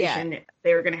conversation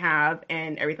they were going to have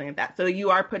and everything like that. So you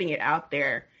are putting it out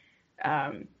there.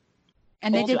 And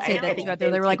they did say that they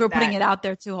were like, we're putting it out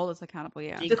there to hold us accountable.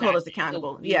 Yeah. Exactly. To hold us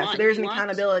accountable. So there's an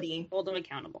accountability. Hold them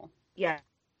accountable. Yeah.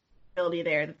 Accountability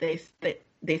there that they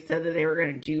said that they were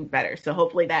going to do better. So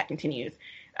hopefully that continues.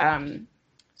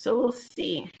 So we'll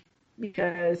see,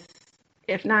 because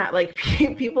if not, like,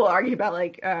 people argue about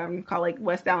call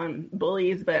West Allen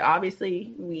bullies, but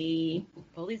obviously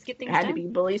bullies get things had done. to be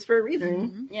bullies for a reason.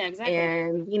 Mm-hmm. Yeah, exactly.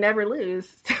 And we never lose.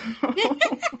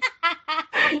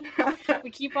 We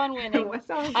keep on winning.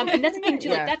 And that's the thing too.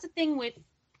 Yeah. Like, that's the thing with.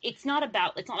 It's not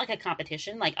like a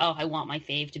competition. Like, oh, I want my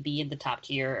fave to be in the top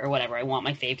tier or whatever. I want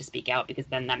my fave to speak out because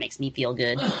then that makes me feel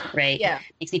good, right? Yeah.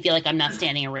 Makes me feel like I'm not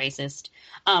standing a racist.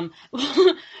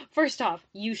 First off,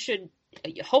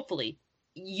 hopefully,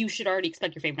 you should already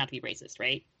expect your fave not to be racist,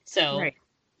 right? So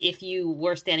if you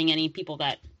were standing any people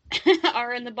that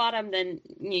are in the bottom, then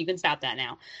you can stop that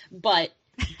now. But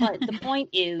the point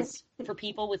is for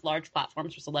people with large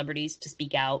platforms, for celebrities to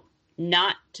speak out,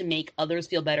 not to make others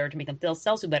feel better, to make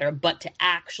themselves feel better, but to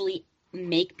actually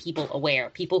make people aware,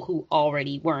 people who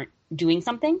already weren't doing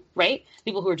something, right?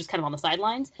 People who are just kind of on the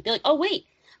sidelines. Be like, oh, wait,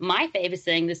 my fave is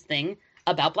saying this thing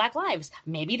about Black lives.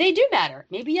 Maybe they do matter.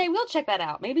 Maybe I will check that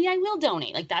out. Maybe I will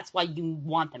donate. Like, that's why you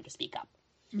want them to speak up.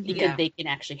 Because they can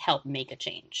actually help make a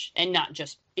change, and not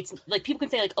just, it's like people can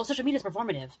say like, oh, social media is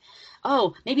performative.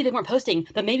 Oh, maybe they weren't posting,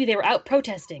 but maybe they were out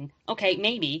protesting. Okay,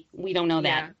 maybe we don't know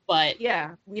that, but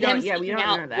we don't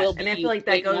know that. And I feel like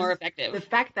that goes more effective. The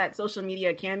fact that social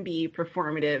media can be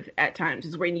performative at times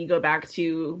is when you go back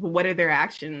to what are their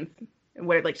actions, and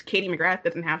what, like, Katie McGrath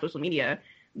doesn't have social media,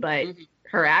 but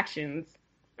her actions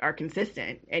are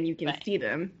consistent, and you can see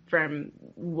them from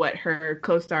what her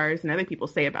co-stars and other people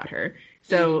say about her.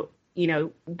 So,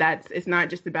 it's not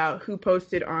just about who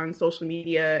posted on social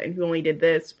media and who only did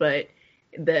this, but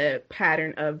the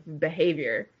pattern of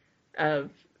behavior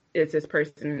of, is this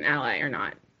person an ally or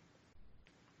not?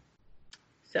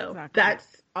 So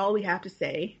that's all we have to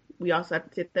say. We also have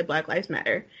to say that Black Lives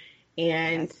Matter,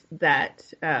 and that,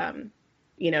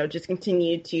 just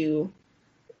continue to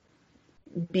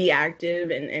be active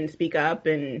and speak up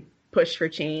and push for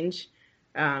change,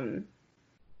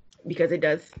 because it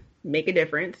does make a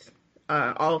difference.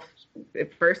 At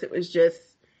first, it was just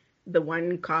the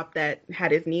one cop that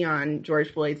had his knee on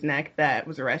George Floyd's neck that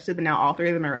was arrested, but now all three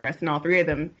of them are arrested, and all three of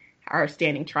them are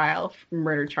standing trial for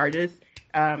murder charges,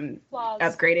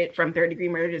 upgraded from third-degree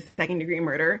murder to second-degree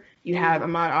murder. You have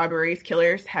Ahmaud Arbery's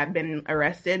killers have been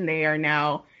arrested, and they are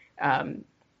now,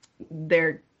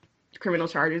 their criminal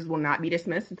charges will not be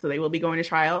dismissed, and so they will be going to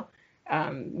trial.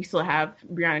 We still have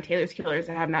Breonna Taylor's killers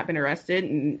that have not been arrested,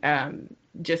 and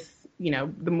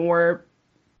the more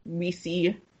we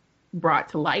see brought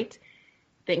to light,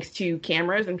 thanks to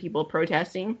cameras and people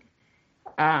protesting,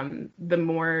 the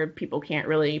more people can't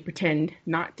really pretend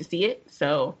not to see it.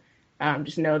 So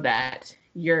just know that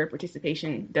your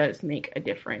participation does make a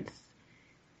difference.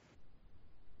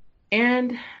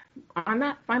 And on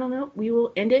that final note, we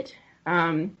will end it.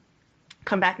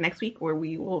 Come back next week where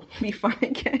we will be fun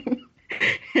again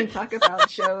and talk about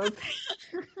shows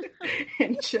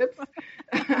and chips.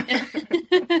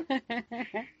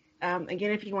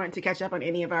 Again, if you want to catch up on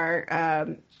any of our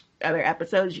other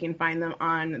episodes, you can find them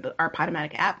on our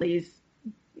Podomatic app,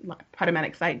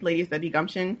 Podomatic site, Ladies That Be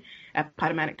Gumption at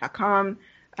Podomatic.com.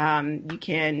 You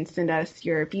can send us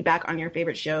your feedback on your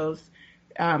favorite shows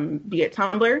via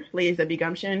Tumblr, Ladies That Be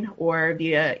Gumption, or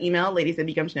via email,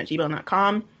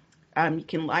 ladiesthatbegumption@gmail.com. You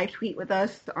can live tweet with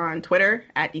us on Twitter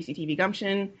at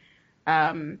DCTVGumption.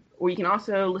 Or you can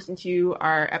also listen to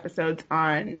our episodes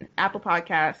on Apple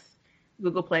Podcasts,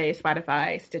 Google Play,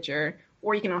 Spotify, Stitcher,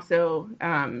 or you can also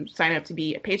sign up to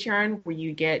be a Patreon, where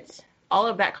you get all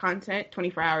of that content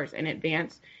 24 hours in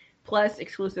advance, plus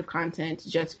exclusive content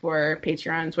just for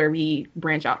Patreons, where we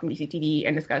branch out from DCTV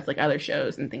and discuss like other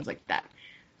shows and things like that.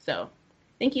 So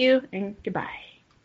thank you and goodbye.